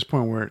at this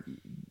point where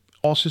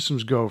all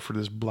systems go for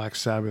this Black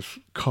Sabbath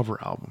cover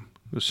album,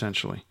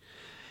 essentially.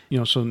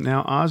 So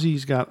now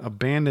Ozzy's got a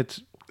band that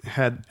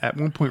had at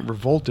one point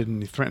revolted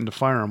and he threatened to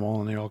fire them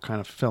all, and they all kind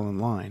of fell in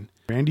line.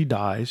 Randy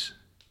dies,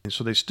 and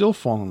so they still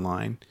fall in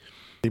line.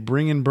 They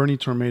bring in Bernie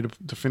Torme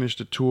to finish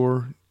the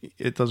tour.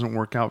 It doesn't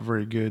work out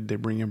very good. They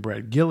bring in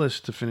Brad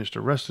Gillis to finish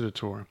the rest of the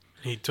tour.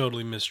 He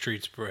totally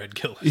mistreats Brad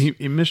Gillis. He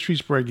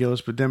mistreats Brad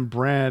Gillis, but then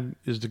Brad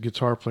is the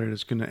guitar player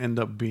that's going to end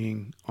up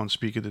being on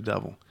Speak of the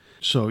Devil.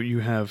 So you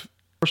have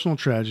personal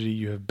tragedy,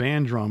 you have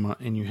band drama,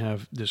 and you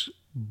have this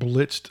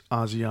blitzed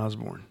Ozzy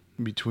Osbourne.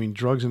 Between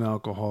drugs and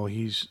alcohol,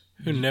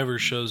 who never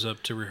shows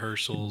up to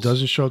rehearsals.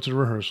 Doesn't show up to the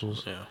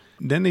rehearsals. Yeah.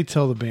 Then they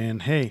tell the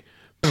band, hey,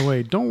 by the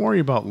way, don't worry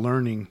about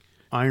learning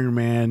Iron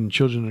Man,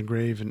 Children of the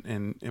Grave,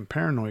 and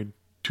Paranoid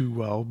too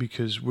well,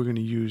 because we're going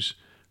to use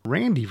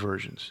Randy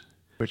versions.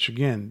 Which,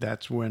 again,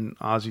 that's when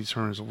Ozzy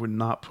turns with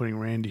not putting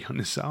Randy on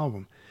this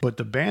album. But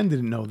the band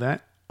didn't know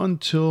that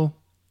until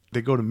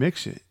they go to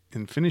mix it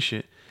and finish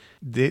it.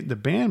 The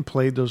band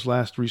played those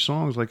last three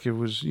songs like it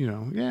was,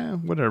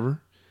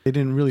 whatever. They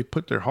didn't really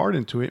put their heart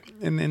into it.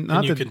 And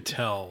you can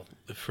tell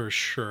for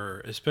sure,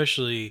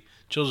 especially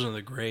Children of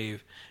the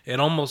Grave, it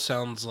almost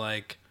sounds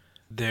like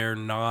they're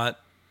not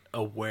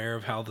aware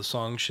of how the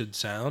song should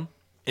sound.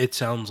 It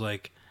sounds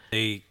like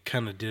they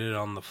kind of did it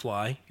on the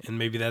fly, and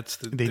maybe that's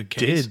the case.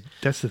 They did.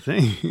 That's the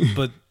thing.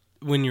 But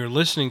when you're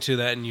listening to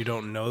that and you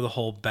don't know the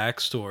whole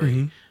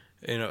backstory,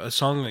 a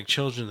song like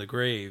Children of the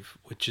Grave,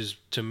 which is,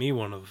 to me,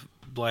 one of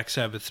Black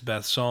Sabbath's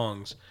best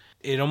songs,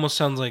 it almost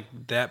sounds like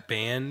that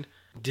band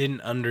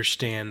didn't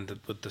understand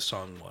what the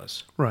song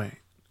was. Right.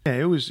 Yeah,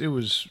 it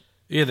was.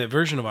 Yeah, that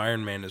version of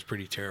Iron Man is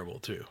pretty terrible,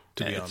 too,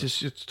 to be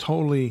honest. It's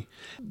totally...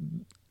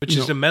 Which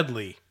is a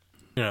medley.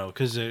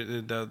 Because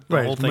the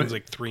whole thing's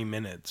like 3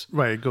 minutes.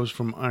 Right, it goes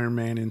from Iron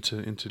Man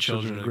into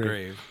Children of the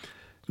Grave.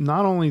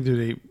 Not only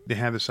do they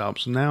have this album,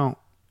 so now,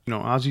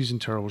 Ozzy's in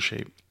terrible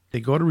shape. They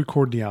go to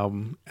record the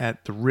album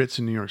at the Ritz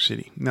in New York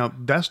City. Now,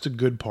 that's the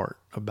good part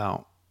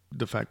about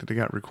the fact that they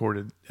got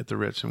recorded at the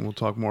Ritz, and we'll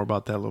talk more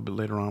about that a little bit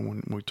later on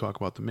when we talk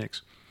about the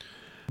mix.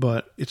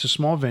 But it's a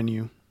small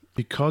venue.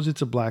 Because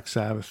it's a Black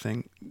Sabbath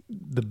thing,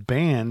 the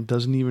band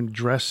doesn't even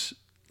dress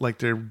like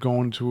they're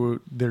going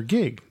to their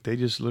gig. They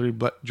just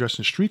literally dress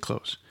in street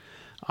clothes.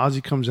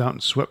 Ozzy comes out in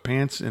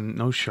sweatpants and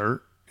no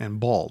shirt and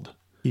bald.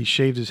 He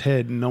shaved his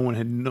head. And no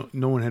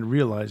one had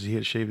realized he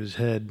had shaved his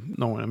head.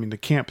 No one, I mean, the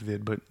camp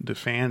did, but the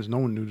fans, no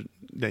one knew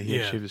that he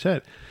had shaved his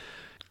head.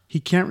 He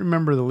can't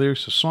remember the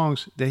lyrics of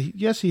songs that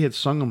he had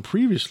sung them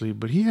previously,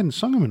 but he hadn't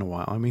sung them in a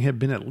while. I mean, it had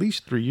been at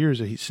least 3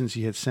 years since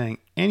he had sang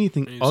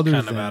anything other than...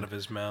 He's kind of out of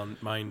his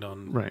mind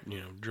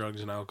on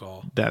drugs and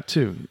alcohol. That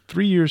too.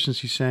 3 years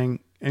since he sang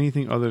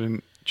anything other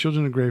than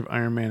Children of the Grave,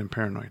 Iron Man, and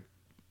Paranoid.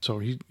 So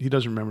he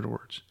doesn't remember the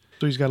words.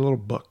 So he's got a little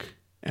book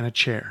and a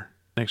chair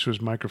next to his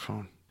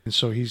microphone. And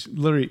so he's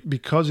literally,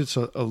 because it's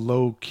a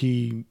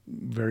low-key,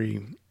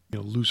 very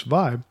loose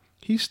vibe,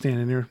 he's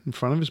standing there in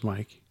front of his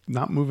mic,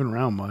 not moving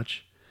around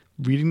much,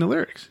 reading the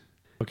lyrics.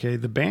 Okay,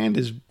 the band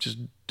is just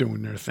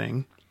doing their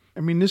thing. I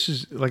mean, this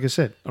is, like I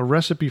said, a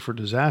recipe for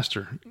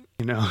disaster.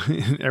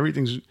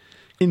 Everything's...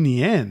 In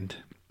the end,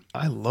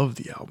 I love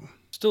the album.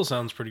 Still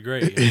sounds pretty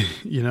great.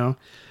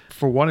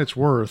 For what it's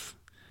worth,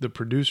 the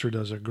producer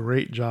does a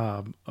great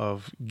job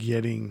of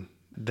getting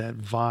that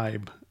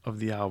vibe of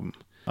the album.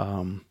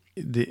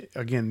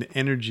 The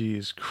energy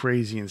is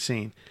crazy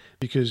insane,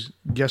 because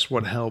guess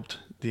what helped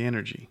the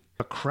energy?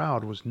 The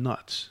crowd was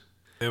nuts.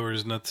 They were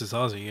as nuts as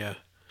Ozzy, yeah.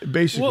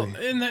 Basically. Well,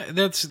 and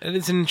that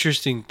is an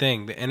interesting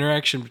thing. The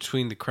interaction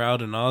between the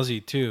crowd and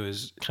Ozzy, too,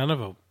 is kind of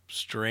a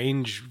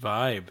strange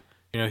vibe.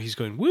 He's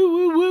going, woo,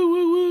 woo, woo,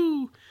 woo,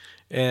 woo.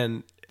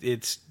 And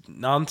it's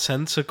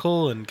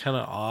nonsensical and kind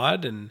of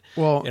odd and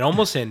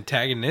almost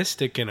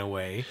antagonistic in a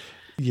way.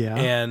 Yeah.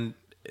 And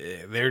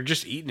they're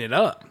just eating it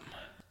up.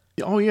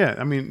 Oh, yeah.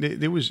 I mean,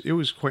 it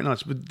was quite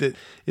nuts. But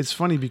it's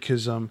funny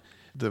because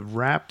the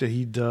rap that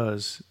he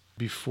does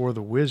before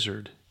The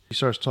Wizard... He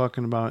starts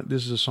talking about,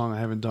 this is a song I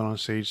haven't done on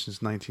stage since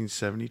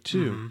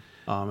 1972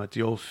 at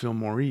the old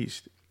Fillmore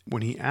East.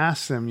 when he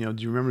asks them,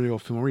 do you remember the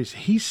old film Maurice?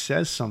 He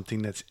says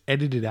something that's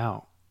edited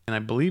out. And I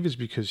believe it's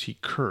because he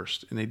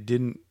cursed, and they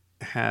didn't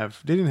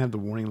have the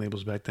warning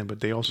labels back then,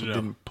 but they also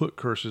didn't put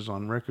curses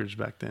on records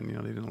back then.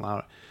 They didn't allow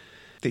it.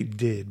 They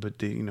did, but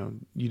they,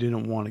 you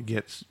didn't want to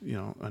get,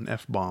 an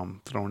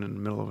F-bomb thrown in the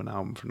middle of an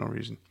album for no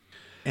reason.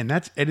 And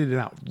that's edited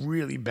out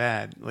really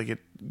bad. Like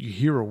you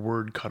hear a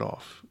word cut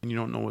off and you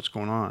don't know what's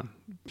going on.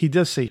 He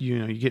does say,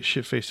 you get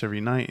shit-faced every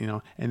night,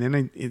 and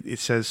then it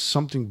says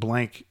something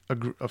blank,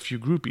 a few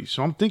groupies.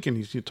 So I'm thinking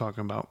he's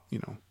talking about,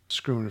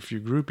 screwing a few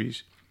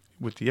groupies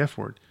with the F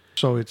word.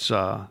 So it's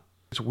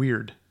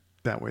weird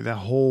that way. That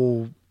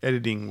whole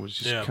editing was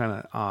just kind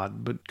of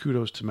odd, but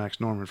kudos to Max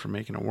Norman for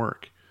making it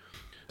work.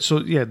 So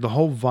yeah, the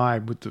whole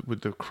vibe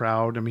with the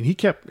crowd. I mean, he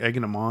kept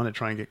egging them on to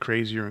try and get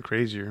crazier and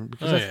crazier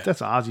because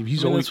that's Ozzy.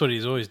 That's what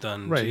he's always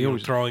done. Right, he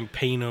always throwing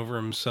paint over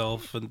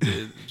himself and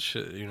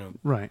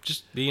right,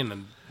 just being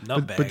a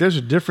nutbag. But there's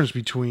a difference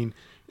between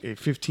a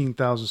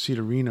 15,000 seat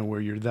arena where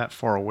you're that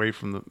far away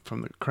from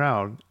the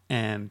crowd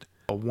and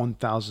a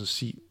 1,000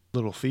 seat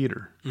little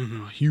theater.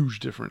 Mm-hmm. A huge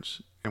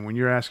difference. And when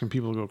you're asking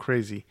people to go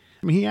crazy,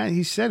 I mean,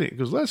 he said it. He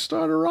goes, "Let's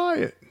start a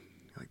riot."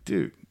 Like,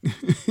 dude,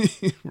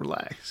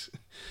 relax.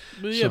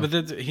 But yeah, but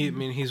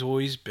he's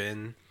always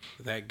been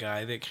that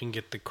guy that can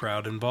get the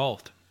crowd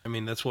involved. I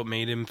mean, that's what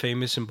made him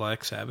famous in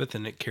Black Sabbath,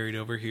 and it carried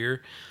over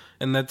here.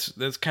 And that's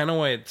kind of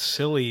why it's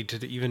silly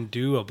to even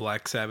do a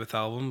Black Sabbath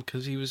album,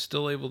 because he was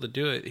still able to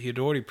do it. He had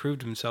already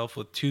proved himself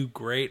with 2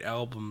 great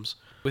albums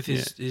with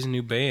his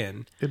new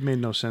band. It made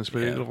no sense,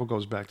 but it all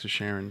goes back to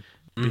Sharon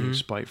being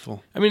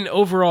spiteful. I mean,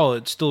 overall,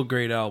 it's still a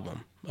great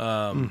album.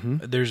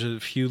 There's a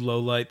few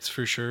lowlights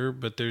for sure,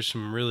 but there's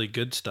some really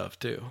good stuff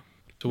too.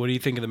 So what do you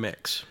think of the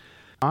mix?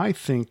 I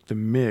think the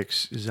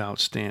mix is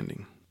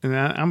outstanding, and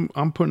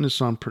I'm putting this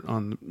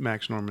on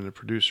Max Norman, the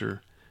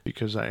producer,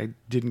 because I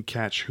didn't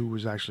catch who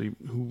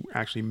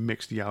actually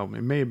mixed the album.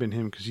 It may have been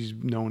him because he's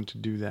known to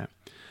do that.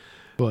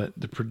 But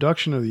the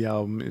production of the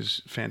album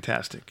is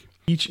fantastic.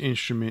 Each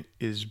instrument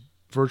is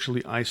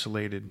virtually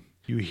isolated.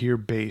 You hear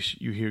bass,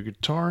 you hear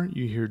guitar,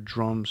 you hear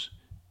drums,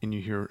 and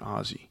you hear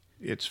Ozzy.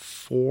 It's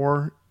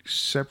 4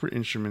 separate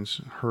instruments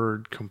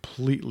heard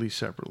completely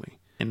separately,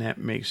 and that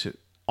makes it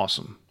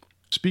awesome.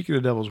 Speak of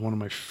the Devil is one of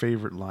my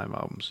favorite live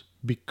albums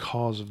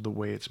because of the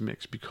way it's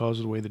mixed, because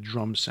of the way the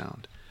drums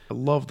sound. I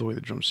love the way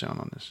the drums sound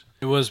on this.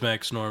 It was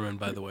Max Norman,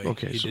 by the way.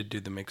 Okay, he did do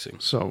the mixing.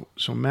 So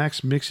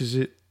Max mixes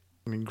it.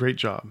 I mean, great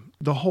job.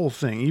 The whole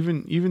thing,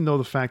 even though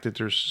the fact that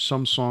there's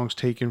some songs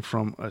taken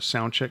from a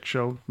soundcheck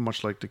show,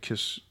 much like the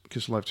Kiss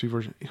Alive 2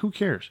 version, who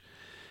cares?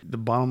 The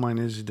bottom line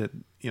is that,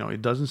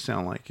 it doesn't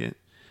sound like it.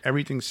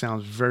 Everything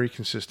sounds very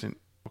consistent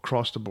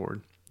across the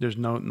board. There's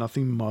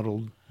nothing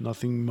muddled,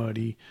 nothing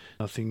muddy,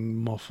 nothing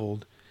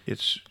muffled.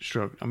 It's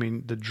struck. I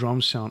mean, the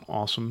drums sound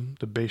awesome.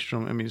 The bass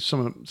drum. I mean,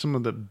 some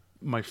of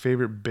my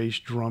favorite bass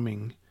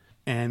drumming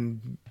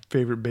and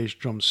favorite bass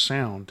drum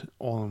sound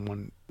all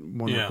in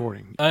one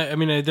recording. I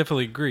mean, I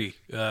definitely agree.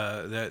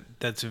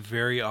 That's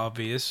very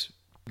obvious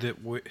that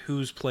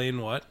who's playing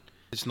what.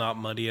 It's not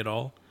muddy at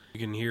all. You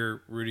can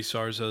hear Rudy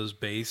Sarzo's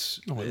bass,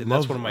 and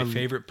that's one of my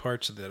favorite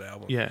parts of that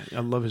album. Yeah,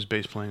 I love his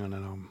bass playing on that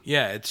album.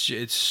 Yeah,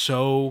 it's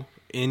so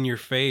in your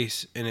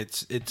face, and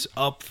it's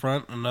up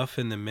front enough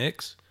in the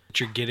mix that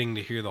you're getting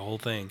to hear the whole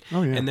thing.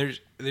 Oh yeah. And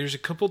there's a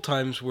couple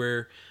times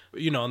where,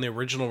 on the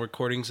original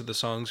recordings of the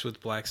songs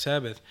with Black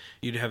Sabbath,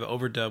 you'd have an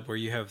overdub where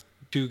you have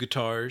 2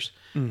 guitars.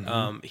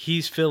 Mm-hmm.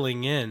 He's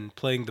filling in,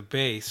 playing the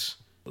bass,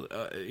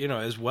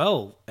 as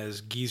well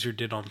as Geezer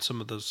did on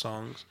some of those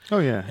songs. Oh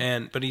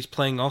yeah. But he's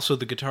playing also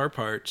the guitar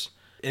parts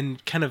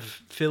and kind of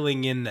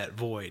filling in that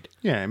void.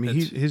 Yeah, I mean,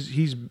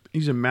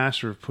 he's a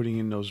master of putting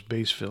in those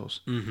bass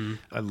fills. Mm-hmm.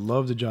 I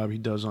love the job he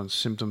does on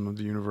Symptom of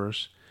the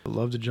Universe. I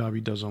love the job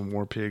he does on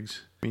War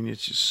Pigs. I mean,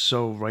 it's just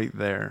so right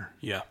there.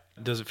 Yeah.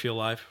 Does it feel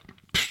live?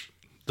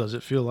 Does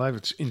it feel live?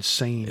 It's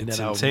insane. It's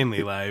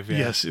insanely live. Yeah.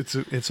 Yes, it's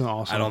an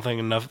awesome. I don't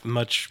think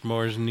much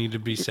more need to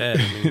be said.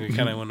 I mean, we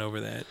kind of went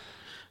over that.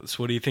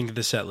 So, what do you think of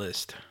the set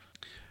list?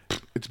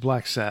 It's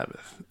Black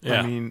Sabbath.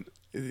 Yeah. I mean,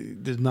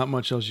 there's not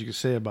much else you can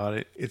say about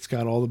it. It's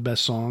got all the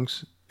best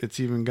songs. It's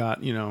even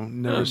got,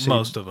 Never Say...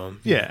 most of them.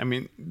 Yeah, I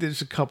mean,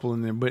 there's a couple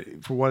in there,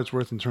 but for what it's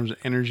worth in terms of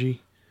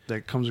energy,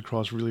 that comes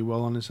across really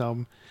well on this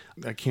album.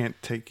 I can't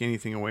take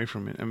anything away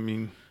from it. I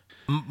mean...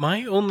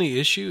 My only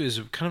issue is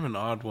kind of an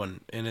odd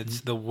one, and it's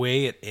the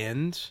way it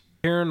ends.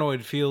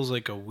 Paranoid feels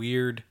like a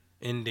weird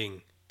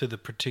ending to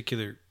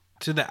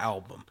the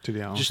album.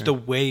 Just the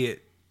way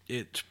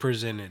it's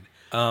presented.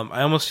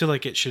 I almost feel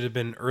like it should have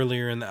been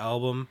earlier in the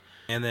album,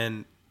 and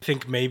then I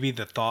think maybe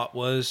the thought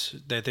was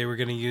that they were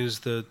going to use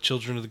the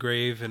Children of the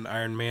Grave and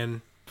Iron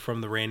Man from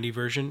the Randy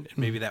version, and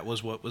maybe that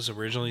was what was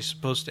originally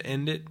supposed to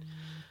end it.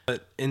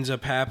 What ends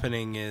up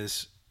happening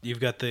is you've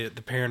got the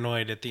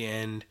Paranoid at the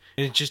end,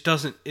 and it just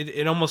doesn't.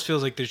 It almost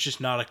feels like there's just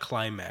not a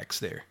climax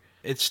there.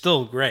 It's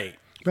still great.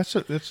 That's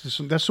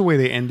the way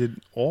they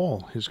ended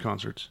all his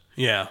concerts.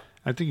 Yeah,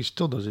 I think he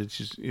still does it.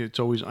 It's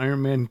always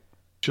Iron Man,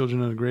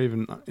 Children of the Grave,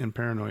 and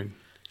Paranoid.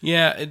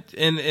 Yeah,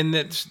 and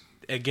that's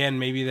again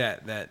maybe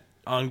that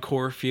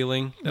encore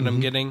feeling that I'm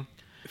getting.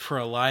 For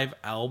a live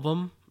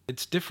album,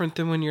 it's different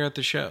than when you're at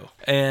the show.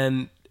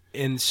 And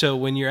so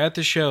when you're at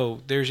the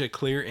show, there's a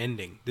clear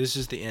ending. This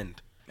is the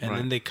end. And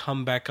then they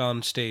come back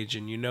on stage,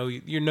 and you know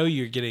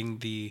you're getting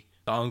the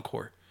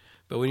encore.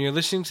 But when you're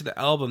listening to the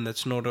album,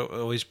 that's not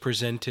always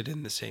presented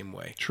in the same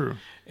way. True.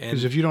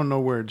 Because if you don't know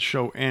where the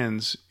show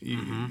ends,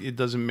 it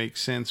doesn't make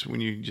sense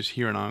when you just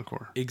hear an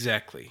encore.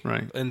 Exactly.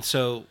 Right. And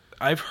so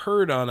I've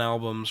heard on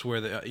albums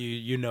where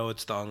you know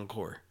it's the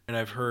encore. And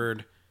I've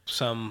heard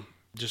some,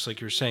 just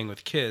like you were saying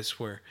with Kiss,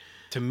 where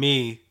to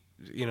me,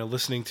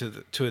 listening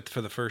to it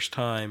for the first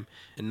time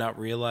and not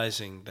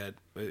realizing that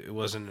it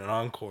wasn't an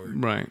encore.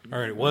 Right.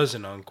 Or it was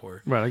an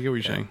encore. Right, I get what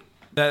you're saying.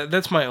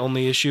 That's my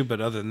only issue,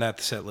 but other than that,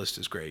 the set list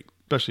is great.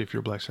 Especially if you're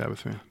a Black Sabbath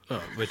fan.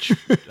 Oh, which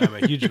I'm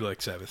a huge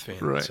Black Sabbath fan.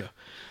 Right.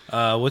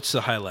 So, what's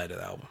the highlight of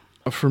the album?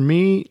 For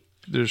me,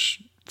 there's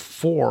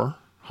 4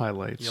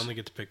 highlights. You only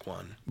get to pick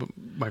one. But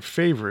my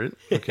favorite,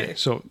 okay,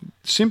 so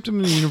Symptom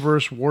of the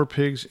Universe, War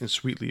Pigs, and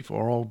Sweet Leaf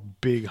are all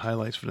big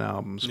highlights for the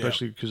album,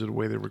 especially because of the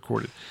way they're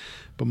recorded.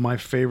 But my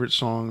favorite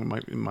song,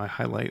 my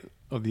highlight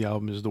of the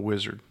album is The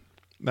Wizard.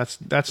 That's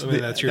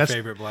your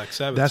favorite Black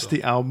Sabbath That's song.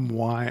 the album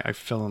why I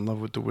fell in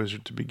love with The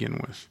Wizard to begin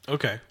with.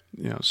 Okay.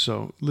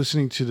 So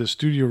listening to the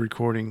studio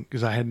recording,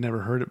 because I had never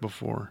heard it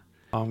before,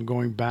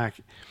 going back,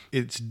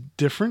 it's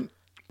different,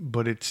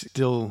 but it's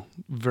still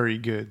very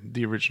good,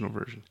 the original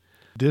version.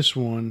 This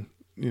one,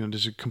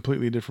 there's a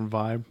completely different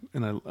vibe,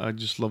 and I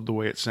just love the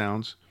way it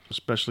sounds.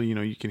 Especially,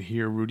 you can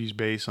hear Rudy's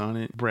bass on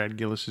it. Brad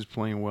Gillis is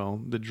playing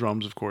well. The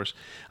drums, of course.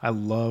 I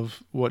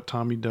love what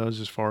Tommy does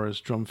as far as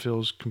drum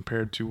fills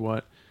compared to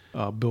what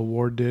Bill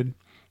Ward did.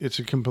 It's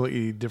a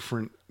completely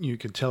different, you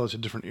can tell it's a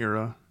different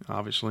era,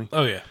 obviously.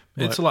 Oh, yeah.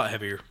 It's a lot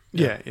heavier.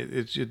 Yeah,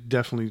 it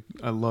definitely,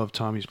 I love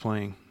Tommy's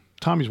playing.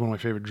 Tommy's one of my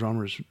favorite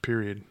drummers,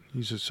 period.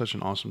 He's just such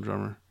an awesome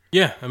drummer.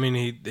 Yeah, I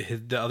mean,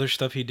 the other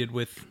stuff he did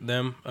with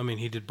them,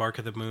 he did Bark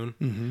at the Moon.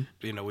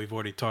 Mm-hmm. We've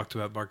already talked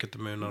about Bark at the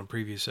Moon on a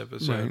previous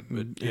episode. Right,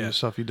 But, and the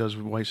stuff he does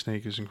with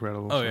Whitesnake is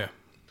incredible. Oh, yeah.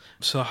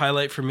 So a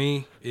highlight for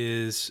me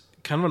is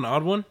kind of an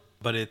odd one,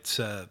 but it's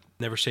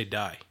Never Say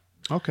Die.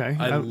 Okay,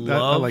 I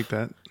like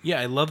that.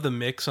 Yeah, I love the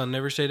mix on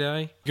Never Say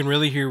Die. You can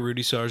really hear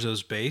Rudy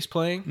Sarzo's bass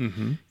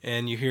playing,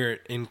 and you hear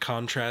it in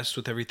contrast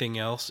with everything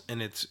else,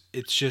 and it's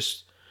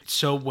just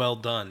so well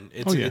done.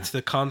 It's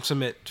the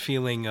consummate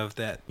feeling of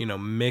that,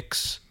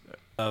 mix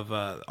of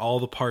all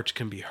the parts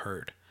can be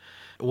heard.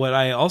 What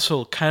I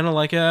also kind of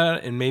like about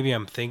it, and maybe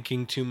I'm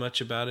thinking too much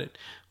about it,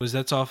 was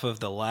that's off of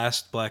the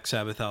last Black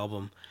Sabbath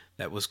album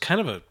that was kind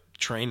of a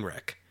train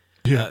wreck,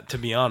 to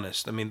be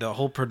honest. I mean, the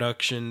whole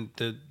production,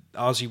 the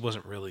Ozzy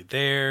wasn't really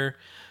there,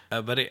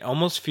 but it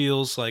almost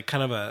feels like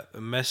kind of a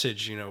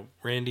message.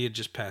 Randy had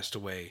just passed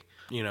away.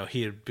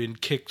 He had been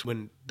kicked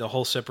when the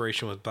whole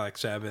separation with Black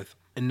Sabbath.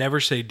 And Never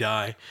Say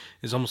Die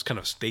is almost kind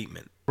of a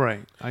statement.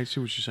 Right. I see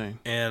what you're saying.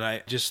 And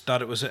I just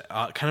thought it was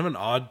kind of an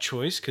odd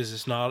choice because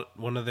it's not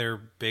one of their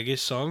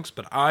biggest songs,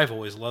 but I've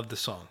always loved the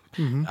song.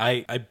 Mm-hmm.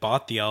 I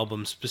bought the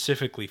album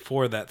specifically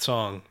for that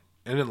song.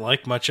 I didn't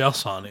like much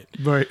else on it.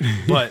 Right.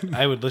 But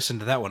I would listen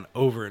to that one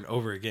over and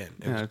over again.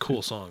 It was a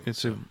cool song.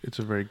 It's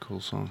a very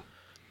cool song.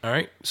 All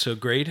right. So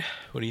grade,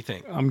 what do you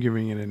think? I'm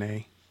giving it an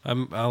A.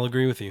 I'll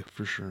agree with you.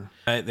 For sure.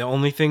 The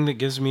only thing that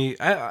gives me...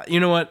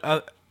 you know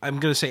what? I'm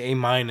going to say A-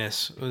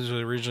 was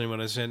originally what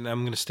I said, and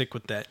I'm going to stick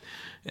with that.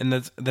 And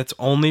that's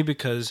only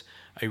because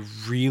I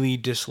really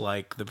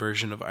dislike the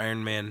version of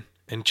Iron Man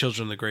and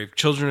Children of the Grave.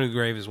 Children of the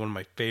Grave is one of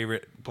my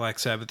favorite Black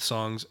Sabbath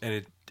songs,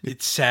 and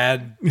it's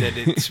sad that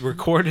it's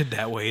recorded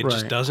that way. It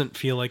just doesn't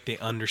feel like they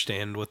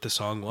understand what the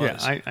song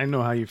was. Yeah, I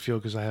know how you feel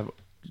because I have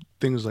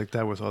things like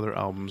that with other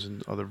albums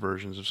and other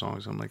versions of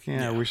songs. I'm like,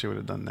 I wish I would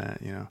have done that.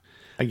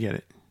 I get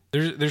it.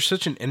 There's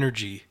such an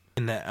energy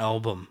in that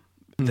album.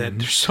 That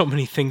there's so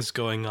many things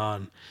going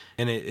on,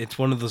 and it's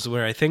one of those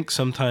where I think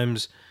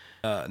sometimes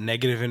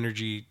negative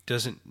energy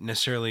doesn't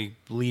necessarily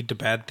lead to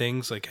bad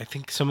things. Like I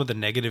think some of the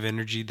negative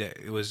energy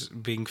that was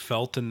being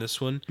felt in this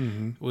one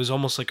was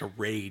almost like a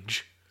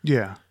rage.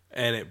 Yeah,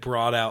 and it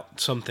brought out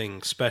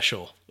something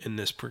special in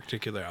this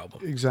particular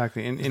album.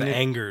 Exactly, and the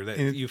anger that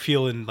you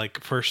feel in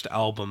like first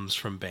albums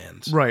from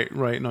bands. Right.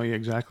 No, yeah,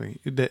 exactly.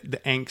 The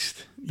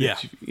angst.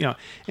 And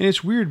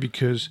it's weird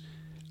because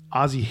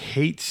Ozzy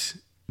hates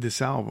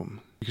this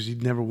album. Because he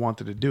never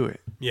wanted to do it.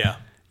 Yeah.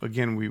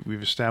 Again,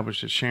 we've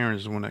established that Sharon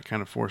is the one that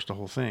kind of forced the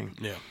whole thing.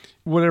 Yeah.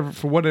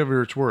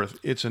 Whatever it's worth,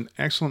 it's an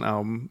excellent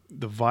album.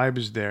 The vibe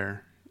is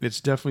there.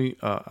 It's definitely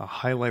a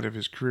highlight of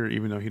his career,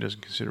 even though he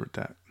doesn't consider it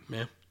that.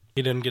 Yeah.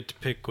 He didn't get to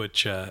pick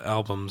which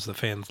albums the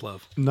fans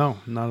love. No,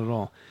 not at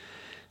all.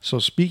 So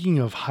speaking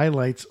of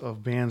highlights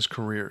of bands'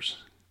 careers,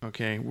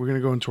 okay, we're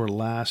gonna go into our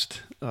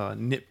last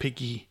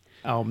nitpicky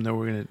album that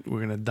we're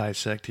gonna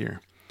dissect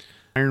here.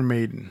 Iron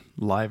Maiden,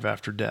 Live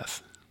After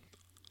Death.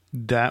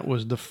 That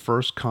was the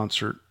first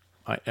concert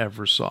I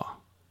ever saw.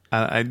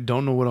 I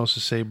don't know what else to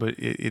say, but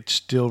it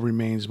still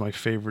remains my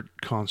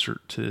favorite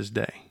concert to this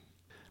day.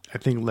 I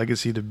think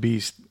Legacy of the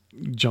Beast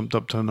jumped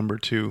up to number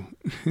 2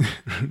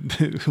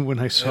 when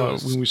we saw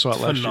it last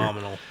year.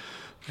 Phenomenal.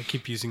 I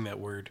keep using that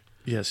word.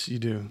 Yes, you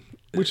do.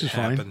 Which is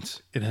fine.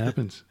 Happens. It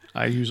happens.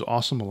 I use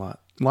awesome a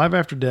lot. Live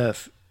After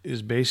Death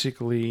is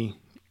basically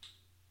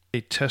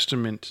a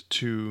testament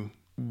to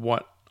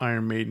what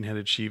Iron Maiden had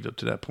achieved up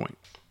to that point.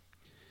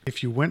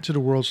 If you went to the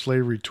World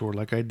Slavery Tour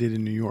like I did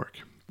in New York,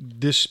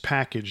 this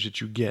package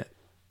that you get,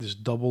 this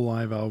double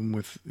live album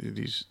with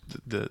these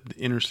the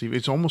inner sleeve,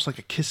 it's almost like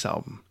a Kiss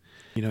album.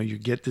 You know, you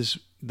get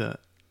the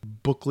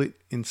booklet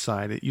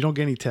inside it. You don't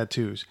get any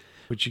tattoos,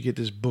 but you get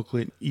this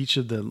booklet. Each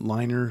of the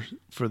liners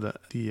for the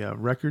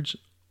records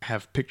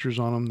have pictures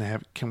on them. They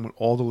come with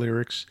all the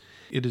lyrics.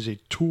 It is a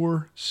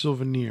tour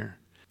souvenir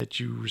that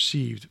you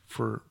received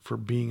for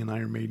being an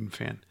Iron Maiden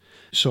fan.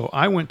 So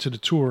I went to the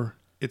tour.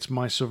 It's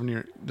my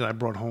souvenir that I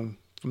brought home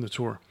from the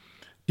tour.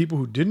 People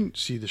who didn't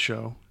see the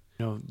show,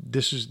 you know,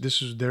 this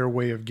is their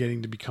way of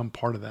getting to become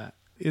part of that.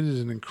 It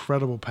is an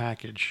incredible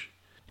package.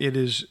 It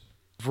is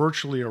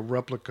virtually a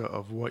replica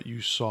of what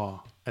you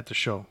saw at the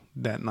show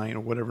that night or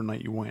whatever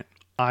night you went.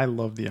 I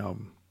love the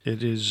album.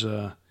 It is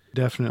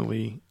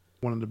definitely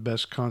one of the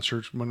best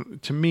concerts.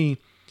 To me,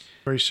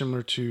 very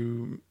similar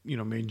to, you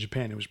know, Made in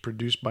Japan. It was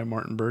produced by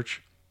Martin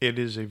Birch. It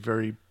is a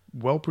very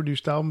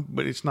well-produced album,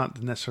 but it's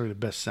not necessarily the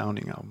best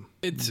sounding album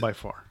by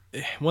far.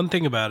 One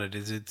thing about it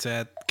is it's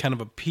at kind of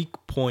a peak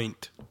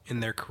point in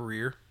their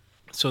career.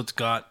 So it's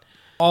got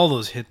all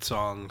those hit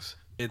songs.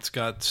 It's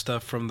got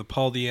stuff from the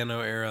Paul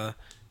Di'Anno era.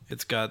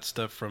 It's got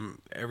stuff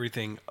from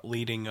everything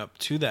leading up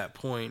to that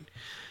point.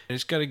 And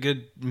it's got a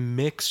good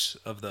mix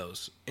of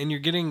those. And you're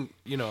getting,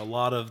 you know, a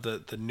lot of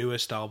the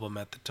newest album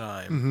at the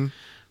time,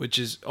 which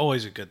is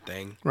always a good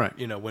thing. Right.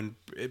 You know,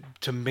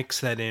 to mix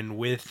that in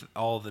with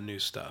all the new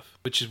stuff,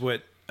 which is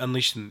what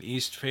Unleashed in the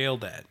East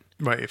failed at.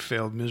 Right, it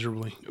failed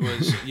miserably.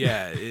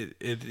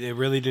 It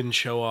really didn't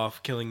show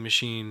off Killing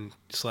Machine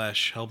 /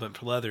 Hellbent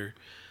for Leather,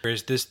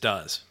 whereas this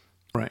does.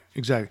 Right,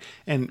 exactly.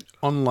 And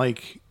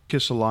unlike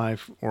Kiss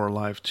Alive or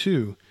Alive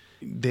 2,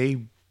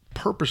 they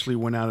purposely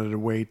went out of their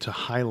way to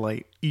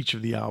highlight each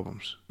of the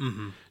albums.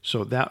 Mm-hmm.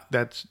 So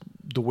that's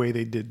the way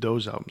they did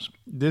those albums.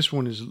 This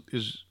one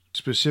is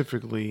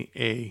specifically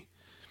a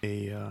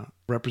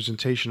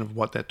representation of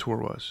what that tour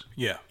was.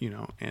 Yeah. You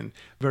know, and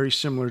very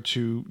similar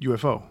to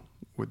UFO.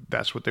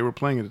 That's what they were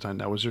playing at the time.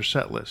 That was their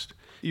set list.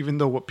 Even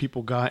though what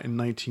people got in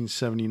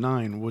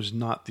 1979 was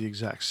not the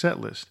exact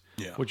set list,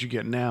 what you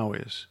get now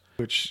is,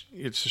 which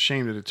it's a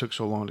shame that it took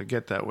so long to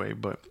get that way,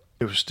 but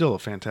it was still a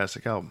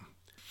fantastic album.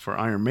 For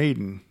Iron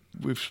Maiden,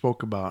 we've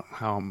spoke about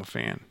how I'm a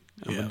fan.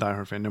 I'm a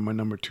diehard fan. They're my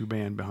number 2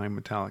 band behind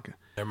Metallica.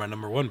 They're my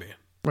number 1 band.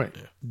 Right.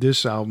 Yeah.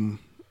 This album,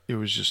 it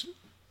was just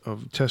a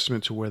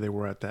testament to where they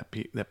were at that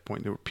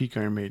point. They were peak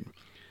Iron Maiden.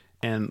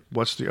 And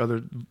what's the other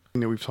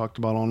thing that we've talked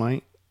about all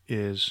night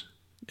is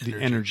the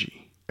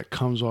energy that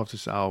comes off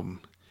this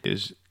album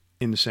is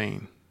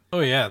insane.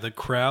 Oh, yeah. The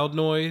crowd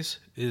noise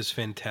is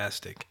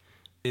fantastic.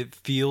 It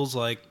feels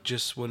like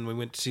just when we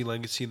went to see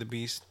Legacy of the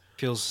Beast,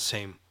 feels the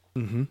same.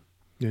 Mm-hmm.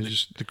 Yeah,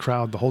 just the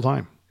crowd the whole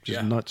time.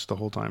 Just nuts the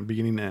whole time,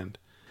 beginning to end.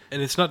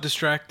 And it's not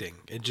distracting.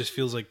 It just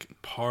feels like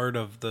part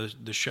of the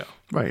show.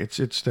 Right.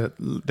 It's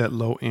that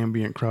low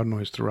ambient crowd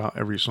noise throughout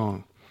every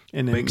song.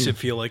 And it makes it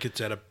feel like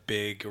it's at a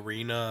big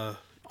arena.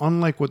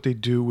 Unlike what they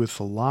do with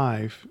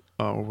Alive,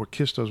 or what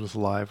Kiss does with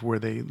Alive, where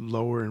they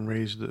lower and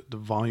raise the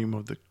volume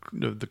of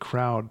the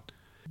crowd,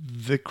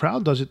 the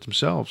crowd does it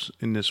themselves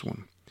in this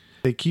one.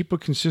 They keep a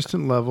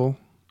consistent level,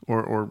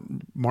 or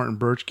Martin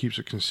Birch keeps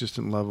a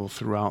consistent level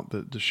throughout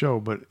the show,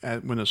 but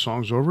when the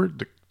song's over,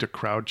 the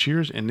crowd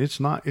cheers, and it's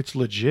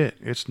legit.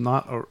 It's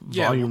not a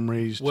volume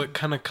raised. What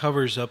kind of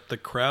covers up the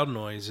crowd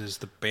noise is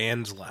the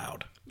band's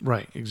loud.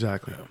 Right,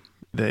 exactly.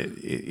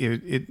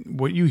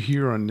 What you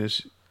hear on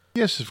this,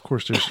 yes, of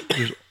course,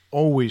 there's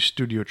always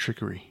studio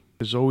trickery.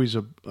 There's always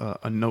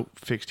a note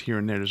fixed here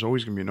and there. There's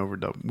always going to be an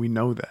overdub. We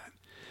know that.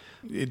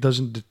 It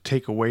doesn't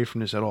take away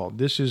from this at all.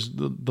 This is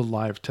the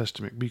live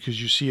testament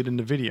because you see it in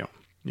the video.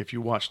 If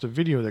you watch the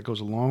video that goes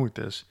along with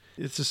this,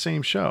 it's the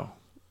same show.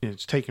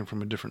 It's taken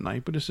from a different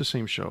night, but it's the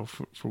same show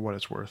for what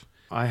it's worth.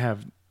 I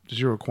have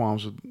zero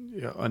qualms with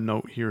a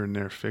note here and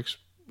there fixed.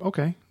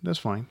 Okay, that's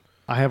fine.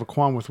 I have a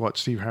qualm with what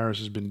Steve Harris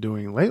has been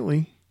doing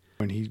lately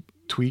when he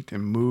tweaked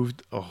and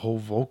moved a whole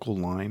vocal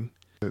line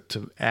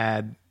to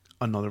add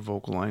another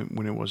vocal line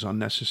when it was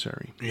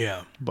unnecessary.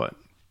 Yeah. But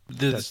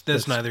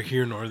that's neither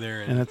here nor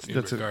there. And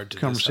that's a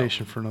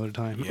conversation for another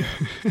time.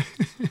 Yeah.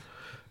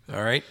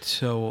 All right.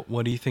 So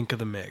what do you think of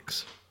the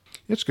mix?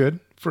 It's good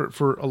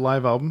for a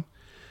live album.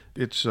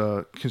 It's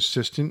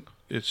consistent.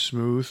 It's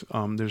smooth.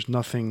 There's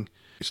nothing.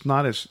 It's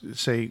not as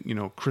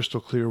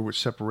crystal clear with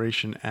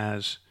separation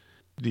as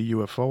the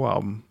UFO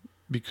album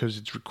because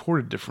it's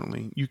recorded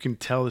differently. You can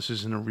tell this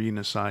is an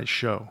arena-sized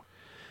show,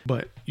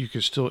 but you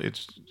can still.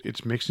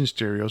 It's mixed in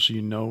stereo, so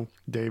you know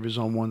Dave is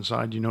on one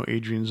side. You know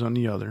Adrian's on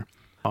the other.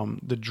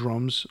 The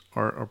drums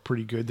are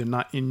pretty good. They're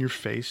not in your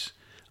face,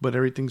 but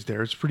everything's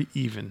there. It's pretty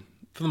even.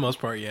 For the most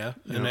part, yeah.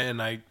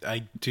 And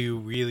I do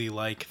really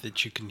like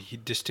that you can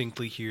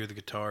distinctly hear the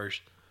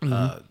guitars.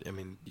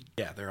 Mm-hmm.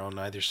 They're on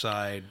either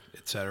side,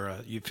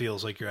 etc. It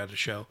feels like you're at a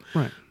show.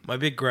 Right. My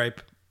big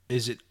gripe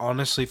is it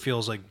honestly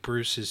feels like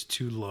Bruce is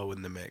too low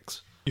in the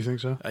mix. You think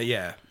so?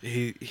 Yeah,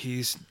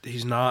 he's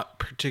not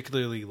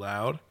particularly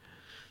loud.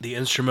 The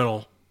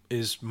instrumental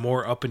is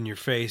more up in your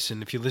face,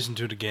 and if you listen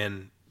to it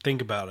again,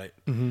 think about it.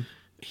 Mm-hmm.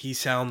 He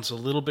sounds a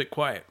little bit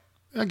quiet.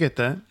 I get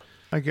that.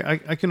 I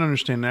can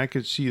understand that. I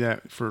could see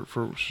that for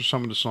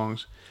some of the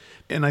songs.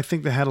 And I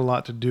think that had a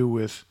lot to do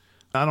with,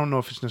 I don't know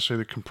if it's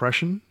necessarily the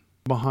compression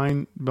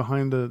behind the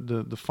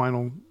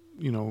final,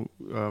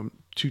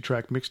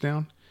 2-track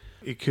mixdown.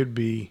 It could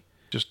be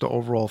just the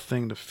overall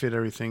thing to fit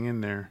everything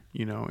in there,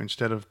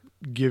 instead of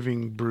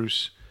giving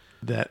Bruce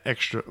that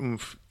extra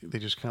oomph, they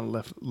just kind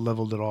of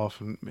leveled it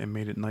off and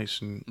made it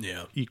nice and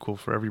equal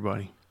for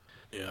everybody.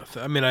 Yeah,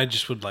 I mean, I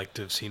just would like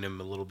to have seen him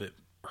a little bit,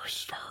 or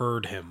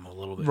heard him a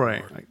little bit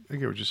right. more. I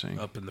get what you're saying.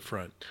 Up in the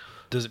front.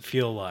 Does it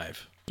feel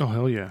live? Oh,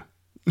 hell yeah.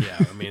 Yeah,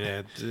 I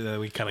mean,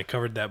 we kind of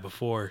covered that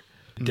before.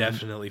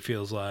 Definitely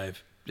feels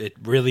live. It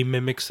really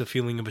mimics the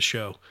feeling of a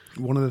show.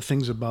 One of the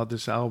things about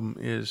this album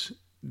is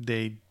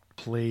they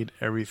played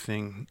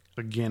everything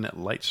again at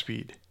light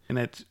speed, and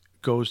that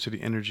goes to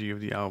the energy of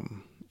the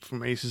album.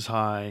 From Aces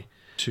High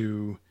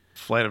to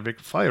Flight of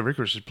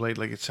Icarus is played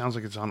like it sounds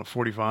like it's on a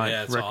 45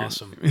 yeah, it's record.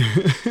 Awesome.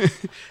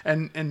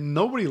 and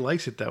nobody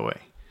likes it that way.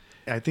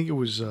 I think it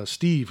was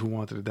Steve who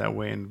wanted it that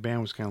way, and the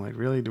band was kind of like,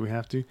 really, do we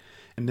have to?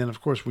 And then,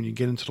 of course, when you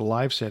get into the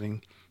live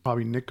setting,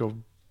 probably Nico,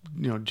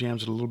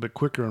 jams it a little bit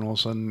quicker, and all of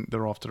a sudden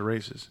they're off to the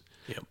races.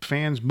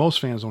 Yep. Most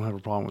fans don't have a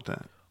problem with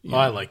that.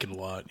 I like it a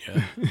lot,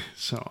 yeah.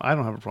 So I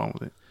don't have a problem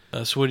with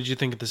it. So what did you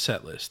think of the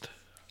set list?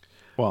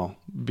 Well,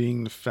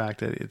 being the fact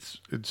that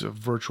it's a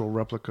virtual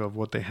replica of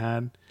what they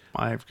had,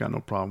 I've got no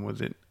problem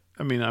with it.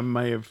 I mean, I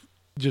may have,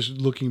 just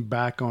looking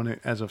back on it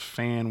as a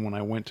fan when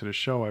I went to the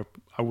show,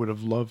 I would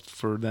have loved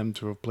for them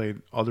to have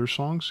played other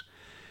songs.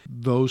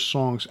 Those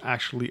songs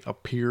actually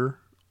appear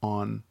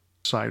on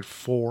side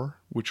 4,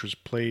 which was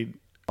played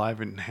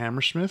live in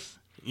Hammersmith.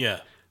 Yeah.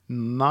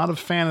 Not a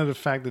fan of the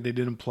fact that they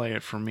didn't play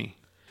it for me,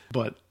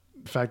 but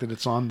the fact that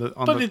it's on the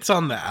it's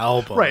on the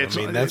album, right? I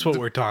mean, that's what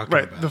we're talking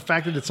right. about. The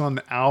fact that it's on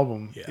the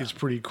album is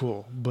pretty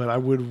cool, but I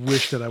would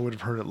wish that I would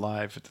have heard it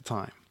live at the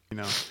time.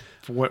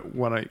 For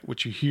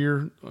what you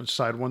hear on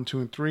side 1, 2,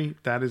 and 3,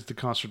 that is the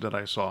concert that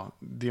I saw.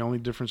 The only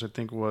difference I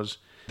think was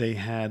they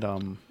had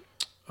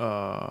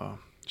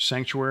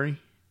Sanctuary,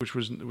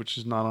 which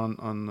is not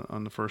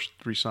on the first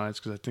 3 sides,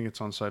 because I think it's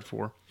on side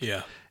 4.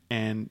 Yeah,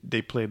 and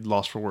they played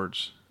Lost for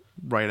Words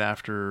right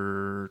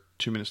after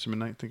 2 Minutes to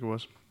Midnight, I think it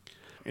was.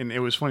 And it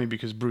was funny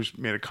because Bruce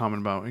made a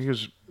comment about, he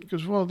goes,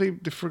 well, they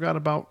forgot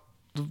about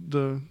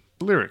the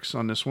lyrics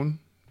on this one,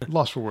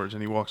 Lost for Words,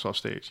 and he walks off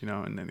stage,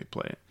 and then they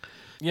play it.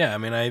 Yeah, I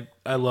mean,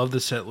 I love the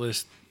set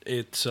list.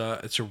 It's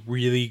a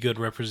really good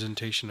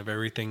representation of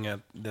everything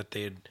that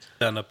they had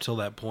done up till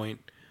that point.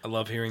 I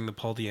love hearing the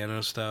Paul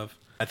Di'Anno stuff.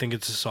 I think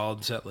it's a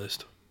solid set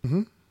list.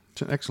 Mm-hmm.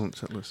 It's an excellent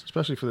set list,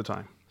 especially for the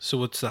time. So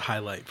what's the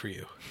highlight for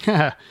you?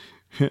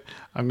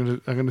 I'm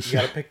gonna say,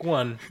 you gotta pick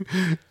one.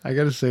 I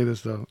gotta say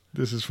this though.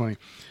 This is funny.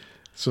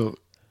 So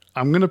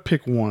I'm gonna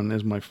pick one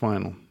as my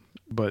final,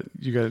 but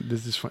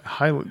this is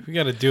highlight. We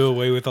gotta do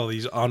away with all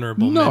these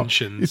honorable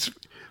mentions. It's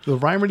the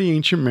Rhyme of the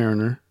Ancient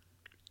Mariner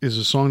is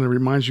a song that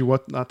reminds you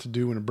what not to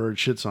do when a bird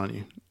shits on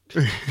you.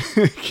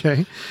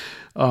 Okay,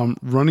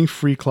 Running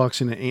Free clocks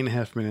in at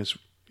 8.5 minutes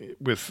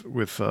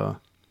with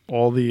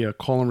all the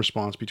call and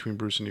response between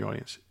Bruce and the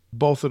audience.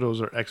 Both of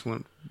those are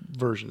excellent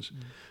versions.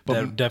 But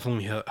that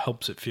definitely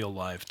helps it feel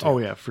live, too. Oh,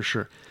 yeah, for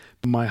sure.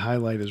 My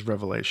highlight is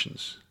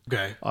Revelations.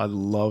 Okay. I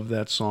love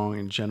that song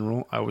in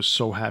general. I was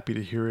so happy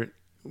to hear it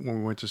when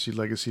we went to see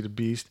Legacy of the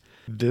Beast.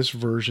 This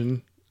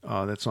version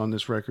that's on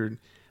this record,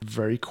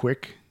 very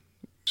quick,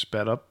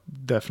 sped up,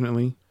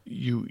 definitely.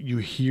 You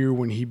hear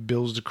when he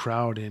builds the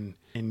crowd in,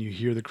 and you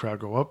hear the crowd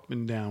go up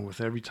and down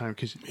with every time.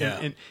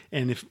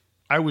 And if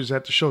I was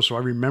at the show, so I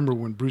remember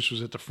when Bruce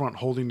was at the front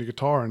holding the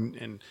guitar,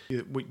 and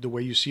the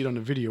way you see it on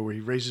the video where he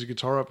raises the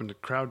guitar up and the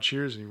crowd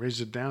cheers, and he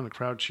raises it down, the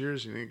crowd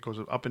cheers, and it goes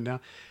up and down.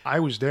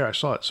 I was there. I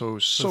saw it. So it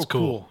was so That's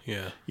cool.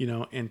 Yeah.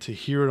 And to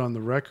hear it on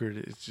the record,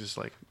 it's just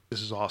like,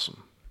 this is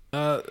awesome.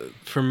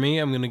 For me,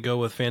 I'm going to go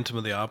with Phantom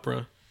of the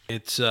Opera.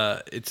 It's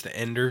the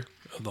ender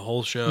of the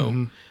whole show.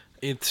 Mm-hmm.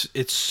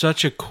 It's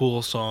such a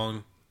cool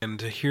song, and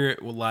to hear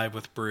it live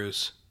with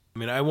Bruce. I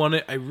mean,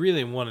 I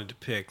really wanted to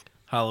pick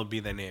Hallowed Be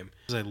Thy Name,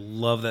 because I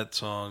love that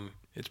song.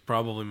 It's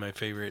probably my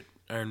favorite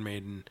Iron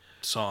Maiden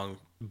song.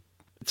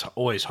 It's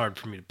always hard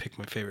for me to pick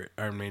my favorite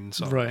Iron Maiden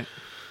song. Right.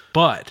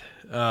 But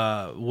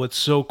what's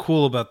so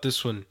cool about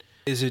this one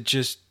is it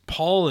just,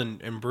 Paul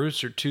and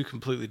Bruce are two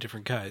completely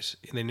different guys.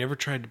 They never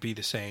tried to be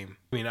the same.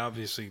 I mean,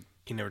 obviously,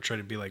 he never tried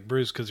to be like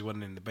Bruce because he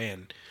wasn't in the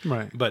band.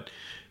 Right. But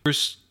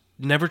Bruce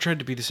never tried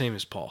to be the same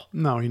as Paul.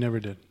 No, he never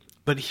did.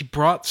 But he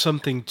brought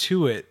something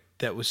to it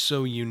that was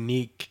so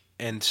unique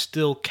and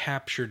still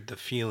captured the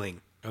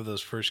feeling of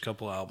those first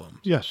couple albums.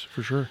 Yes,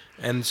 for sure.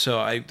 And so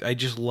I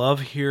just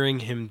love hearing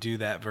him do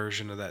that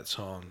version of that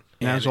song.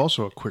 And there's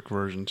also a quick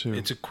version, too.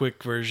 It's a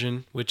quick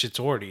version, which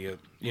it's already,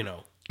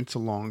 It's a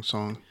long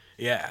song.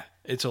 Yeah.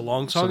 It's a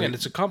long song and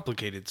it's a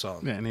complicated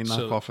song. Yeah, and they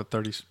knock off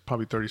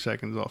probably 30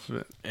 seconds off of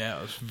it. Yeah,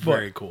 it was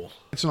very cool.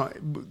 It's not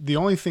the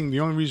only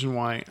reason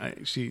why I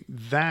see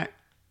that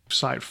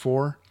side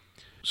 4.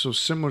 So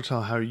similar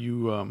to how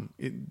you,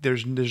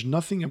 there's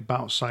nothing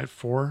about side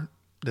 4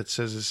 that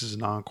says this is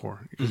an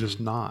encore, because it's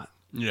not.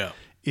 Yeah,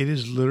 it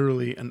is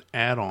literally an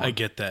add-on. I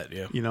get that.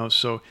 Yeah,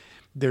 so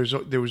there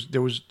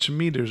was to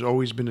me, there's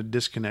always been a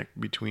disconnect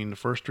between the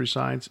first 3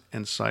 sides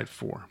and side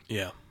 4.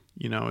 Yeah,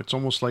 it's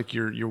almost like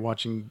you're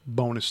watching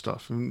bonus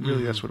stuff, and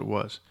really that's what it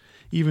was.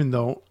 Even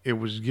though it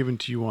was given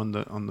to you on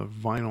the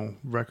vinyl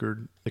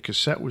record, the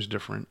cassette was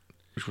different,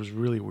 which was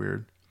really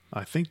weird.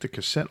 I think the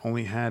cassette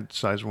only had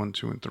sides 1,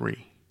 2, and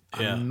 3.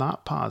 Yeah. I'm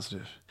not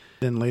positive.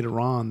 Then later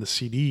on, the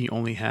CD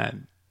only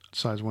had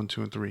sides 1,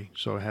 2, and 3.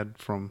 So it had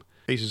from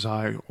Aces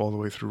High all the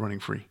way through Running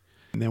Free.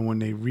 And then when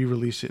they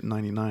re-released it in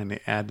 '99, they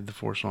added the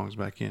 4 songs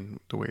back in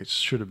the way it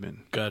should have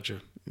been.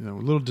 Gotcha. A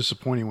little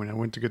disappointing when I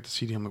went to get the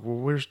CD. I'm like, well,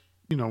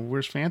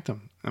 where's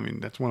Phantom? I mean,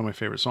 that's one of my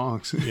favorite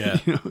songs. Yeah.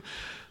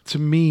 To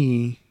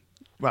me,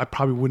 I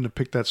probably wouldn't have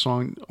picked that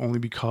song only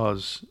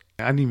because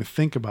I didn't even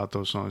think about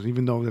those songs,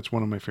 even though that's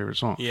one of my favorite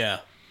songs. Yeah.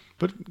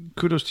 But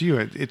kudos to you.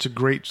 It's a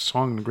great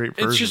song and a great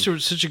version. It's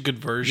just such a good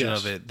version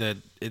of it that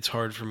it's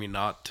hard for me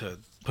not to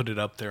put it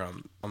up there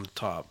on the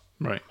top.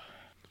 Right.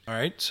 All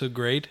right. So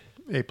grade?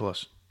 A+.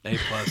 A+.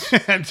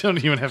 I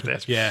don't even have to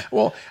ask. Yeah.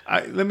 Well,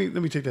 let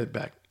me take that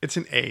back. It's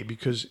an A,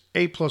 because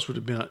A+ would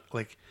have been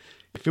like,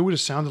 if it would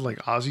have sounded like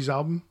Ozzy's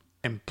album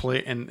and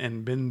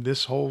been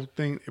this whole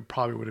thing, it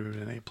probably would have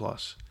been an A+.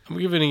 I'm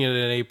giving it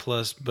an A+,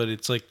 but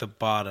it's like the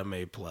bottom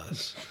A+.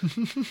 It's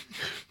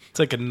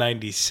like a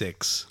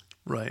 96.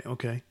 Right.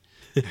 Okay.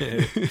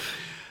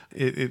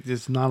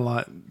 It's not a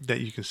lot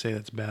that you can say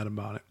that's bad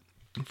about it,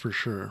 for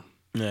sure.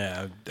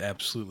 Yeah, I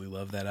absolutely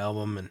love that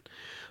album, and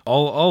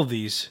all of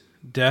these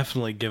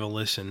definitely give a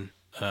listen.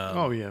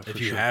 If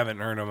you haven't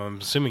heard them, I'm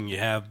assuming you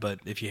have, but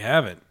if you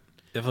haven't,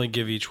 definitely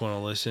give each one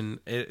a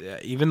listen.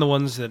 Even the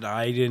ones that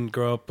I didn't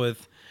grow up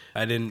with,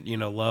 I didn't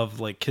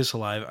love, like Kiss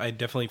Alive, I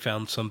definitely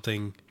found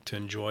something to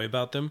enjoy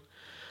about them.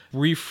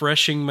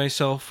 Refreshing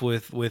myself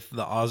with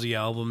the Ozzy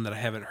album that I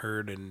haven't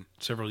heard in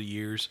several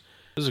years.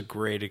 It was a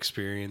great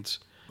experience.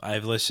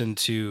 I've listened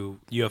to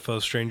UFO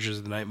Strangers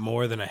of the Night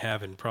more than I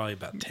have in probably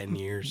about 10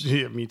 years.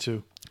 Yeah, me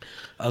too.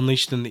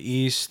 Unleashed in the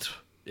East,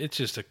 it's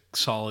just a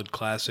solid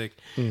classic.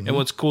 Mm-hmm. And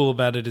what's cool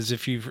about it is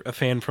if you're a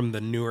fan from the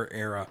newer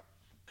era,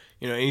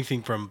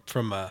 anything from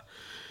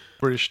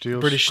British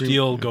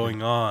Steel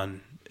going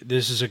on,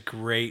 this is a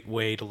great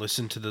way to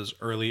listen to those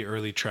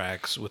early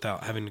tracks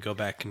without having to go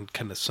back and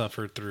kind of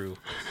suffer through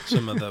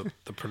some of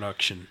the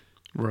production.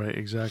 Right,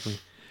 exactly.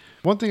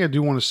 One thing I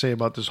do want to say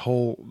about this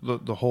whole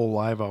the whole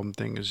live album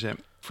thing is that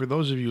for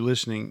those of you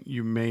listening,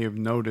 you may have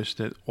noticed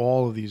that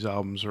all of these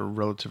albums are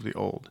relatively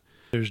old.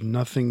 There's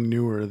nothing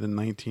newer than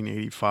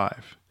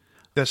 1985.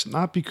 That's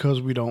not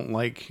because we don't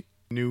like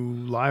new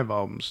live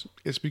albums.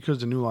 It's because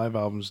the new live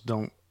albums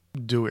don't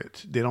do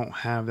it. They don't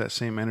have that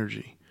same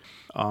energy.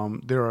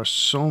 There are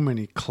so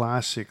many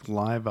classic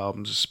live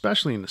albums,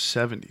 especially in the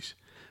 70s,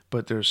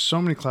 but there's so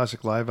many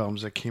classic live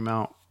albums that came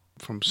out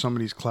from some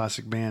of these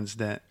classic bands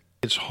that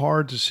it's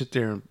hard to sit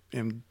there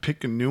and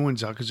pick the new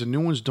ones out, because the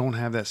new ones don't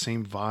have that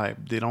same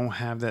vibe. They don't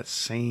have that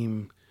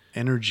same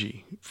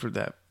energy for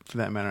that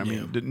matter. I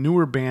mean, the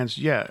newer bands,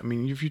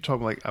 if you talk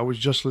like, I was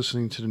just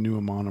listening to the new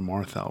Amon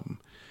Amarth album,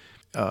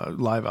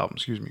 live album,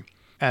 excuse me.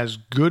 As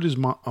good as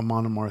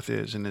Amon Amarth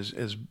is, and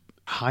as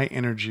high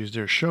energy as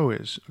their show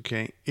is,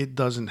 okay, it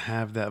doesn't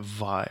have that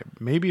vibe.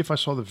 Maybe if I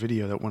saw the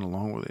video that went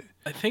along with it.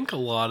 I think a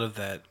lot of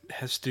that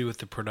has to do with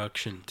the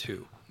production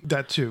too.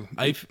 That too.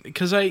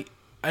 Because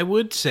I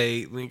would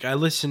say, like, I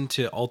listened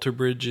to Alter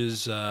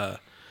Bridge's. I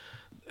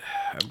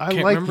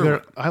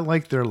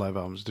like their live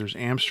albums. There's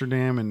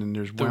Amsterdam, and then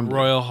there's the Wembley.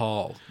 Royal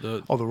Hall.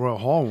 The Royal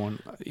Hall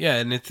one. Yeah,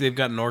 and they've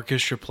got an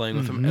orchestra playing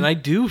with them, and I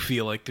do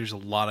feel like there's a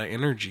lot of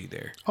energy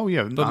there. Oh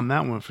yeah, on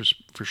that one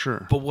for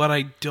sure. But what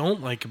I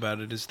don't like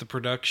about it is the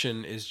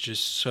production is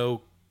just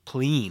so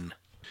clean.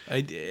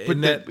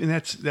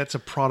 That's a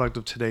product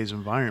of today's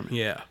environment.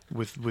 Yeah,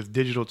 with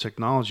digital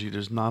technology,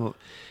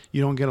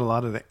 you don't get a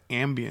lot of the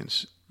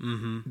ambience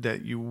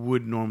that you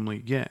would normally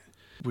get,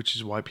 which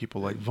is why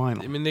people like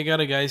vinyl. I mean, they got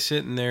a guy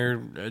sitting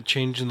there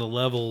changing the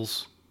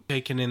levels,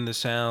 taking in the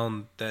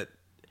sound. That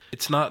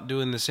it's not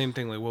doing the same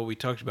thing like what we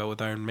talked about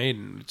with Iron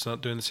Maiden. It's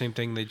not doing the same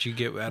thing that you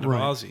get out of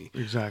Ozzy.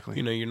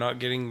 Exactly. You're not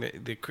getting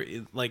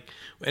the like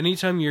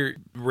anytime you're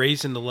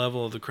raising the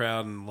level of the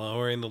crowd and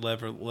lowering the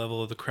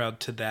level of the crowd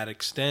to that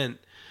extent,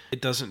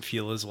 it doesn't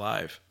feel as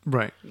live.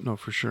 Right. No,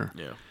 for sure.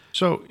 Yeah.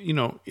 So,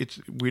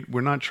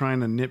 we're not trying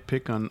to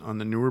nitpick on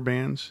the newer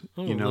bands.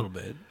 A little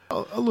bit.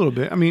 A little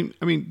bit. I mean,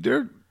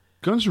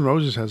 Guns N'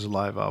 Roses has a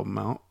live album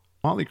out.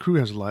 Motley Crue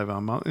has a live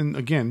album out. And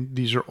again,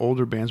 these are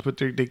older bands, but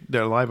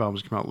their live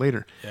albums come out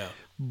later. Yeah.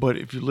 But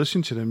if you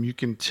listen to them, you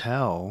can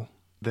tell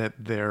that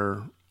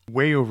they're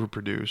way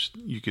overproduced.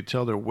 You could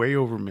tell they're way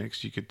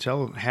overmixed. You could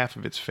tell half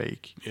of it's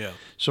fake. Yeah.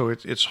 So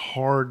it's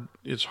hard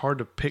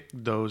to pick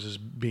those as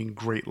being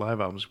great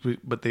live albums.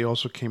 But they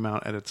also came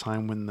out at a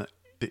time when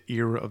the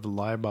era of the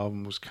live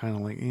album was kind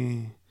of like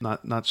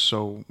not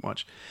so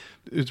much.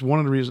 It's one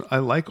of the reasons I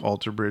like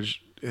Alter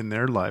Bridge and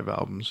their live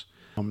albums.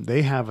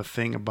 They have a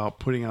thing about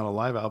putting out a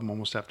live album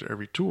almost after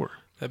every tour.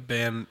 That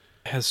band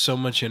has so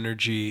much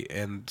energy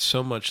and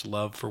so much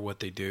love for what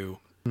they do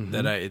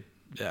that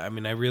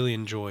I really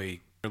enjoy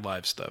their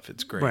live stuff.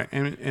 It's great. Right,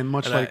 and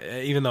much like...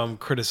 even though I'm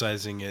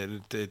criticizing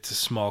it, it's a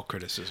small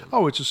criticism.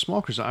 Oh, it's a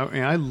small criticism.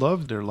 I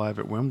love their Live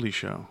at Wembley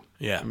show.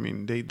 Yeah. I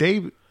mean,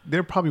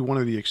 they're probably one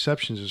of the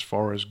exceptions as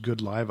far as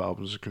good live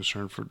albums are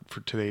concerned for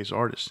today's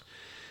artists.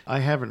 I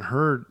haven't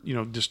heard,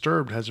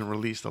 Disturbed hasn't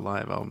released a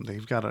live album.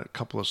 They've got a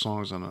couple of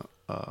songs on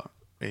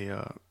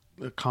a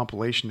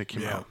compilation that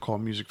came out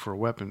called Music for a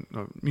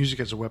Weapon, Music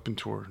as a Weapon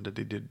tour that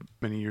they did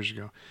many years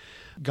ago.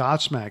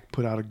 Godsmack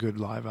put out a good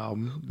live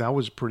album. That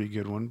was a pretty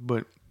good one,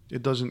 but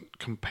it doesn't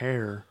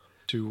compare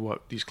to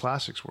what these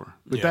classics were.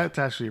 But that's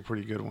actually a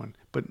pretty good one.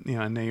 But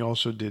and they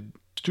also did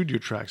studio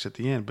tracks at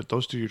the end, but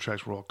those studio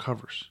tracks were all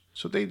covers.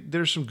 So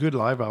there's some good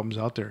live albums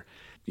out there.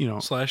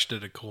 Slash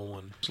did a cool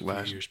one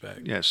a few years back.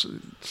 Yes,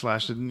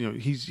 Slash did.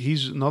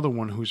 He's another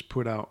one who's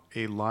put out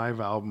a live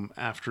album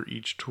after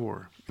each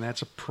tour, and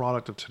that's a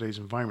product of today's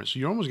environment. So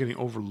you're almost getting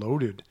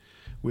overloaded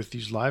with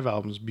these live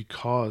albums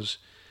because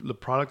the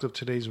product of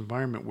today's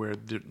environment, where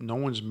no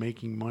one's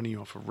making money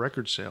off of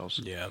record sales.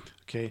 Yeah.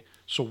 Okay.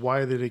 So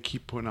why do they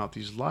keep putting out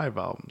these live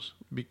albums?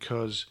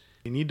 Because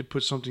they need to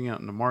put something out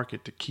in the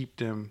market to keep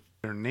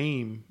their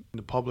name in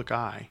the public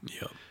eye.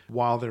 Yeah.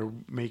 While they're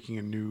making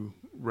a new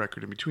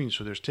record in between.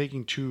 So there's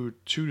taking 2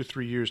 to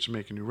 3 years to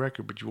make a new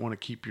record, but you want to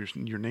keep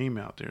your name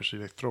out there. So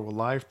they throw a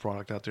live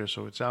product out there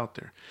so it's out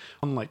there.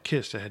 Unlike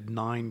Kiss, that had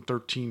 9,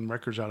 13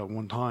 records out at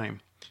one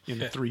time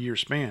in a 3-year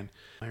span.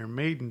 Iron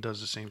Maiden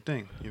does the same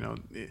thing.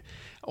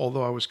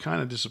 Although I was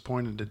kind of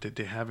disappointed that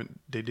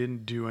they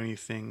didn't do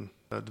anything.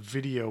 The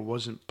video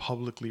wasn't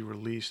publicly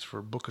released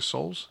for Book of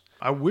Souls.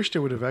 I wish they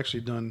would have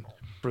actually done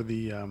for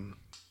the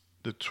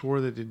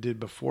tour that they did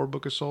before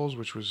Book of Souls,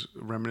 which was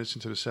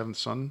Reminiscent to the Seventh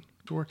Son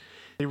tour.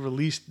 They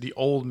released the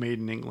old Made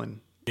in England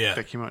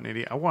that came out in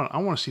 '88. I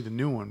want to see the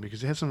new one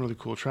because they had some really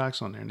cool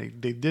tracks on there.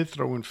 And they did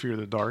throw in Fear of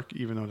the Dark,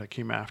 even though that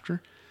came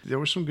after. There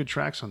were some good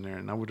tracks on there,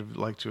 and I would have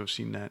liked to have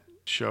seen that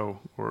show,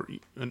 or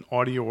an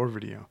audio or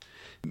video.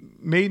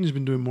 Maiden's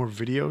been doing more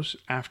videos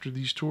after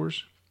these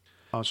tours.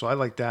 So I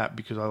like that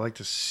because I like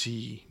to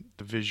see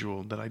the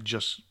visual that I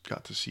just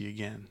got to see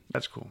again.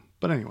 That's cool.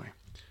 But anyway,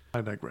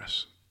 I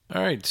digress.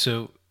 All right,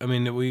 so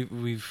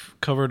we've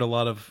covered a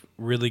lot of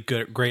really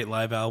great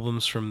live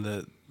albums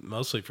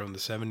mostly from the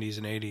 70s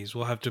and 80s.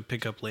 We'll have to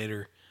pick up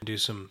later and do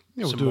some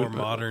more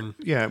modern.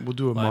 We'll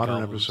do a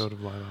modern albums. episode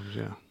of live albums.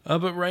 Yeah.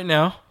 But right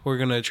now we're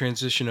gonna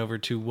transition over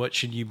to What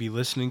Should You Be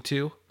Listening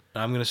To.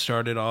 I'm gonna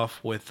start it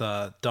off with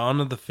Dawn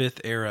of the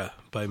Fifth Era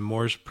by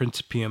Mors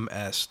Principium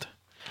Est.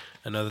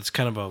 I know that's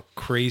kind of a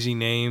crazy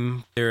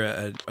name.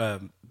 They're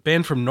a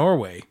band from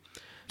Norway.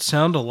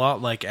 Sound a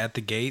lot like At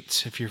the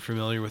Gates, if you're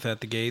familiar with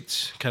At the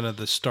Gates, kind of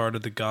the start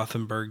of the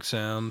Gothenburg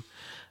sound,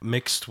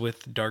 mixed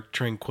with Dark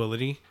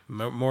Tranquillity,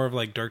 more of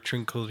like Dark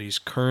Tranquillity's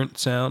current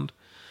sound,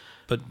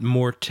 but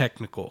more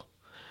technical.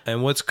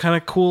 And what's kind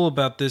of cool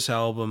about this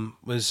album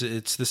was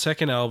it's the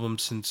second album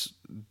since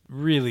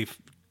really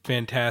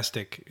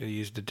fantastic, I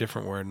used a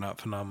different word,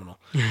 not phenomenal,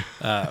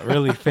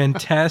 really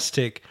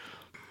fantastic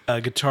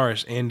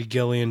guitarist Andy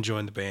Gillian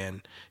joined the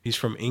band. He's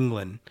from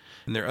England.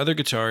 And their other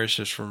guitarist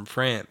is from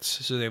France.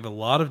 So they have a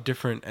lot of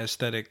different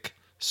aesthetic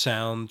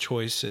sound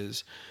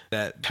choices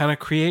that kind of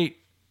create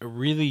a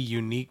really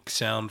unique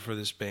sound for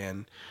this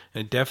band.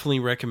 And I definitely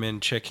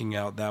recommend checking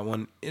out that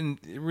one, and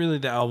really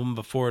the album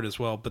before it as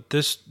well. But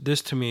this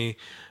to me,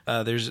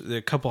 there's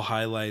a couple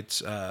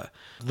highlights.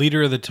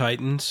 Leader of the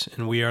Titans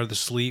and We Are the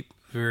Sleep,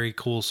 very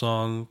cool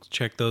song.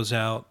 Check those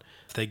out.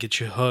 If they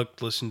get you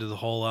hooked, listen to the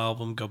whole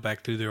album, go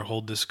back through their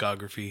whole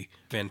discography.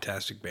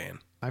 Fantastic band.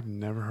 I've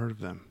never heard of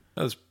them.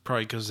 That's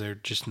probably because they're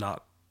just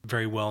not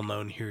very well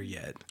known here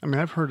yet. I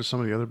mean, I've heard of some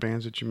of the other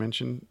bands that you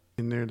mentioned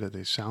in there that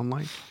they sound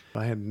like,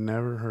 but I had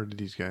never heard of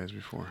these guys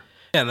before.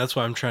 Yeah, and that's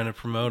why I'm trying to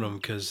promote them,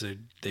 because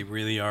they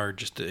really are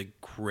just a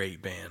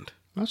great band.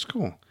 That's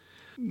cool.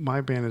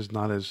 My band is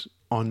not as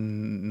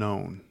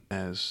unknown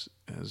as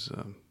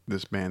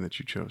this band that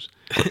you chose.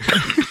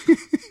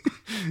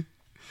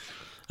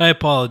 I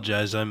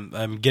apologize.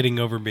 I'm getting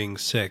over being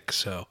sick,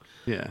 so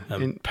yeah,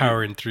 I'm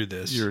powering through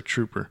this. You're a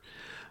trooper.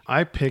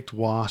 I picked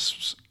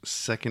Wasp's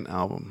second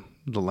album,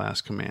 The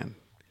Last Command.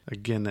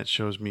 Again, that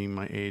shows me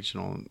my age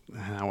and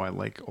how I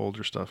like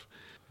older stuff.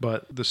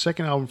 But the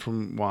second album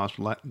from Wasp,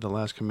 The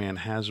Last Command,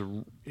 has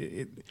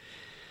it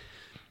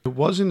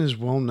wasn't as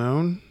well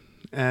known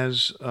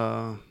as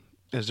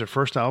their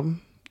first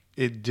album.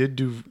 It did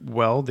do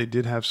well. They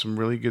did have some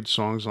really good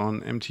songs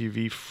on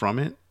MTV from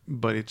it.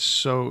 But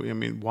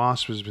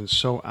Wasp has been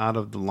so out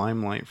of the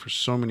limelight for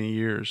so many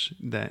years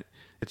that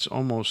it's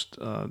almost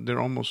they're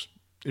almost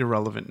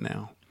irrelevant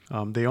now.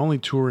 They only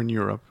tour in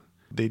Europe.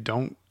 They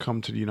don't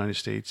come to the United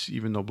States,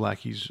 even though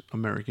Blackie's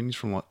American.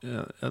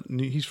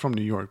 He's from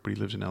New York, but he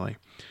lives in LA.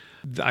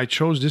 I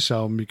chose this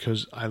album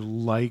because I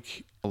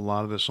like a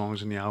lot of the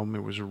songs in the album.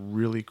 It was a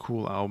really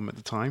cool album at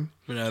the time.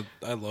 I mean,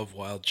 I love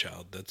Wild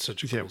Child. That's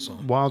such a cool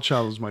song. Wild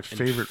Child is my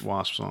favorite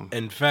Wasp song.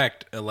 In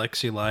fact,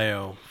 Alexi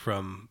Laiho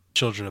from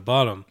Children of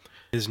Bodom,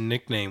 his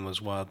nickname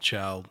was Wild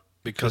Child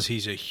because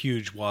he's a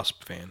huge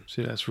Wasp fan.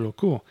 See, that's real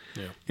cool.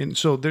 Yeah. And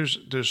so there's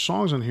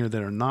songs on here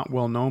that are not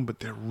well known, but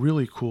they're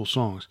really cool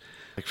songs.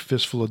 Like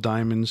Fistful of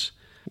Diamonds,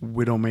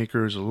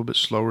 Widowmaker is a little bit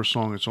slower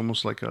song. It's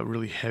almost like a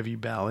really heavy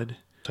ballad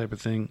type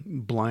of thing.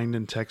 Blind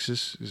in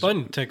Texas. Blind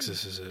in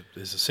Texas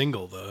is a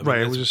single, though. I mean,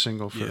 right, it was a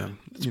single for them.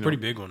 It's a pretty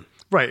big one.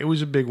 Right, it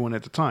was a big one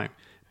at the time.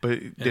 But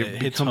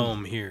it hits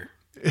home here.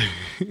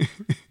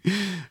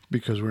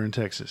 Because we're in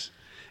Texas.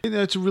 And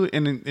that's really,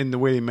 and in the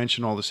way they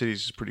mention all the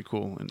cities is pretty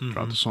cool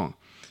throughout the song.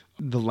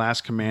 The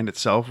Last Command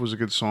itself was a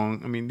good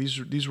song. I mean,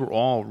 these were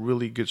all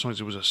really good songs.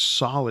 It was a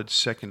solid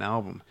second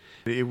album.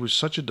 It was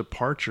such a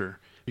departure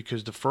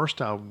because the first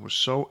album was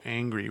so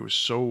angry. It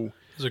was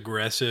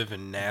aggressive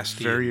and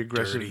nasty, very and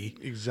aggressive, dirty.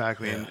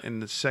 Exactly. Yeah.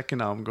 And the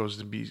second album goes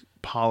to be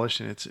polished,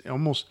 and it's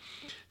almost,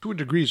 to a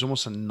degree, it's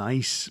almost a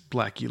nice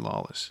Blackie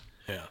Lawless.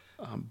 Yeah.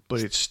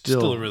 But it's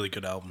still a really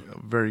good album. A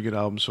very good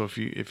album. So if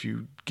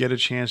you get a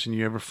chance and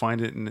you ever find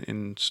it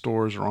in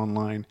stores or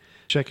online,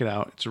 check it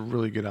out. It's a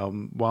really good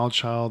album. Wild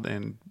Child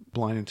and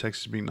Blind in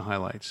Texas being the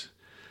highlights.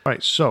 All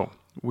right, so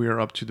we are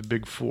up to the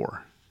big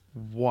four.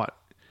 What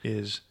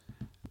is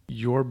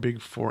your big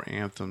four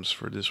anthems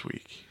for this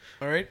week?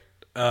 All right.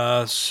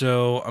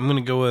 So I'm going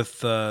to go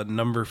with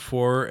number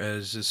 4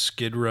 as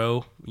Skid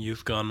Row,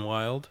 Youth Gone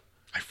Wild.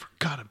 I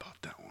forgot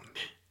about that one.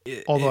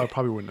 Although I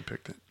probably wouldn't have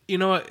picked it. You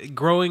know what?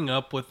 Growing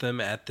up with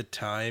them at the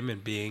time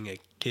and being a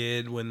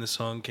kid when the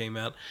song came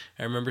out,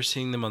 I remember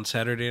seeing them on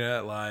Saturday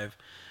Night Live.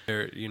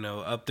 They're,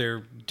 up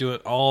there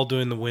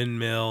doing the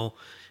windmill.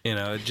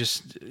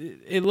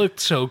 It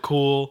looked so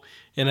cool.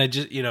 And I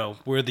just,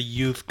 we're the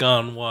youth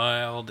gone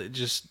wild.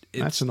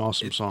 That's an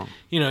awesome song.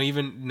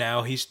 Even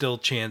now he still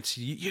chants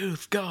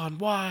 "Youth Gone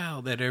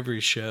Wild" at every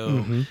show.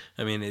 Mm-hmm.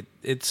 I mean,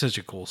 it's such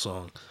a cool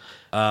song.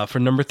 For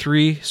number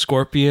 3,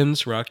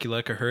 Scorpions, "Rock You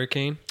Like a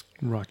Hurricane."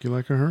 Rock You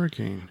Like a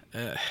Hurricane.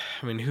 I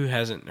mean, who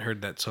hasn't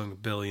heard that song a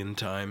billion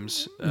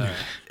times?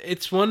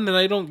 It's one that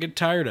I don't get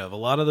tired of. A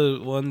lot of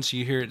the ones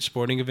you hear at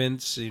sporting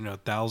events,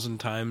 1,000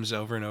 times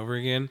over and over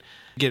again,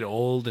 get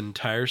old and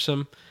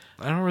tiresome.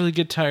 I don't really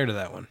get tired of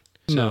that one.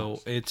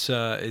 No.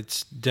 So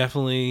it's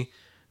definitely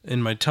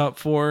in my top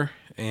 4,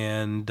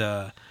 and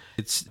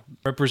it's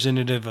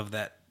representative of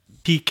that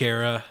peak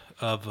era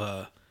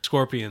of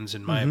Scorpions,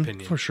 in my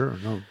opinion. For sure.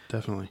 No,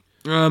 definitely.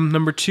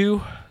 Number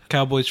 2,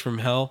 Cowboys from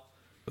Hell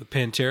with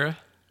Pantera.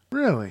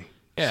 Really?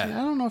 Yeah. See, I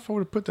don't know if I would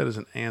have put that as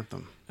an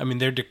anthem. I mean,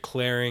 they're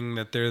declaring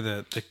that they're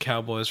the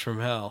Cowboys from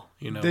Hell.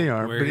 They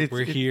are.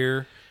 We're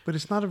here. But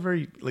it's not a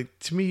very,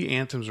 to me,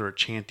 anthems are a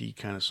chanty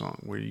kind of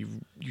song where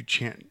you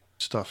chant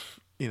stuff,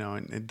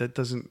 and that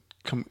doesn't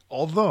come,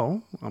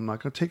 although I'm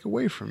not going to take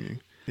away from you.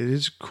 It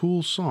is a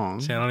cool song.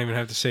 See, I don't even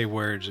have to say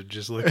words. I'm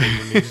just looking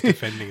when he's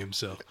defending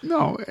himself.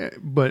 No,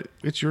 but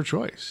it's your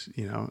choice.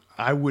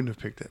 I wouldn't have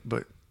picked it,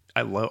 but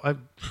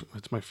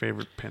it's my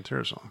favorite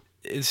Pantera song.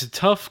 It's a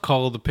tough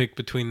call to pick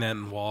between that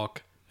and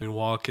Walk. I mean,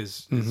 Walk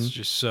is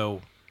just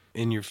so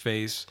in your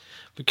face.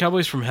 But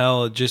Cowboys from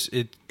Hell,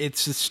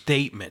 it's a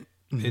statement.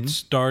 Mm-hmm. It's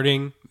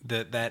starting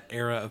that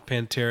era of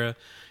Pantera,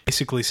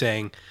 basically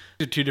saying,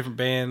 they're two different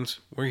bands.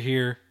 We're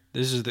here.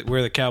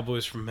 We're the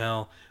Cowboys from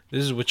Hell.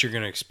 This is what you're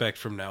going to expect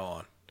from now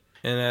on.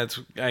 And that's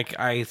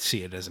I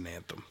see it as an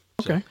anthem.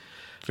 Okay.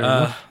 Fair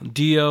enough.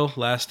 Dio,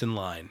 Last in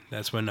Line.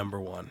 That's my number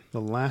 1. The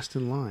Last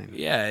in Line.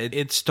 Yeah,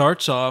 it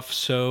starts off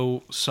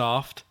so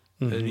soft.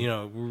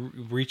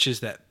 Reaches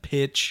that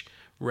pitch,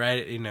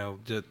 right?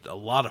 A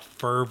lot of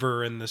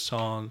fervor in the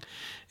song.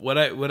 What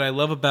I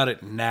love about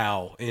it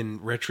now, in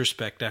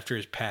retrospect, after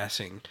his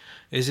passing,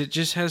 is it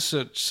just has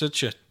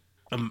such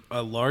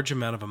a large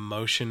amount of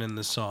emotion in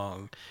the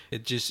song.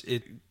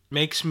 It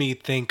makes me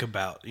think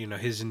about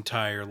his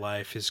entire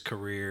life, his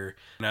career,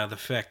 the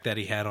effect that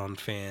he had on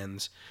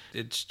fans.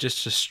 It's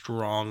just a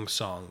strong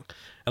song.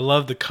 I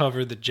love the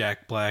cover that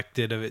Jack Black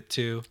did of it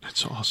too.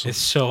 That's awesome. It's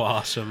so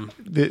awesome.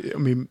 I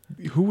mean,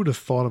 who would have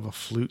thought of a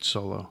flute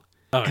solo?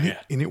 Oh, and yeah.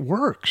 And it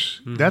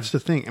works. Mm-hmm. That's the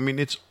thing. I mean,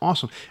 it's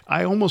awesome.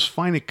 I almost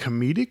find it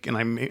comedic, and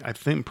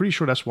I'm pretty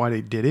sure that's why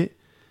they did it.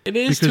 It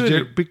is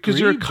because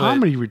they're a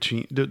comedy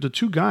routine. The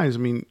two guys, I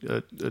mean,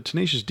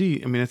 Tenacious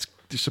D, I mean, it's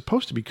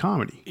supposed to be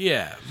comedy.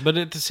 Yeah, but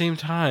at the same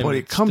time,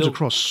 it comes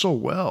across so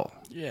well.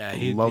 Yeah,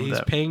 he's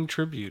paying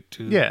tribute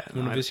to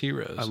one of his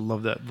heroes. I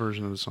love that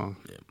version of the song.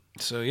 Yeah.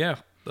 So yeah,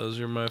 those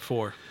are my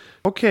 4.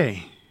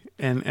 Okay,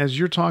 and as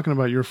you're talking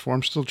about your 4,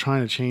 I'm still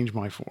trying to change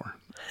my 4.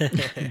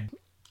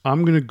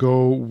 I'm going to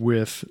go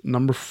with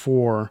number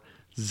 4,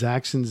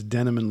 Zaxxon's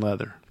Denim and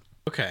Leather.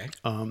 Okay.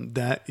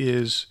 That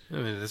is... I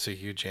mean, that's a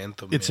huge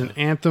anthem. It's an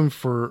anthem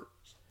for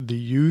the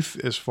youth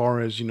as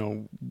far as,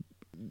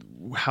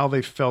 how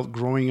they felt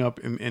growing up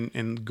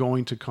and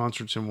going to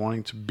concerts and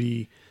wanting to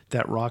be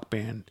that rock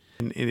band.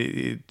 And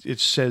it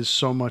says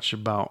so much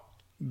about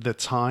the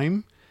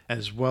time,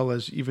 as well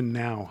as even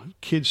now.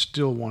 Kids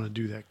still want to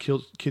do that.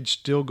 Kids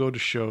still go to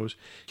shows.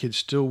 Kids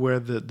still wear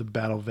the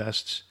battle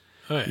vests.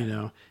 Oh, yeah. You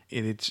know,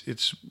 and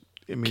it's.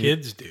 I mean,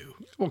 kids do.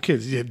 Well,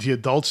 kids. Yeah, the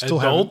adults still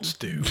have. Adults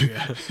do.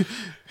 Yeah.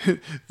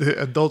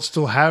 The adults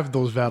still have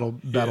those battle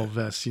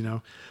vests. You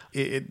know,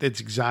 it's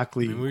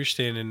exactly. I mean, we were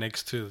standing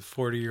next to a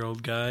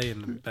 40-year-old guy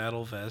in a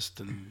battle vest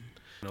and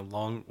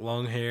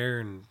long hair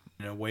and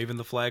waving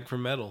the flag for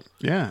metal.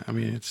 Yeah, I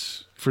mean,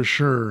 it's for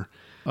sure.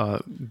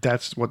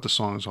 That's what the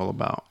song is all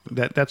about.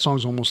 That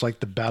song's almost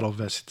like the battle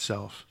vest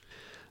itself.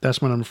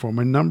 That's my number 4.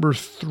 My number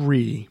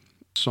 3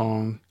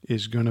 song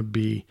is gonna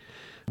be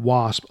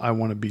Wasp. I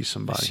Want to Be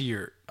Somebody. I see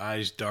your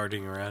eyes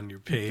darting around your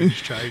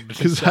page trying to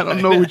because I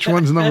don't know which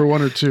one's number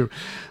 1 or 2.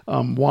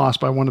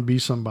 Wasp. I Want to Be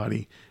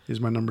Somebody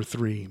is my number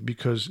 3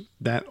 because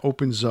that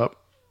opens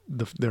up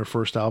their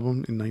first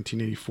album in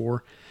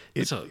 1984.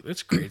 It's a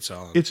great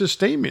song. It's a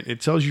statement. It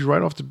tells you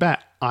right off the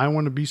bat, I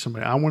want to be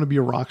somebody. I want to be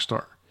a rock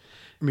star.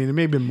 I mean, it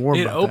may have been more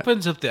about that. It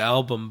opens up the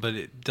album, but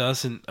it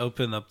doesn't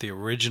open up the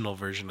original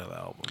version of the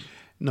album.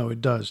 No, it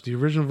does. The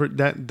original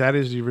that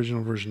is the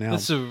original version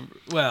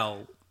album.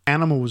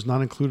 Animal was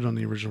not included on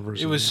the original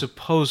version. It was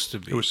supposed to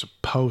be. It was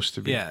supposed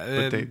to be.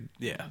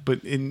 Yeah,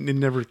 but it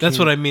never. That's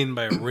what I mean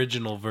by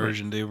original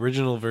version. Right. The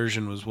original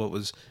version was what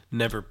was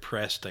never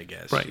pressed, I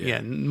guess. Right.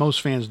 Yeah. Most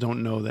fans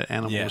don't know that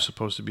Animal was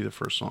supposed to be the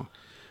first song.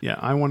 Yeah,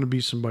 I Want to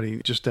Be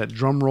Somebody. Just that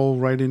drum roll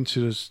right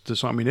into the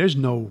song. I mean, there's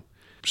no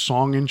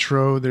song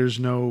intro. There's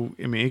no.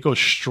 I mean, it goes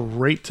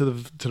straight to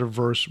the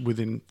verse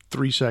within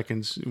 3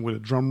 seconds with a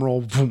drum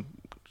roll. Boom,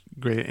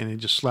 great, and it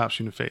just slaps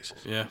you in the face.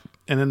 Yeah.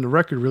 And then the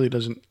record really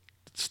doesn't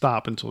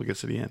stop until it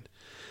gets to the end.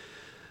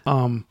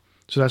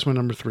 So that's my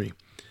number 3.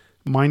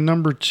 My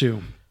number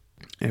 2.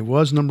 It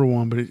was number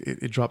 1, but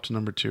it dropped to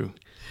number 2.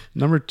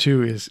 Number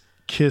 2 is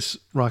Kiss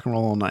Rock and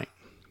Roll All Night.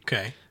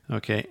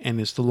 Okay, and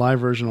it's the live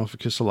version off of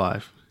Kiss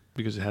Alive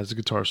because it has the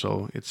guitar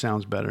solo. It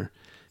sounds better.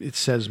 It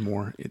says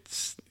more.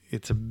 It's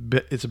a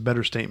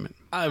better statement.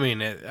 I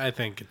mean, I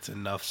think it's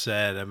enough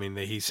said. I mean,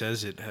 he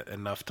says it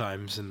enough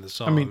times in the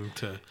song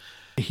to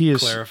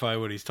clarify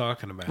what he's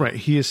talking about. Right.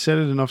 He has said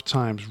it enough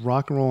times.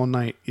 Rock and Roll All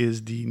Night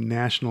is the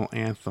national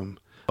anthem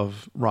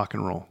of rock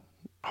and roll,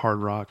 hard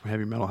rock,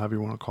 heavy metal, however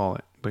you want to call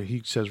it. But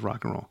he says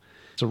rock and roll.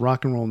 It's a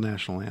rock and roll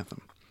national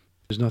anthem.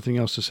 There's nothing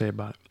else to say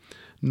about it.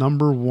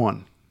 Number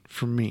 1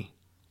 for me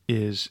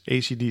is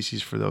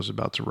AC/DC's For Those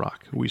About to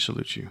Rock. We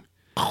salute you.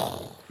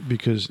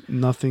 Because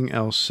nothing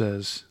else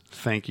says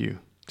thank you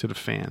to the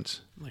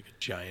fans. Like a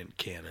giant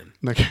cannon.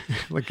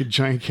 Like a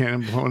giant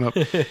cannon blowing up,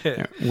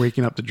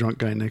 waking up the drunk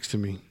guy next to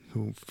me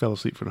who fell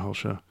asleep for the whole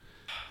show.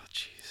 Oh,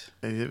 jeez.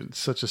 It's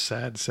such a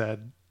sad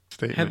statement.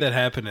 Had that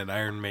happen at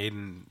Iron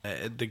Maiden.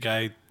 The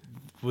guy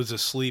was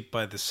asleep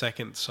by the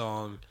second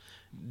song,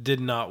 did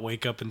not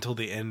wake up until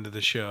the end of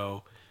the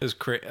show. It was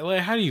crazy.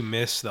 Like, how do you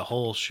miss the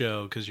whole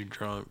show because you're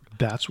drunk?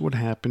 That's what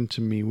happened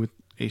to me with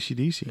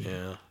AC/DC.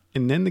 Yeah.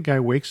 And then the guy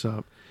wakes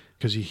up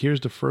because he hears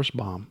the first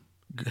bomb.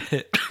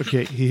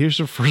 Okay, he hears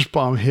the first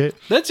bomb hit.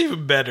 That's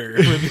even better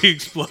with the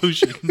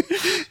explosion.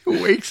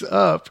 Wakes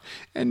up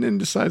and then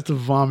decides to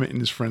vomit in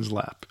his friend's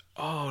lap.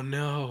 Oh,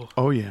 no.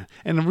 Oh, yeah.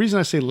 And the reason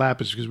I say lap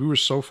is because we were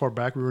so far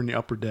back, we were in the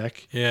upper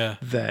deck,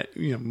 that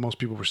most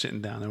people were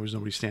sitting down. There was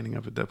nobody standing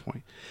up at that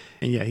point.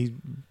 And yeah, he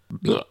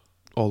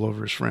all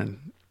over his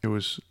friend. It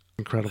was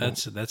incredible.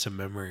 That's a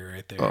memory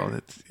right there. Oh,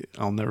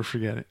 I'll never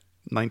forget it.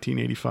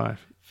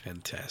 1985.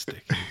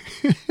 Fantastic.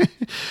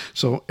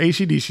 So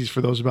AC/DC's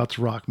For Those About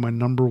to Rock, my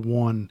number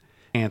 1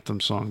 anthem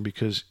song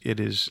because it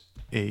is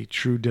a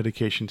true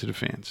dedication to the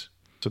fans.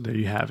 So there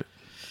you have it.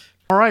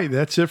 All right,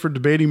 that's it for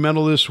Debating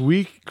Metal this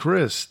week.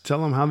 Chris,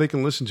 tell them how they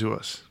can listen to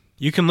us.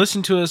 You can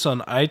listen to us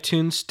on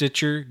iTunes,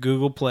 Stitcher,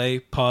 Google Play,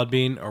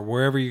 Podbean, or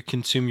wherever you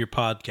consume your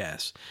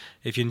podcasts.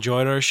 If you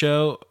enjoyed our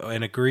show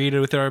and agreed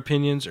with our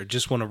opinions or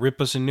just want to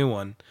rip us a new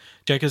one,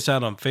 check us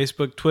out on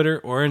Facebook, Twitter,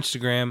 or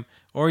Instagram,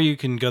 or you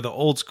can go the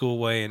old school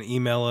way and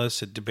email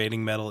us at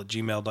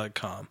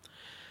debatingmetal@gmail.com.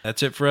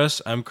 That's it for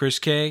us. I'm Chris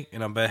K,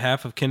 and on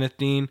behalf of Kenneth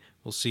Dean,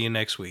 we'll see you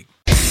next week.